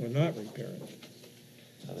because we're not repairing it.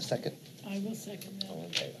 Have a second? I will second that. All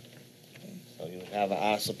in favor? So you have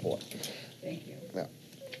our support. Thank you. Yeah.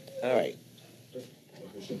 All right. Like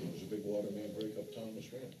I said, there was a big water main break up Thomas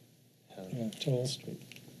Ramp. Yeah, Toll Street.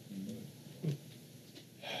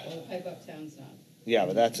 Well, the pipe uptown's not. Yeah,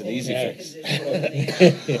 but that's an easy Yeah. fix. One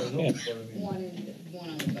on the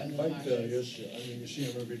bundle of Pipe marshes. failures, I mean, you see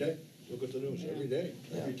them every day. Look at the news, every day,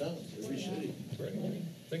 every town, every city.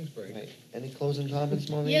 Things break. Right. Any closing comments,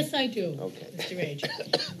 Maureen? Yes, I do. Okay. Mr. Rage.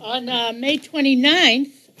 On May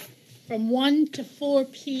 29th, from 1 to 4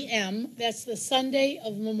 p.m., that's the Sunday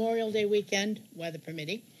of Memorial Day weekend, weather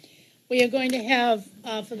permitting, we are going to have,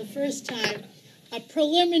 for the first time, a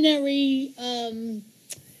preliminary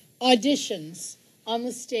auditions on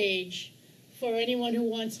the stage for anyone who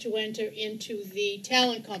wants to enter into the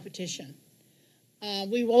talent competition.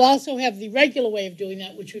 We will also have the regular way of doing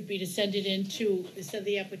that, which would be to send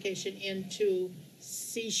the application into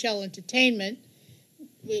Seashell Entertainment.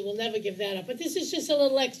 We will never give that up. But this is just a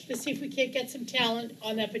little extra to see if we can't get some talent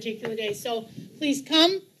on that particular day. So please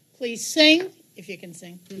come, please sing, if you can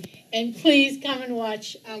sing, and please come and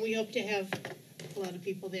watch. We hope to have a lot of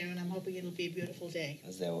people there, and I'm hoping it'll be a beautiful day.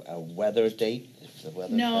 Is there a weather date? If the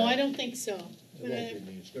weather No, I don't think so. It won't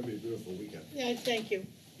be, it's gonna be a beautiful weekend. Yeah, thank you.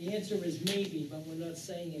 The answer is maybe, but we're not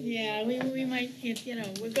saying anything. Yeah, we might,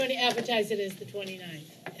 we're going to advertise it as the 29th,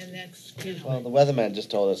 and that's, Well, the weatherman just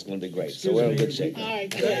told us it's gonna be great, so we're in good shape. All right,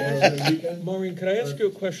 good. Maureen, could I ask you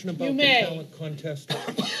a question about You the may. talent contest?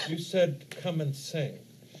 You said come and sing.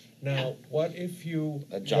 Now, what if you?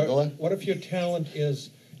 A juggler? What if your talent is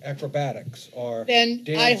acrobatics or Then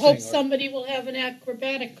dancing? I hope or- somebody will have an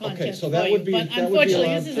acrobatic contest so for that you. would be- But that would be unfortunately,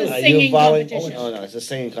 allowed this is too. a Are you singing competition. Oh, no, it's a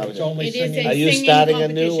singing It's competition. only It is singing. Are a you singing starting a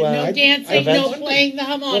competition. new, No dancing, no event? playing the Well,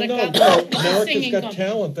 harmonica. no, It's a America's singing Got competition.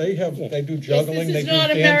 Talent, they do juggling, This they is do not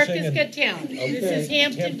dancing. America's and- Got Talent. This Okay. is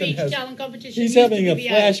Hampton Hampton Beach has- Talent Competition. He's Used to having a be the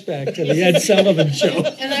Irish. flashback to the Ed Sullivan Show.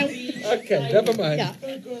 And I, Okay, never mind. yeah.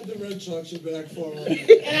 Thank God the Red Sox are back for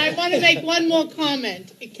And I want to make one more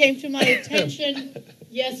comment. It came to my attention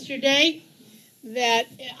yesterday that,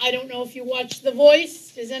 I don't know if you watch The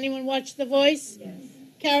Voice. Does anyone watch The Voice? Yes.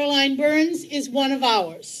 Caroline Burns is one of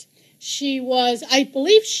ours. She was, I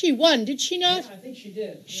believe she won, did she not? I think she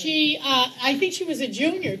did. She, I think she was a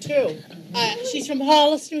junior too. She's from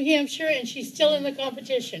Hollis, New Hampshire, and she's still in the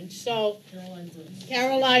competition. So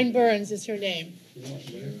Caroline Burns is her name.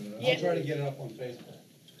 I'll try to get it up on Facebook.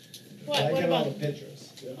 What I get all about? the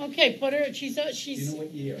pictures. Okay, put her. Do you know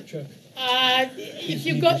what year?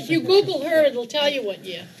 If you Google her, it'll tell you what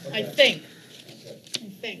year. I think.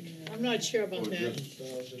 I'm not sure about that.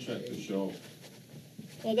 Check the show.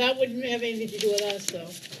 Well, that wouldn't have anything to do with us, though.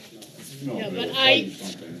 No, Yeah, it'll but tell you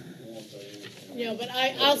something. Yeah, but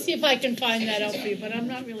I'll see if I can find that out for you, but I'm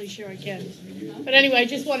not really sure I can. But anyway, I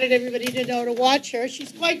just wanted everybody to know to watch her.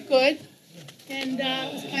 She's quite good, and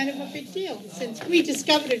it was kind of a big deal since we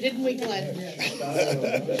discovered her, didn't we, Glenn?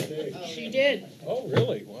 She did. Oh,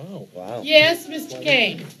 really? Wow. Wow. Yes, Mr.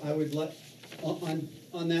 Kane. I would like, on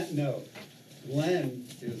that note, Glenn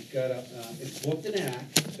has got it's booked an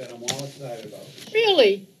act that I'm all excited about.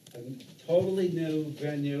 Really? A totally new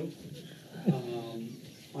venue,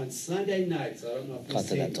 on Sunday nights, I don't know if you've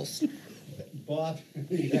seen. Continentals. Bob,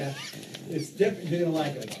 yeah, it's different, you're gonna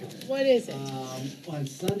like it. What is it? On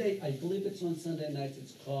Sunday, I believe it's on Sunday nights,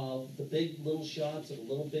 it's called The Big Little Shots or The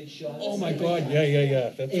Little Big Shots. Oh, my God, yeah,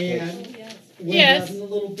 that's good. And we're Yes. having the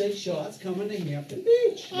Little Big Shots coming to Hampton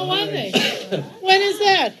Beach. Oh, are they? When is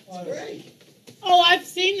that? It's great. Oh, I've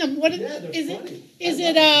seen them. What Yeah, they're is funny. it? Is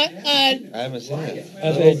it I haven't seen it.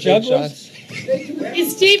 Are they jugglers?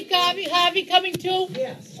 Is Steve Harvey coming too?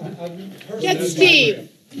 Yes. Get Steve.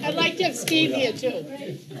 I'd like to have Steve here too.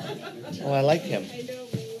 Oh, I like him.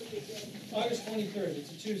 August 23rd,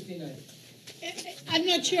 it's a Tuesday night. I'm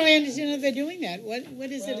not sure I understand how they're doing that.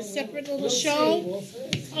 What is it, a separate little show?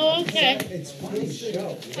 Oh, okay. It's funny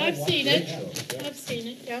show. I've seen it. I've seen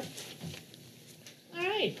it, yep. All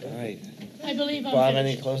right, All right. I believe I'm Bob,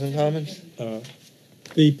 any finished. closing comments?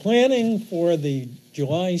 The planning for the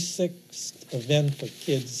July 6th event for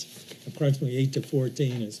kids approximately 8 to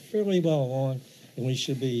 14 is fairly well along, and we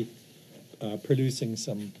should be producing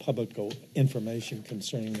some public information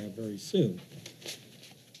concerning that very soon.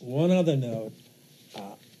 One other note,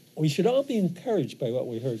 we should all be encouraged by what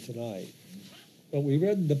we heard tonight. What we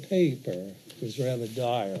read in the paper was rather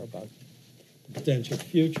dire about the potential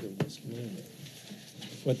future of this community.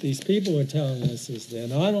 What these people are telling us is they're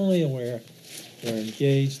not only aware, they're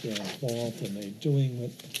engaged, they're involved, and they're doing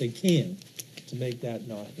what they can to make that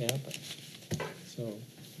not happen. So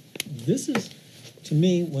this is, to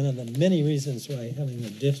me, one of the many reasons why having a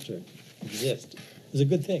district exists is a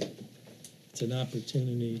good thing. It's an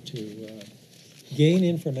opportunity to gain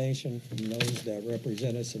information from those that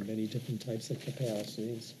represent us in many different types of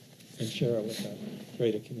capacities and share it with the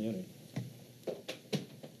greater community.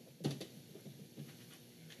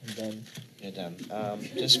 And then, You're done.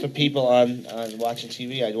 Just for people on watching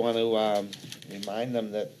TV, I want to remind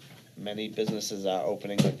them that many businesses are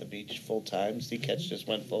opening at the beach full-time. Sea Catch just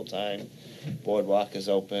went full-time. Boardwalk is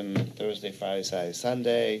open Thursday, Friday, Saturday,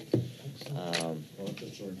 Sunday.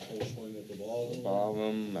 Concerts are in full swing at the ballroom.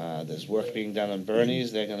 Ballroom, there's work being done on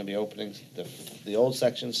Bernie's. They're gonna be opening the old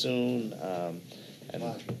section soon, and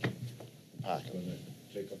parking. When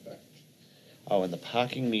they take effect. Oh, and the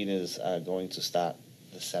parking meters are going to start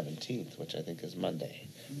the 17th, which I think is Monday.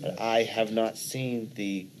 But I have not seen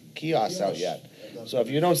the kiosks out yet. So if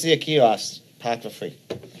you don't see a kiosk, park for free.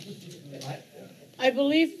 I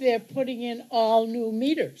believe they're putting in all new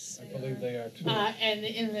meters. I believe they are too. And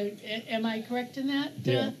am I correct in that,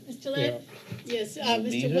 Yeah. Mr. Ladd? Yes, Mr.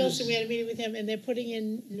 meters? Wilson, we had a meeting with him, and they're putting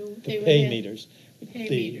in new. the they were pay there. meters, Pay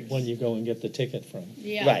the meters. one you go and get the ticket from.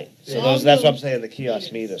 Yeah. Right, so All that's what new I'm saying, the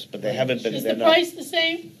kiosk meters, but they haven't been, Is they're the not. price the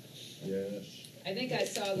same? Yes. I think I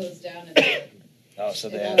saw those down at the. Oh, so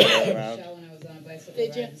they at have the it around. Shell when I was on a bicycle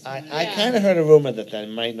Did you? ride this I morning. kinda heard a rumor that they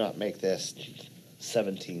might not make this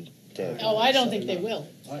 17 day. Oh, I don't think they will.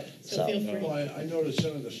 So feel free. Well, I noticed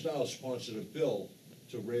Senator Stiles sponsored a bill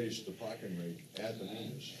to raise the parking rate at the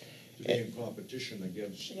meters, to be in competition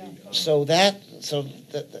against the. So that's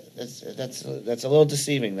a little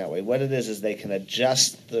deceiving that way. What it is they can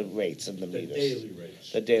adjust the rates of the The meters. daily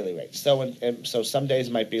rates. The daily rates. So, so some days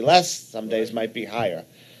might be less, some days might be higher.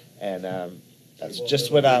 And that's It will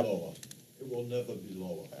just never what be our, lower. It will never be lower.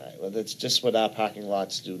 all right, well, that's just what our parking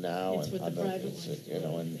lots do now. It's and with on the private it's, you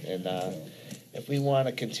know, and if we want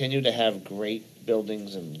to continue to have great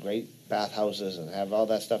buildings and great bathhouses and have all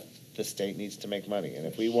that stuff, the state needs to make money. And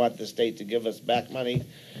if we want the state to give us back money,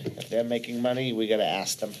 if they're making money, we got to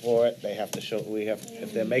ask them for it. They have to show,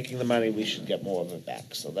 if they're making the money, we should get more of it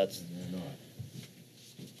back. So that's, And they're not.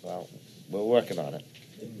 well, we're working on it.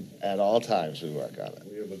 At all times, we work on it.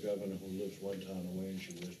 We have a governor who lives one town away and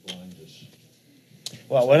she wears blinders.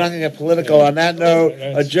 Well, we're not going to get political on that note.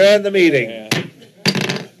 Adjourn the meeting. Yeah.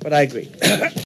 But I agree.